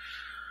motor.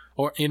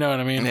 Or, you know what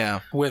I mean?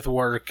 Yeah. With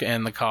work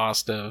and the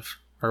cost of,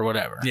 or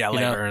whatever. Yeah,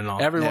 labor and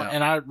all. Everyone, Yeah.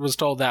 and I was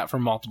told that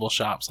from multiple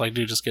shops. Like,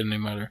 dude, just get a new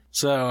motor.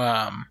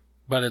 So,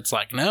 but it's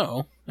like,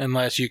 no,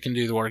 unless you can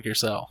do the work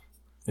yourself.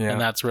 yeah. And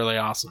that's really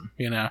awesome,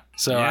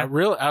 So Yeah.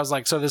 I was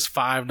like, so this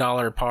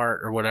 $5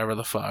 part or whatever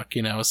the fuck,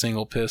 a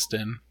single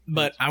piston.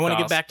 But I want to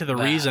get back to the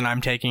that. reason I'm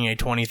taking a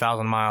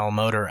 20,000 mile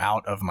motor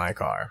out of my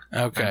car.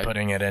 Okay. I'm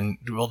putting it in.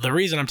 Well, the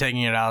reason I'm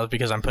taking it out is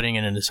because I'm putting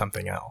it into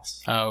something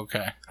else. Oh,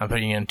 okay. I'm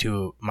putting it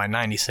into my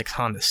 96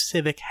 Honda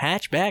Civic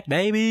hatchback,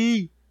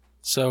 baby.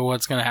 So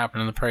what's going to happen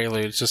in the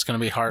Prelude? It's just going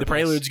to be heartless. The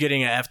Prelude's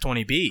getting a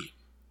F20B.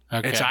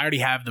 Okay. I already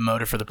have the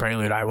motor for the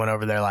Prelude. I went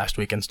over there last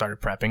week and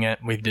started prepping it.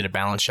 We did a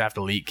balance shaft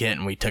elite kit,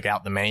 and we took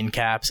out the main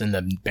caps, and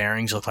the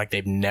bearings look like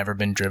they've never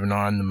been driven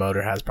on. The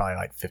motor has probably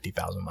like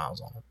 50,000 miles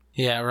on it.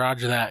 Yeah,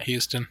 roger that,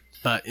 Houston.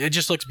 But it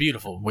just looks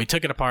beautiful. We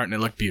took it apart, and it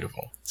looked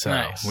beautiful. So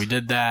Nice. we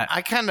did that.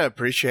 I kind of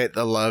appreciate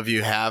the love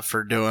you have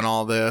for doing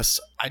all this.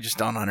 I just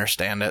don't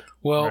understand it.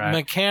 Well, Right.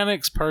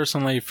 mechanics,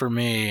 personally, for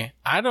me,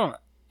 I don't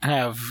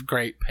have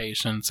great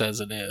patience as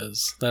it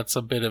is. That's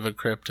a bit of a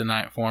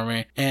kryptonite for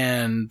me.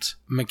 And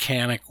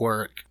mechanic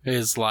work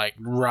is like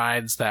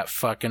rides that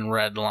fucking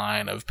red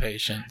line of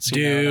patience.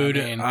 You know what Dude,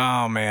 I mean?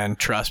 oh man,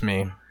 trust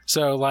me.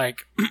 So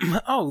like,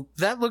 oh,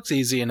 that looks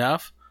easy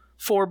enough.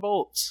 4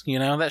 bolts,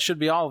 that should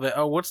be all of it.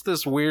 Oh, what's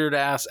this weird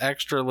ass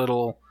extra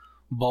little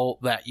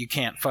bolt that you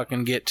can't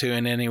fucking get to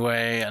in any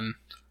way? And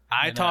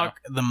I talk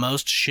the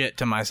most shit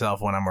to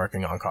myself when I'm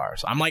working on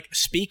cars. I'm like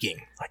speaking.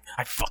 Like,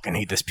 I fucking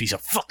hate this piece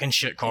of fucking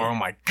shit car. Oh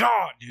my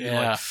God, dude.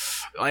 Yeah.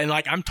 And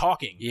like, I'm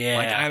talking. Yeah.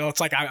 Like, it's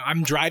like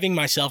I'm driving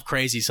myself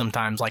crazy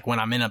sometimes. Like, when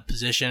I'm in a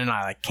position and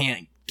I like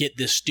can't get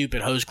this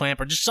stupid hose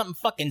clamp or just something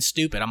fucking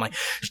stupid. I'm like,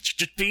 it should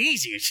just be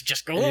easy. It should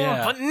just go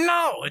Yeah. on. But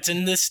no, it's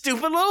in this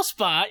stupid little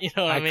spot. You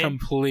know what I mean?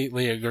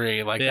 completely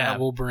agree. Like, Yeah. that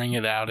will bring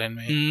it out in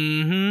me.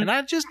 Mm-hmm. And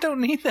I just don't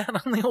need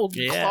that on the old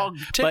clogged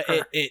ticker.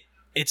 But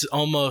it's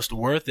almost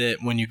worth it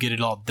when you get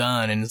it all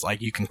done and it's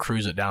like you can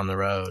cruise it down the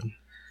road.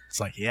 It's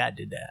like, yeah, I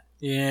did that.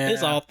 yeah.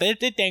 It's all the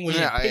thing was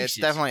Yeah, in it's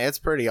pieces. it's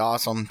pretty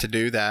awesome to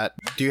do that.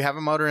 Do you have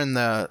a motor in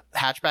the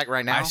hatchback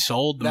right now? I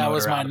sold the that motor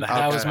was my out of the that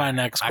hatch. was my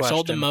next I question.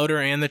 sold the motor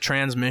and the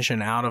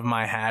transmission out of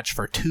my hatch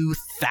for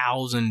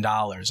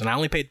 $2,000, and I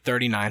only paid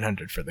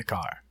 $3,900 for the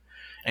car.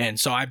 And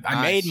so I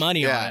Nice. made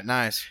money Yeah, on it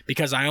nice.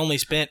 because I only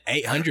spent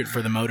 $800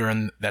 for the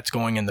motor that's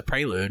going in the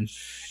Prelude,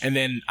 and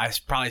then I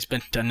probably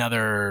spent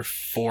another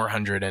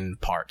 $400 in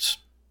parts.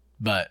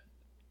 But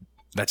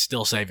that's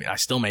still saving. I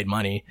still made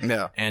money.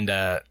 Yeah. And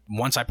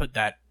once I put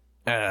that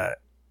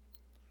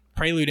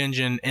Prelude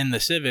engine in the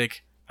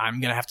Civic, I'm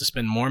going to have to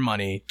spend more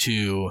money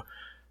to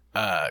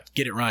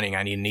get it running.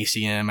 I need an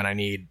ECM and I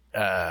need,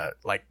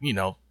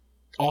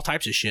 all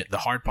types of shit, the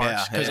hard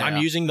parts. Because I'm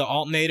using the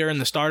alternator and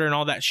the starter and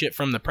all that shit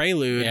from the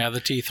Prelude. Yeah, the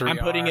T3. I'm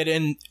putting it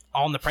in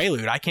on the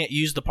Prelude. I can't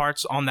use the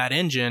parts on that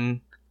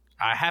engine.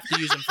 I have to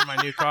use them for my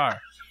new car.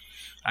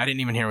 I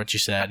didn't even hear what you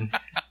said.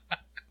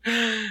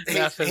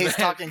 He's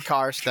talking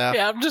car stuff.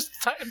 Yeah, I'm just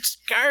talking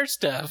car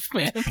stuff,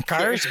 man.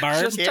 Cars,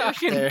 Barb. Just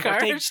talking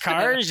cars.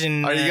 Cars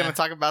and Are you going to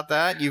talk about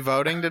that? You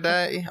voting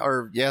today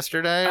or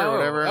yesterday or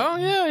whatever? Oh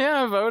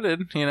yeah, I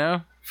voted.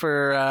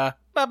 For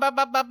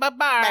Barbara.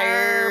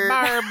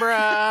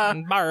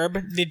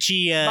 Barb. Did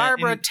she?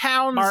 Barbara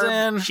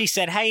Townsend. Barb, she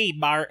said, "Hey,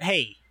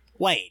 Hey,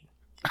 wait.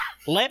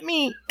 Let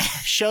me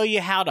show you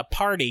how to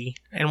party,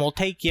 and we'll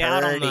take you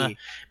out on the.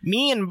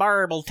 Me and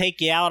Barb will take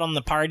you out on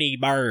the party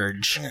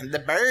barge. The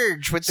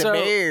barge with the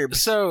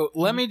barbs. So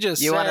let me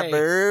just say, you want a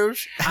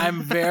barge?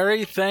 I'm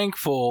very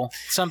thankful.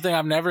 Something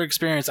I've never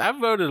experienced. I've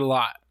voted a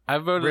lot.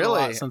 I've voted a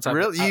lot since I've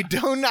really. You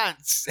do not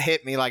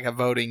hit me like a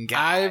voting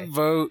guy.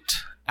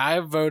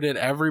 I've voted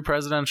every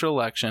presidential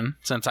election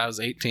since I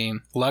was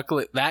 18.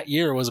 Luckily, that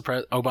year was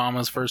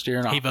Obama's first year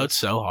in office. He votes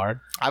so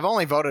hard. I've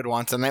only voted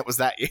once, and it was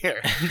that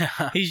year.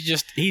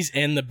 He's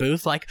in the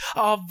booth like,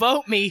 oh,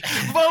 vote me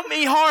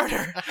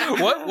harder.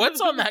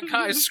 What's on that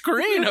guy's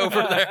screen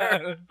over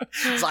there?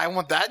 So I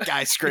want that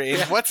guy's screen.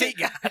 What's he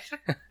got?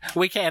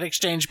 We can't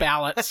exchange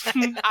ballots.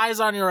 Eyes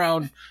on your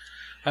own.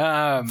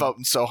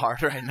 Voting so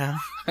hard right now.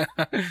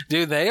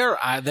 Dude,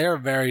 they're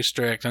very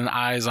strict and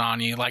eyes on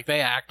you. Like, they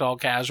act all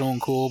casual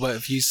and cool, but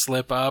if you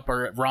slip up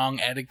or wrong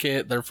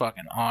etiquette, they're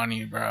fucking on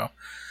you, bro.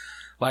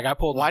 Like,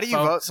 Why do you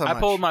vote so much? I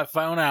pulled my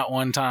phone out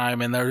one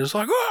time and they're just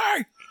like,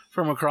 "Hey!"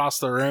 from across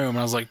the room. And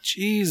I was like,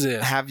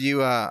 Jesus. Have you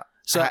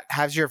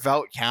has your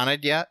vote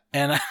counted yet?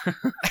 And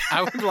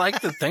I would like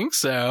to think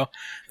so.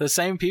 The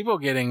same people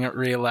getting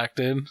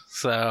reelected.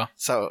 So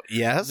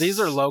yes, these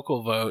are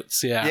local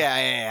votes. Yeah.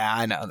 Yeah.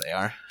 I know they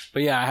are.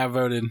 But yeah, I have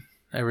voted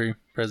every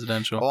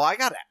presidential. Well,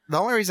 the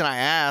only reason I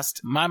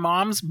asked, my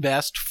mom's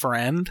best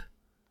friend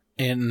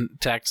in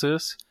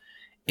Texas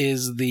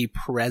is the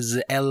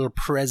El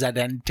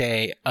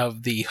Presidente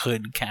of the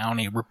Hood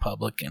County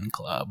Republican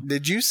Club.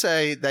 Did you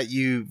say that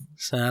you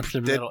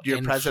did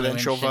your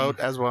presidential vote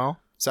as well?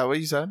 Is that what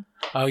you said?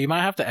 Oh, you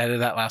might have to edit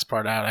that last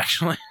part out,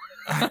 actually.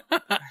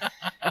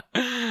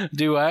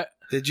 Do what?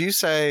 Did you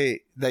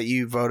say that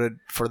you voted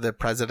for the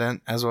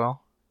president as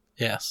well?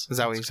 Yes. Is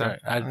that what you said?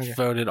 I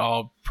voted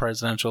all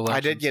presidential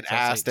elections. I did get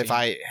asked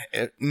 18.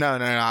 No,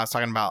 I was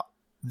talking about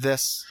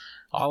this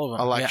all of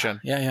them. election.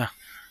 Yeah.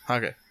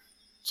 Okay.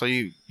 So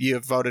you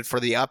have voted for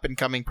the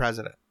up-and-coming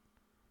president.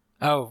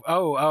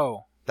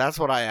 Oh. That's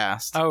what I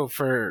asked. Oh,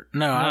 I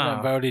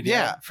haven't voted yet.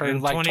 Yeah. For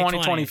like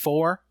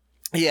 2024?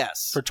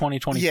 Yes. For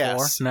 2024?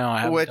 Yes. No, I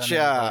haven't done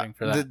any voting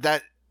for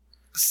that.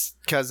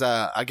 Because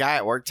a guy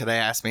at work today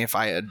asked me if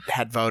I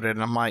had voted,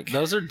 and I'm like...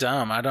 Those are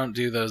dumb. I don't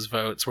do those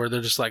votes where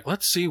they're just like,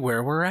 let's see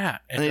where we're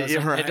at.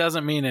 It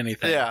doesn't mean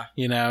anything. Yeah.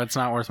 It's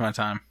not worth my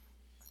time.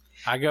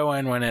 I go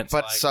in when it's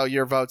so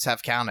your votes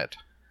have counted?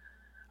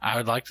 I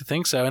would like to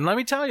think so. And let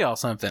me tell y'all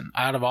something.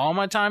 Out of all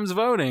my times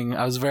voting,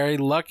 I was very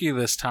lucky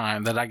this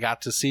time that I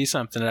got to see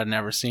something that I'd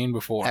never seen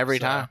before. Every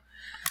time.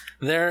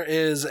 There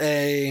is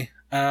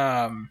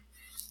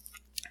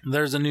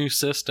there's a new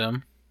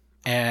system,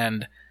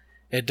 and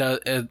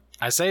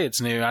I say it's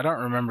new. I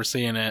don't remember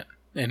seeing it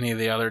any of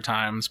the other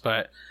times,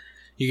 but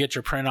you get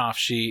your print off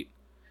sheet.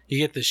 You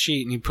get the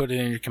sheet and you put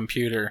it in your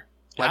computer.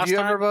 Have you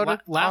ever voted?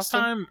 Last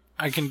time,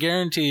 I can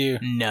guarantee you.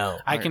 No.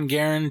 I can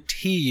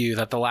guarantee you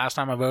that the last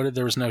time I voted,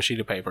 there was no sheet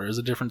of paper. It was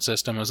a different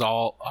system. It was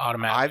all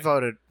automatic. I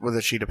voted with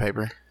a sheet of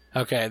paper.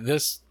 Okay,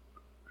 this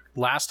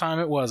last time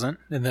it wasn't,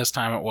 and this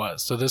time it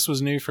was. So this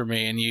was new for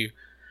me, and you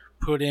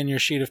put in your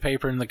sheet of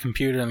paper in the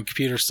computer, and the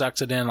computer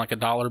sucks it in like a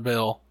dollar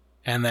bill,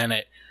 and then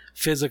it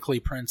physically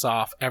prints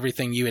off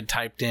everything you had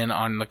typed in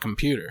on the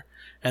computer.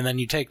 And then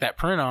you take that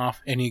print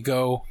off, and you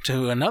go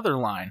to another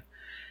line,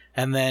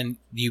 and then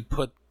you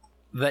put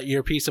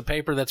your piece of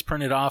paper that's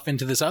printed off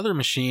into this other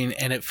machine,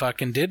 and it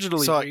fucking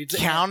digitally reads it.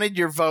 So it counted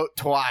your vote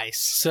twice.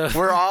 So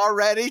we're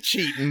already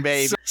cheating,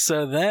 baby.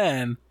 So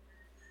then,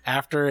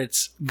 after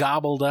it's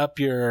gobbled up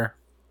your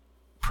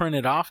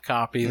printed off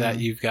copy that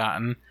you've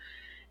gotten,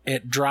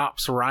 it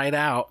drops right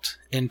out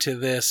into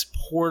this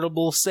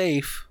portable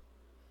safe.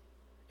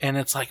 And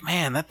it's like,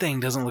 man, that thing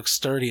doesn't look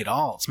sturdy at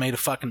all. It's made of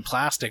fucking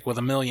plastic with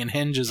a million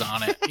hinges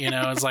on it.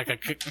 It's like a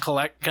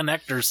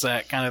connector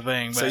set kind of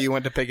thing. But, so you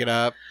went to pick it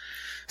up.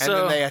 And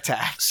then they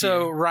attacked.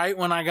 So right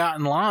when I got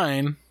in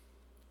line,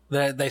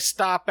 they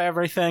stop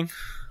everything,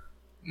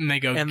 and they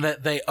go, and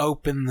that they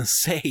open the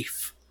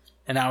safe,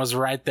 and I was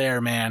right there,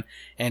 man.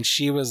 And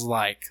she was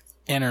like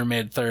in her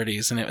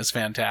mid-30s, and it was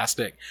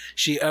fantastic.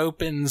 She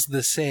opens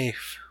the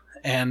safe,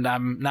 and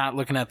I'm not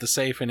looking at the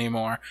safe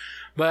anymore.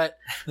 But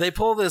they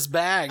pull this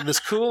bag,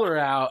 this cooler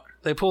out.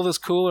 They pull this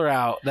cooler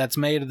out that's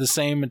made of the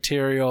same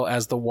material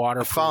as the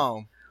water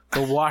foam.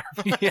 The water,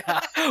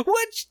 yeah.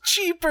 What's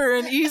cheaper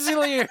and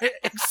easily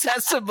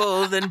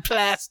accessible than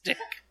plastic?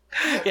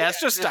 Yeah, it's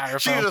just styrofoam.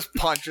 She just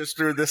punches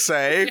through the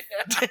safe.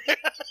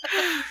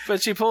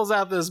 But she pulls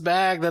out this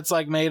bag that's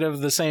like made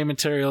of the same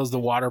material as the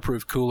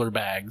waterproof cooler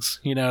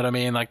bags. You know what I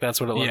mean? Like that's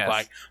what it looked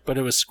like. But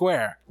it was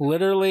square.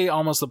 Literally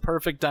almost the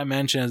perfect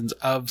dimensions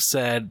of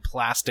said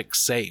plastic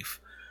safe.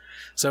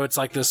 So it's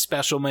like this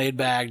special made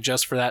bag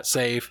just for that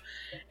safe.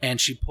 And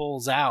she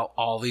pulls out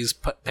all these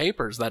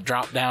papers that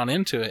drop down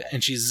into it.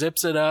 And she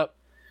zips it up.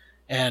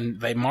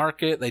 And they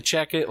mark it, they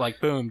check it,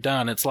 like, boom,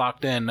 done. It's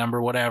locked in, number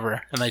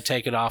whatever. And they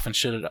take it off and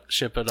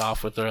ship it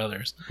off with their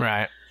others.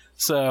 Right.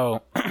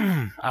 So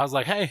I was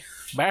like, hey,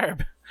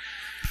 Barb,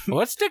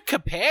 what's the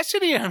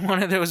capacity on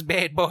one of those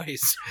bad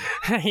boys?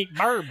 Hey,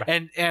 Barb.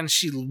 And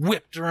she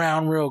whipped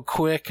around real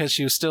quick because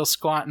she was still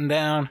squatting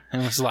down.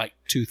 And it was like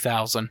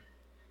 2,000.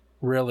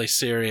 Really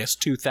serious,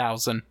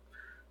 2,000.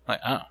 Like,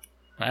 oh,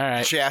 all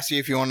right. She asked you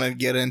if you want to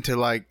get into,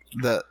 like,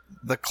 the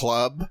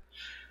club.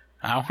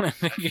 I wanted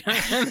to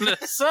get into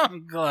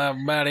some club,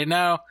 buddy.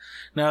 No,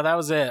 that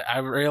was it. I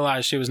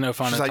realized she was no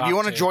fun She's to like, talk you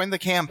want to to. join the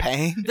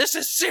campaign? This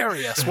is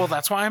serious. Well,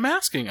 that's why I'm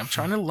asking. I'm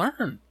trying to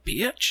learn,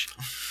 bitch.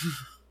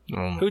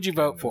 Who'd you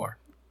vote for?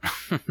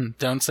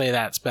 Don't say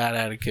that. It's bad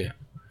etiquette.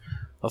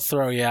 They'll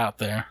throw you out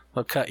there.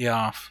 They'll cut you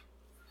off.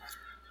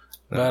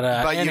 But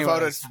you anyways.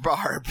 voted for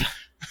Barb.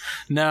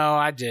 No,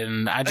 I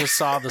didn't. I just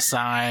saw the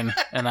sign,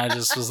 and I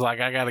just was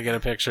like, I got to get a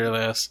picture of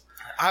this.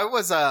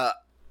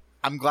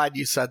 I'm glad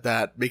you said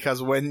that,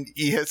 because when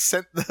you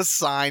sent the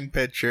sign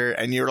picture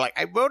and you were like,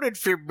 I voted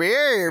for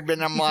Barb,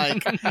 and I'm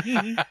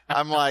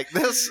like,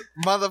 this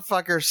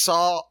motherfucker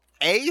saw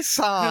a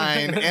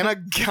sign in a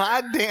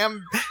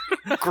goddamn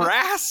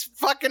grass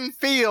fucking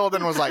field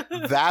and was like,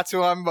 that's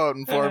who I'm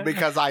voting for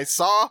because I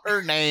saw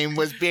her name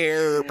was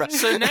Barb.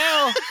 So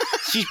now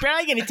she's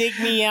probably going to take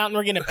me out and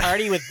we're going to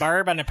party with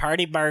Barb on a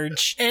party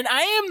barge. And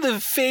I am the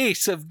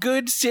face of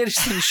good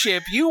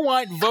citizenship. You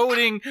want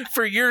voting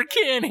for your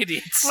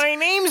candidates. My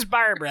name's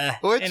Barbara,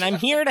 and I'm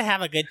here to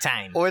have a good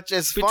time. Which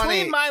is funny.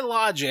 Between my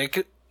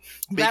logic,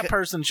 that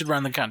person should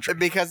run the country.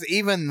 Because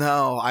even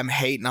though I'm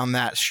hating on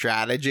that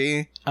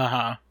strategy,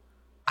 I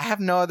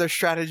have no other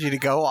strategy to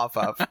go off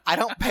of. I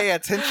don't pay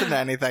attention to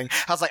anything.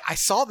 I was like, I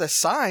saw this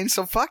sign,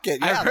 so fuck it.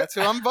 Yeah, that's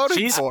who I'm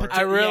voting for.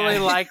 I really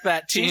like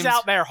that team. She's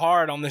out there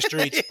hard on the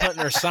streets,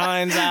 putting her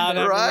signs out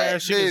everywhere.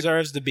 She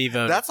deserves to be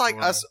voted. That's like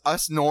for.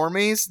 us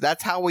normies.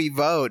 That's how we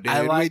vote,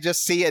 dude. We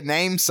just see a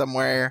name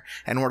somewhere,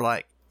 and we're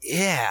like,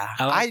 yeah,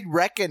 I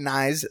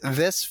recognize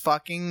this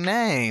fucking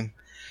name.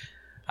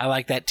 I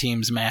like that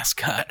team's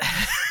mascot.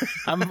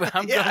 I'm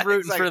Yeah,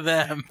 rooting for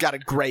them. Got a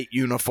great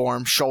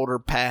uniform, shoulder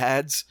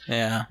pads.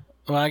 Yeah.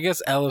 Well, I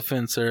guess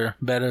elephants are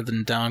better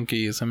than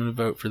donkeys. I'm going to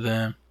vote for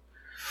them.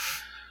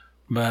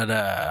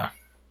 But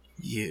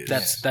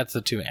that's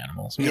the two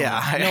animals.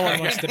 Yeah. No one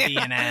wants to be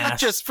an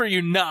ass. Just for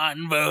you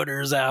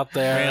non-voters out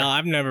there. Well,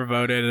 I've never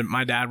voted.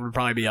 My dad would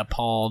probably be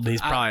appalled. He's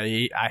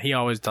probably he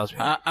always tells me.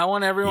 I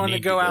want everyone to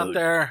go out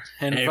there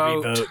and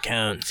vote. Every vote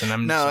counts, and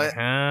I'm No, just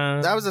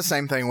like, that was the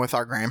same thing with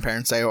our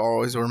grandparents. They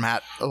always were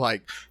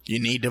like, you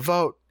need to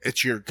vote.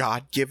 It's your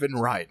God-given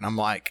right. And I'm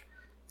like,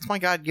 it's my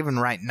God-given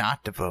right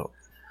not to vote.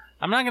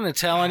 I'm not going to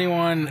tell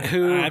anyone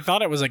who. I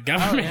thought it was a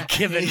government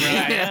given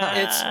right.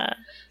 Yeah,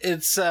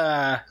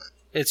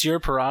 it's your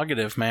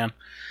prerogative, man.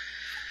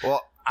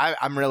 Well,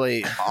 I'm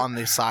really on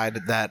the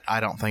side that I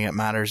don't think it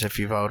matters if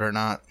you vote or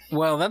not.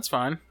 Well, that's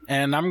fine.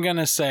 And I'm going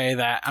to say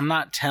that I'm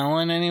not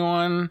telling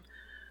anyone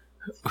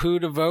who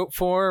to vote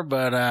for,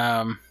 but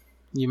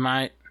you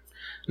might.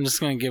 I'm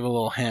just going to give a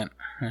little hint.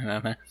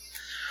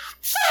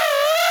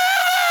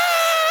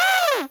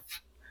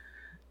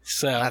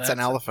 So that's an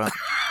elephant.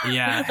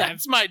 Yeah.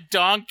 That's my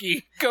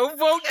donkey. Go vote,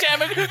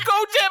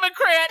 Go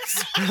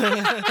Democrats!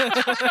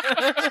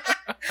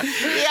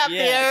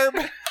 Yeah,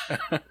 Barb.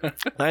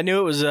 I knew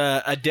it was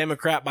a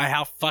Democrat by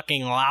how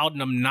fucking loud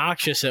and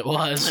obnoxious it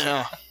was.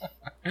 Where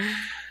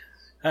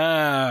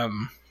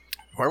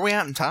are we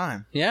at in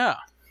time? Yeah.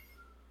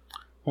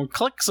 Well,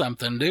 click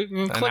something, dude.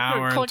 An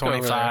hour and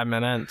 25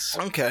 minutes.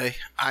 Okay.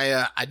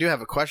 I do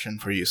have a question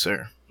for you,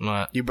 sir.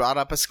 What? You brought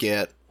up a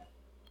skit.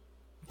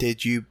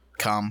 Did you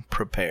come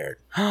prepared?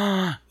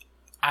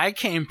 I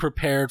came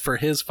prepared for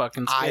his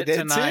fucking skit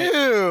tonight.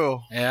 Too.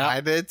 Yeah.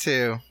 I did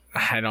too.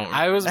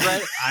 I was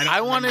right.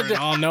 I wanted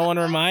to. Oh, no one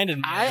reminded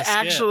me. I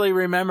actually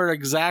remember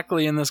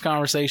exactly in this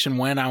conversation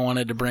when I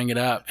wanted to bring it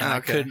up, and I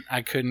couldn't get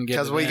it.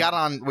 Because we got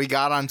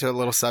onto a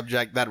little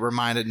subject that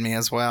reminded me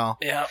as well.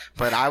 Yeah.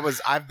 But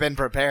I've been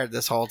prepared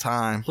this whole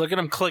time. Look at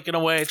him clicking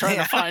away, trying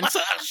to find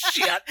some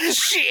shit.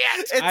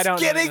 It's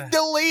getting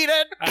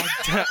deleted.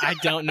 I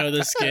don't know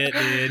the skit,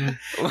 dude.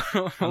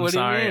 I'm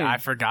sorry. I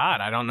forgot.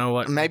 I don't know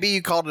what. Maybe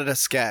you called it a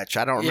sketch.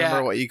 I don't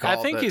remember what you called it.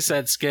 I think you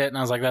said skit, and I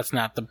was like, that's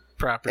not the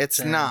proper It's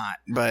term. not,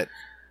 but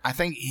I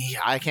think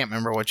I can't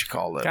remember what you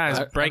called it. Guys,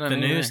 break the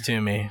news to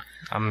me.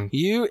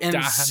 You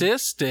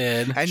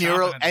insisted, and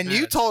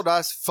you told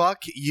us,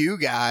 "Fuck you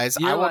guys,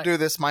 I will do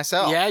this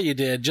myself." Yeah, you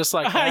did, just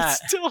like that. I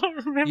still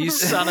don't remember. You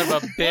son of a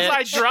bitch!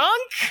 Was I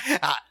drunk?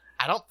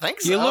 I don't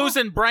think so. You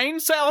losing brain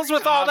cells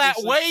with all that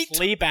Obviously, weight?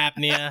 sleep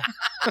apnea.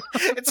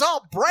 It's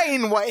all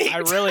brain weight.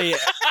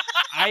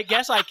 I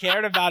guess I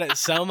cared about it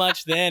so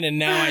much then, and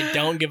now I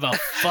don't give a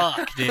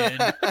fuck, dude.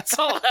 It's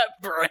all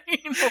that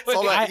brain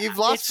weight. You've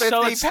lost it's-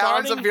 50 it's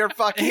pounds starting- of your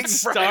fucking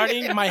It's brain.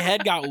 starting. My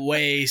head got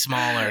way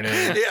smaller,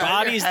 dude. Yeah,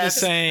 Body's your the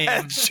same.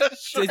 head's just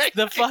It's shrinking.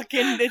 the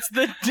fucking. It's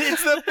the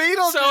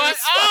Beatles. So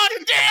oh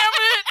damn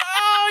it!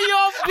 Oh,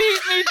 y'all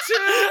beat me to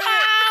it.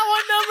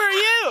 What number are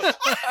you?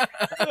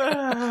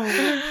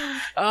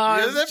 Oh,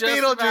 You're it's the just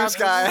about Beetlejuice to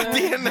guy say. at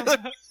the end of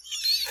the...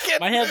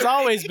 My head's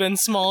always been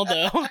small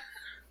though.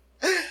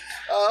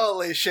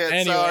 Holy shit!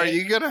 Anyway. So are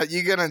you gonna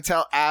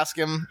ask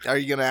him? Are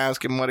you gonna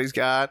ask him what he's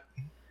got?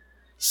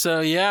 So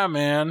yeah,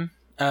 man.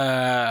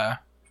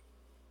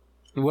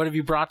 What have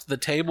you brought to the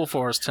table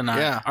for us tonight?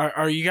 Yeah.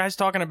 Are you guys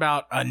talking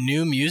about a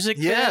new music?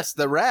 bit? Yes,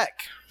 the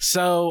wreck.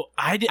 So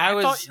I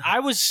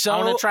was so. I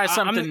wanna try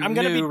something I'm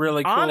gonna new, be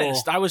really cool.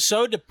 honest. I was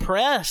so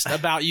depressed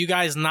about you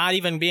guys not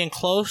even being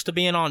close to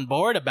being on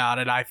board about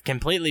it. I've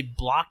completely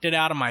blocked it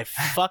out of my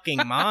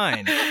fucking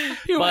mind.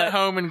 You went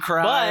home and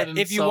cried. But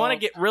if you want to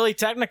get really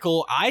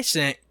technical, I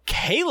sent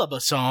Caleb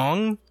a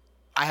song.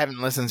 I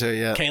haven't listened to it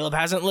yet. Caleb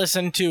hasn't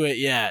listened to it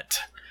yet.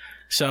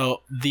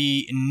 So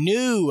the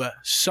new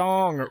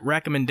song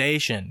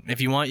recommendation,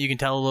 if you want, you can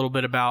tell a little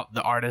bit about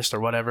the artist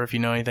or whatever, if you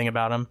know anything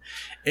about him,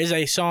 is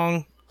a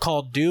song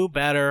called Do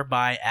Better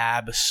by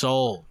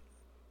S.O.L.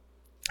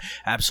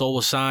 S.O.L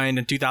was signed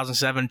in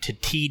 2007 to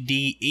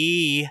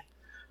TDE,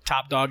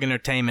 Top Dog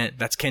Entertainment.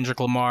 That's Kendrick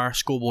Lamar,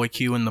 Schoolboy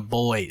Q, and the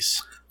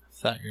Boys.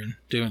 thought you were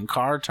doing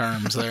car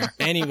terms there.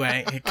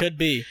 Anyway, it could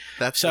be.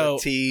 That's So,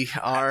 the TR.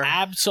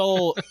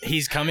 Absol,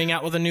 he's coming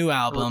out with a new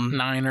album.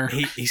 Niner.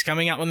 He's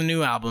coming out with a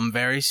new album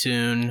very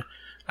soon.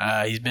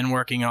 He's been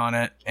working on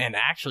it, and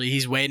actually,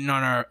 he's waiting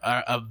on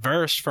a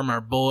verse from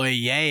our boy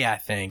Ye. I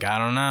think. I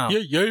don't know.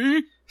 Yeah.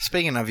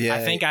 Speaking of Ye, I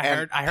think I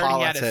heard he had it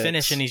politics.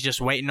 finished, and he's just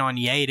waiting on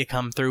Ye to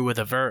come through with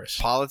a verse.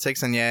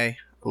 Politics and Ye,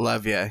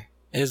 love Ye.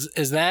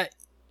 Is that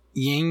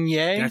Yin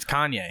Ye? That's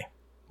Kanye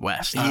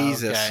West.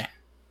 Jesus.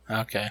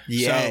 Okay.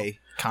 Ye,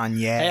 Kanye.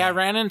 Hey, I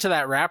ran into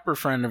that rapper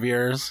friend of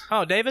yours.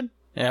 Oh, David.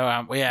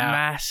 Yeah.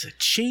 Massive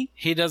cheat.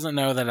 He doesn't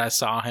know that I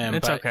saw him.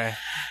 It's but okay.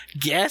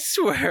 Guess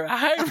where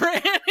I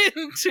ran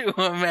into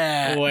him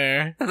at?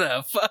 Where?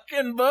 The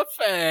fucking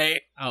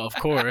buffet. Oh, of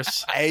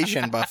course.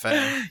 Asian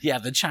buffet. Yeah,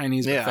 the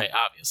Chinese Yeah. buffet,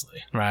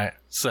 obviously. Right.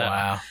 So,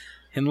 Wow.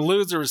 and the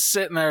loser was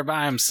sitting there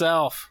by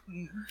himself.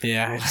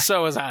 Yeah.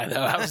 So was I,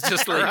 though. I was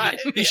just like,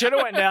 He should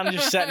have went down and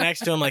just sat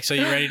next to him, like, so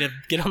you ready to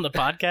get on the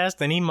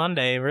podcast? Any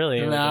Monday, really.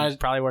 It No, would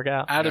probably work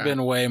out. I'd have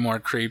been way more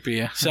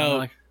creepy.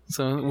 So-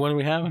 so what are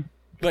we having?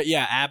 But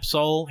yeah,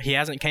 Absol, he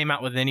hasn't came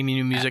out with any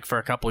new music for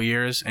a couple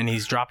years, and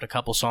he's dropped a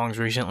couple songs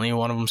recently.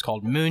 One of them's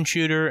called Moon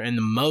Shooter, and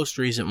the most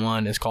recent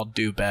one is called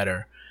Do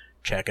Better.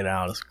 Check it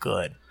out. It's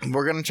good.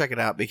 We're going to check it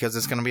out because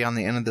it's going to be on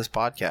the end of this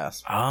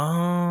podcast.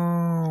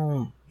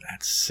 Oh,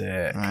 that's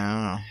sick. I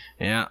don't know.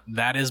 Yeah,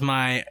 that is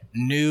my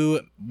new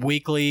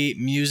weekly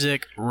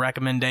music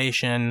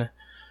recommendation.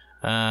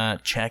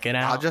 Check it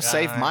out. I'll just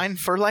guys. save mine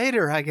for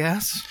later, I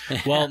guess.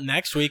 Well,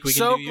 next week we can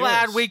So do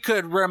glad yours. we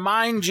could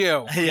remind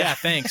you. Yeah,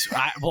 thanks.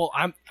 I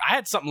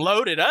had something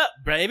loaded up,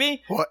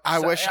 baby. Well, I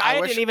wish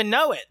didn't even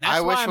know it. That's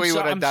I why wish we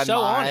would have done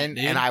mine,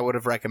 dude. and I would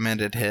have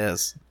recommended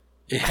his.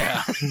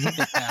 Yeah.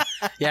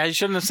 Yeah, you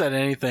shouldn't have said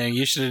anything.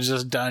 You should have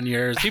just done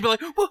yours. People are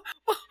like, what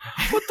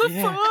the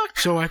Yeah. fuck?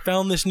 So I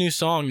found this new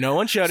song. No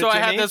one showed So it to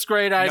I had me. this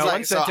great No idea.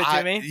 one sent it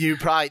to me. You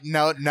probably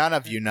none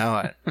of you know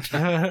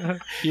it.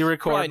 You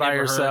record Probably by never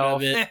heard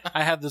yourself. of it.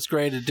 I had this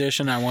great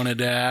addition I wanted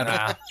to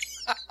add.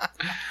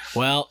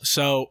 Well,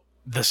 so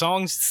the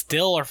songs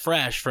still are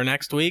fresh for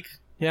next week.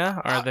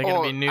 Yeah, are they going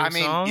to be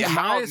new songs? Yeah,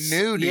 how Mine's-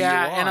 new do you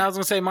Yeah, want? and I was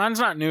going to say, mine's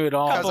not new at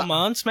all. Couple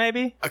months,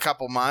 maybe. A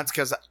couple months,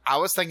 because I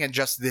was thinking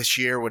just this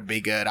year would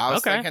be good. I was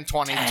Okay. thinking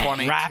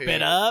 2020. Wrap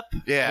it up.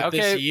 Yeah. Okay,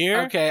 this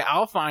year? Okay,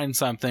 I'll find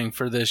something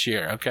for this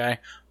year, okay?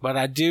 But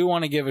I do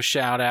want to give a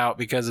shout out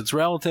because it's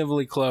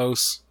relatively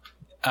close.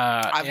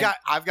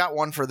 I've got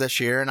one for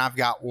this year, and I've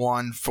got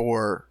one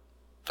for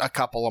a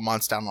couple of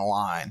months down the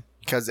line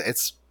because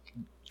it's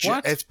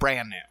What? it's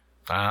brand new.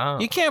 Oh.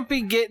 You can't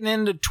be getting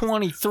into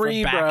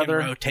 23, Back brother.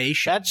 in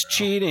rotation. That's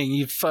cheating,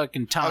 you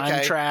fucking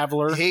time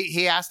traveler.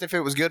 He asked if it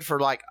was good for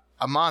like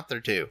a month or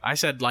two. I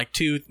said like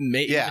 2,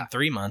 maybe Yeah. even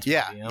 3 months.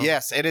 Yeah. maybe, you know?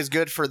 Yes, it is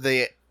good for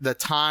the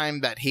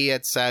time that he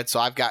had said. So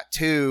I've got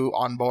 2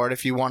 on board.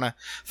 If you want to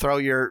throw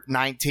your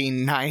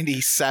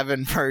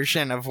 1997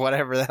 version of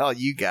whatever the hell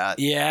you got.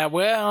 Yeah,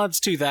 well, it's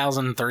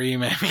 2003,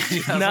 maybe.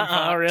 2005,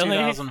 Nuh-uh, really?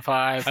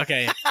 2005.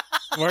 Okay.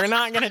 We're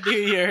not going to do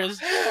yours.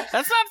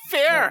 That's not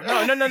fair.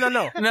 No.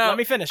 No. Let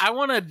me finish. I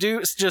want to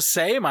just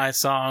say my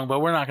song, but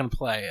we're not going to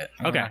play it.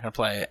 We're Okay. not going to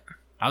play it.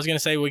 I was going to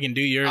say we can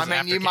do yours. I mean,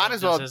 after you might Caleb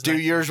as well does his do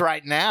next yours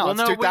right now. Well, It's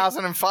no, we-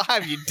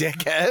 2005, you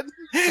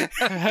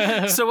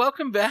dickhead. So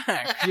welcome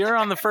back. You're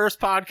on the first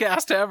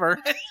podcast ever.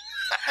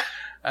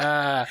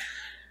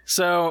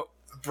 So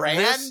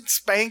Brand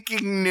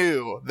spanking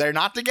new. They're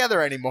not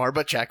together anymore,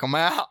 but check them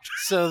out.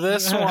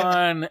 this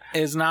one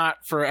is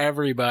not for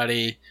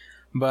everybody,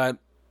 but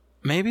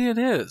Maybe it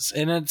is,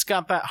 and it's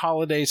got that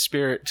holiday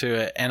spirit to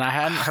it. And I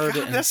hadn't heard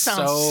it in That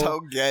sounds so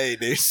gay,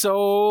 dude.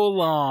 so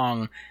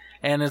long,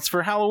 and it's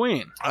for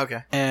Halloween.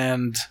 Okay.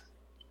 And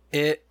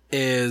it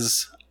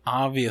is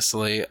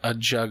obviously a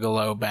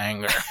Juggalo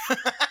banger.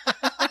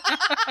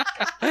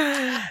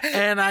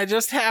 And I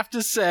just have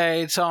to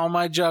say to all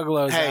my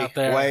Juggalos out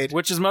there, Wade,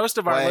 which is most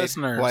of our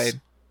listeners,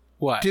 Wade,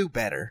 what? do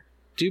better.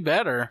 Do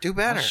better. Do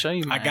better. I'll show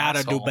you my I gotta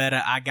asshole. do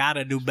better. I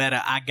gotta do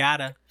better. I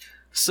gotta.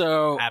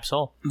 So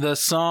Absol. the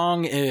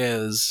song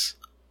is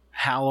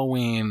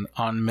Halloween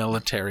on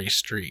Military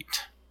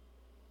Street.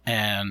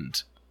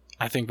 And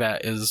I think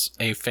that is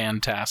a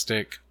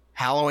fantastic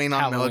Halloween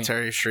on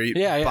Military Street.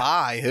 Yeah.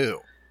 By who?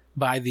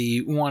 by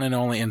the one and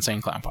only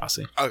Insane Clown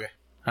Posse. Okay.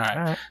 All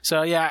right.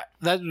 So yeah,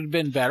 that would have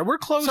been better. We're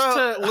close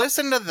to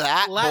listen to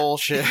that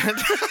bullshit.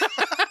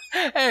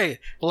 Hey,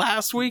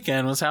 last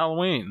weekend was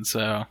Halloween,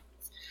 so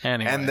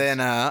anyway. and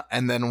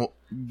then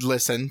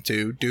listen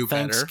to Do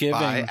Better Thanksgiving.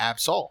 by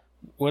S.O.L.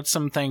 What's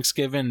some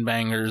Thanksgiving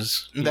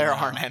bangers? There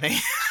aren't any.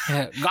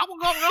 Gobble,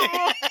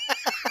 gobble,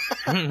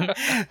 gobble.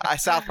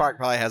 South Park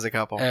probably has a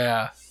couple.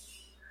 Yeah.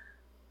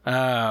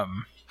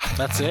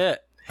 That's it.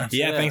 That's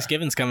Yeah, it.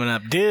 Thanksgiving's coming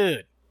up.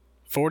 Dude,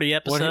 40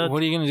 episodes.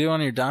 What are you going to do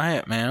on your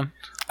diet, man?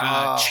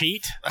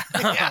 Cheat.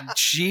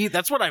 Cheat?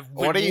 That's what I've been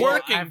What are you-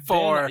 working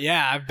for.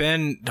 I've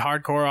been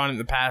hardcore on it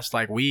the past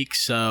week,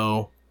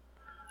 so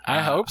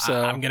I hope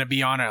so. I'm gonna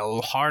be on it a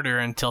little harder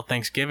until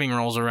Thanksgiving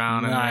rolls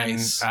around.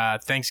 Nice. And then,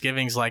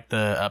 Thanksgiving's like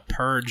a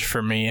purge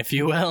for me, if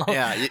you will.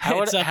 Yeah. How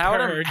would, It's a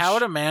purge. how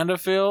would Amanda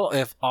feel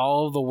if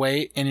all of the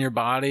weight in your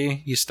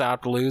body you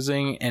stopped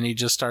losing and you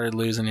just started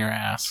losing your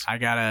ass? I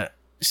gotta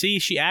see.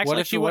 She acts What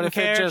like if- she what wouldn't if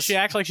it care. just- She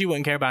acts like she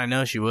wouldn't care, but I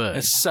know she would.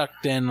 It's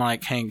sucked in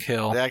like Hank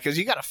Hill. Yeah, because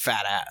you got a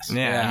fat ass.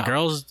 Yeah, and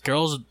Yeah.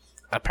 girls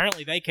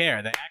apparently they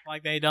care. They act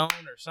like they don't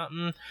or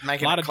something.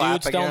 Making A lot it of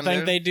clap dudes don't again, think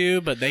dude. they do,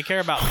 but they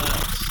care about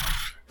butts.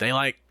 They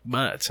like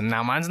butts, and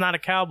now mine's not a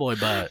cowboy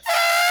butt.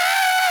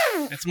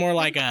 It's more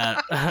like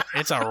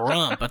it's a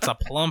rump. It's a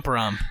plump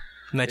rump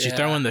that you Yeah.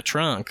 throw in the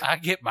trunk. I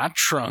get my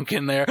trunk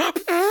in there.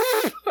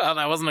 Oh,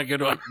 that wasn't a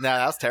good one. No,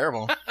 that's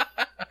terrible.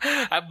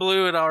 I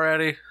blew it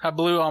already. I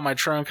blew all my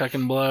trunk I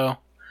can blow.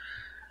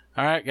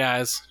 All right,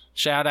 guys.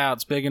 Shout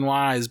outs, Big and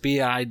Wise,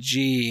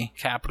 BIG,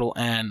 capital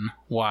N,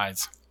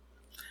 Wise.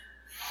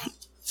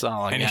 That's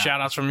all I Any got.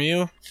 shout outs from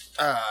you?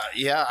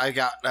 Yeah, I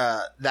got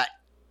that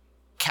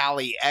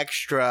Cali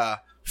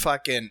Extra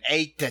fucking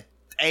 8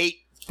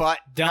 but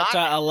Delta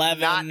not,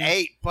 11. not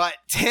 8 but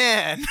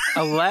 10.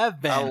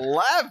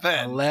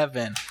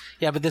 11.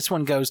 Yeah, but this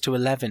one goes to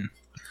 11.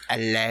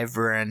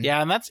 11.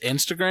 Yeah, and that's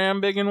Instagram,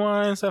 Big and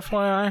Wise,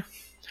 FYI.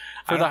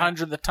 For the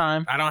 100th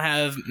time. I don't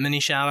have many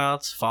shout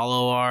outs.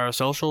 Follow our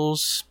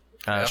socials.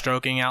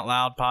 Stroking Out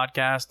Loud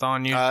podcast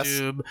on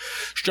YouTube,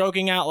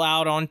 Stroking Out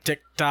Loud on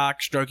TikTok,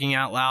 Stroking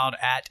Out Loud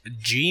at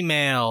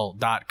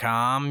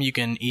gmail.com. You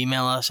can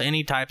email us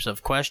any types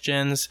of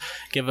questions,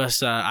 give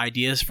us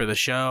ideas for the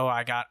show.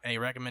 I got a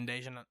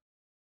recommendation.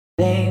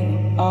 They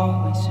will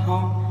always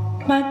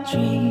haunt my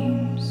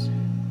dreams.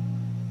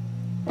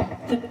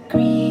 The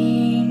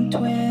green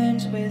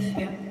twins with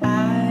your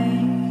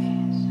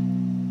eyes.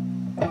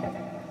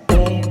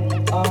 They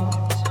will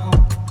always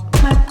haunt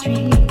my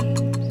dreams.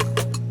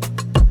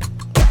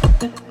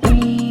 The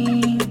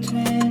green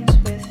twins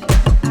with your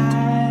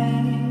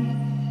eyes.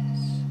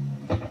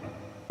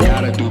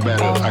 Gotta do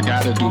better, I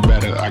gotta do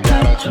better, I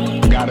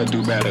gotta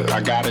do better,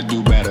 I gotta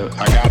do better,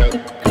 I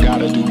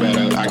gotta do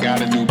better, I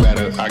gotta do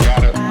better,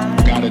 I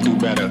gotta do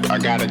better, I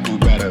gotta do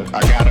better,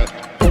 I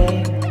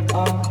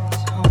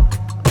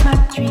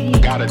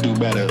gotta do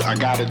better, I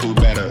gotta do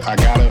better, I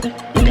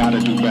gotta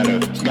do better,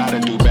 I gotta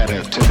do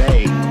better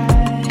today.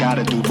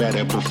 Gotta do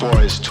better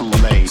before it's too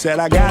late. Said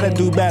I gotta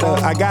do better,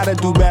 I gotta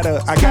do better.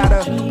 I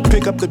gotta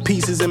pick up the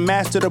pieces and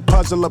master the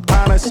puzzle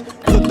upon us.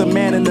 Look the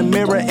man in the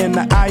mirror in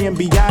the eye and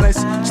be honest.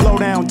 Slow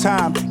down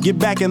time, get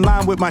back in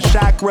line with my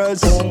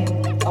chakras.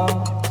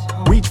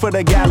 Reach for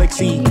the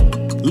galaxy,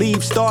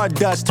 leave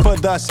stardust for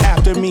thus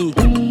after me.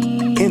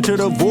 Enter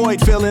the void,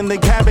 fill in the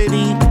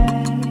cavity.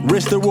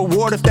 Risk the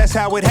reward if that's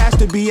how it has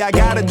to be. I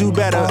gotta do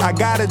better, I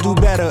gotta do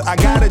better, I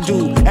gotta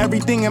do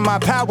everything in my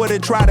power to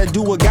try to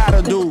do what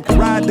gotta do.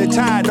 Ride the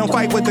tide, don't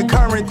fight with the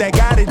current that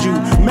guided you.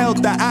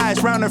 Melt the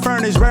ice round the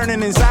furnace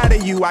burning inside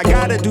of you. I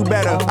gotta do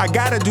better, I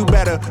gotta do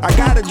better, I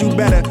gotta do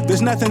better.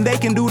 There's nothing they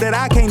can do that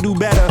I can't do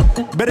better.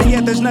 Better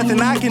yet, there's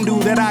nothing I can do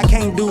that I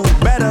can't do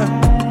better.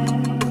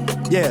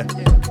 Yeah,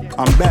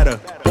 I'm better.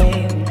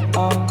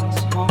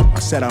 I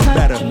said I'm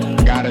better.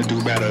 Gotta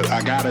do better,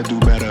 I gotta do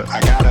better,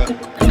 I gotta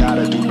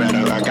do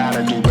better, I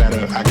gotta do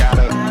better, I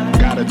gotta do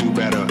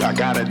better, I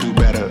gotta do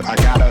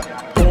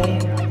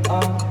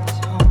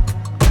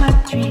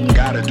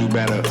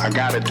better, I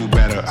gotta do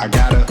better, I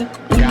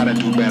gotta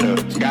do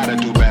better, I gotta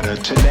do better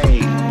today.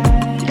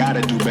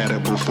 Gotta do better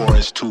before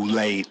it's too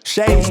late.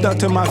 Shade stuck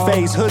to my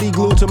face, hoodie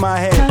glued to my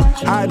head.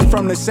 Hiding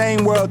from the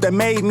same world that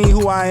made me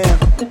who I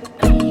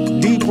am.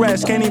 Deep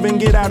rest, can't even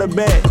get out of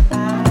bed.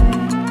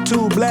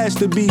 too blessed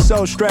to be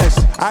so stressed.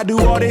 I do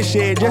all this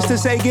shit just to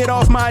say get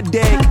off my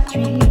dick.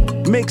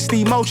 Mixed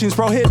emotions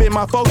prohibit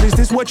my focus.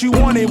 This what you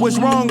wanted, what's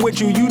wrong with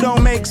you? You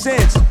don't make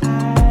sense.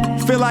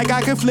 Feel like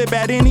I could flip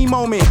at any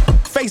moment.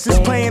 Faces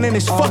playing and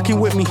it's fucking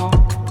with me.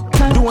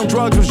 Doing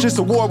drugs was just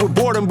a war with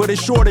boredom, but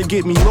it's sure to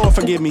get me. Lord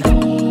forgive me.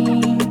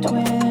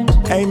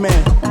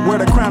 Amen. Wear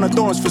the crown of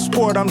thorns for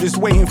sport. I'm just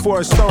waiting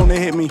for a stone to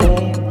hit me.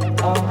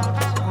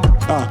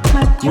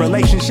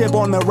 Relationship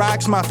on the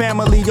rocks, my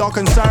family all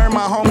concerned.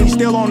 My homie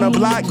still on the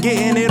block,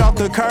 getting it off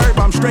the curb.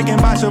 I'm stricken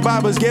by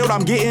survivor's guilt,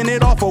 I'm getting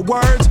it off of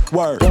words.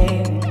 Word.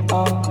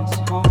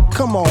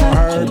 Come on,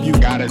 Herb, you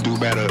Gotta do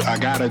better, I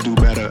gotta do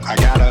better, I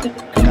gotta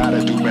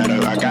do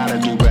better, I gotta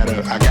do better,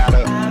 I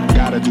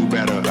gotta do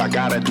better, I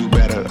gotta do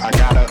better, I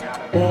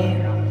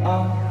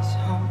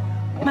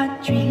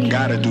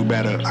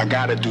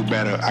gotta do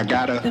better, I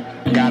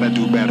gotta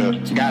do better,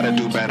 I gotta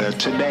do better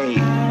today.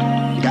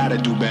 Gotta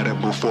do better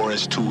before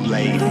it's too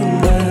late.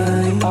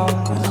 I'm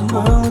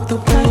born with the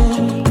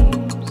wind,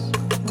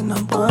 and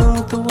I'm born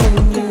with the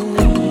wind.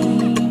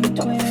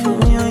 Feel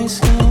me on your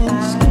skin,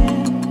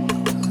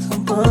 'cause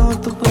I'm born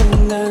with the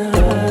wind.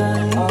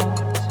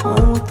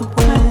 Born with the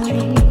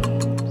wind,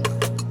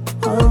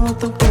 born with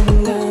the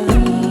wind.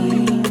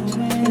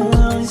 Feel me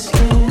on your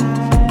skin,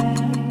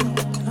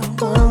 and I'm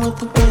born with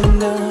the wind.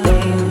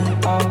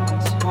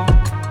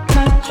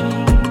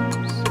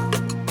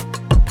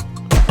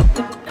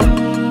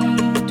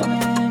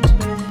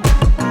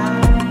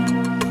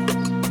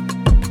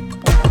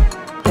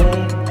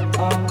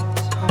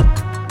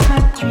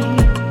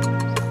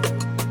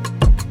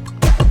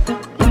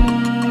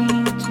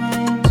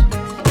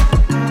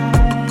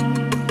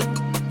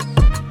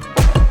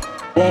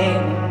 They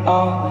will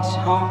always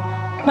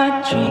haunt my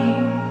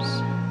dreams.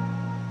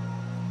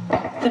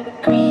 The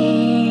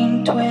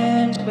green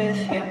twins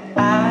with your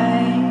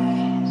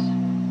eyes.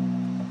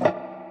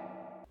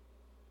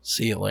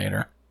 See you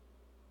later.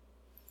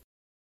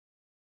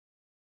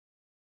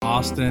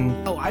 Austin,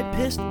 Oh, I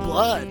pissed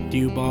blood.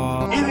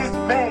 Dewball,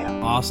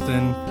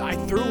 Austin. I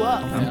threw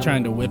up. I'm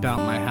trying to whip out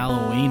my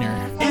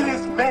Halloweener.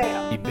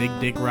 The Big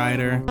Dick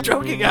Rider.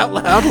 Joking out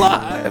loud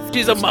live.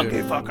 She's a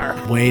monkey fucker.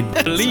 Wade.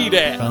 Bleed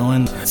it.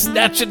 Bowen.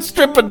 Snatch and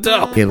strip and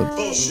dope.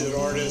 Bullshit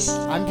artist.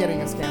 I'm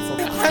getting us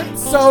canceled. I'm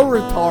so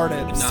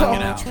retarded. So it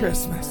much out.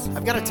 Christmas.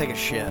 I've got to take a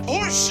shit.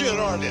 Bullshit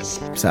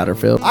artist.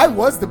 Satterfield. I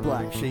was the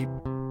black sheep.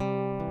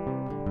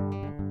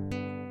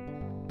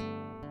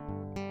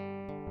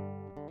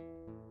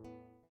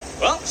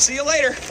 Well, see you later.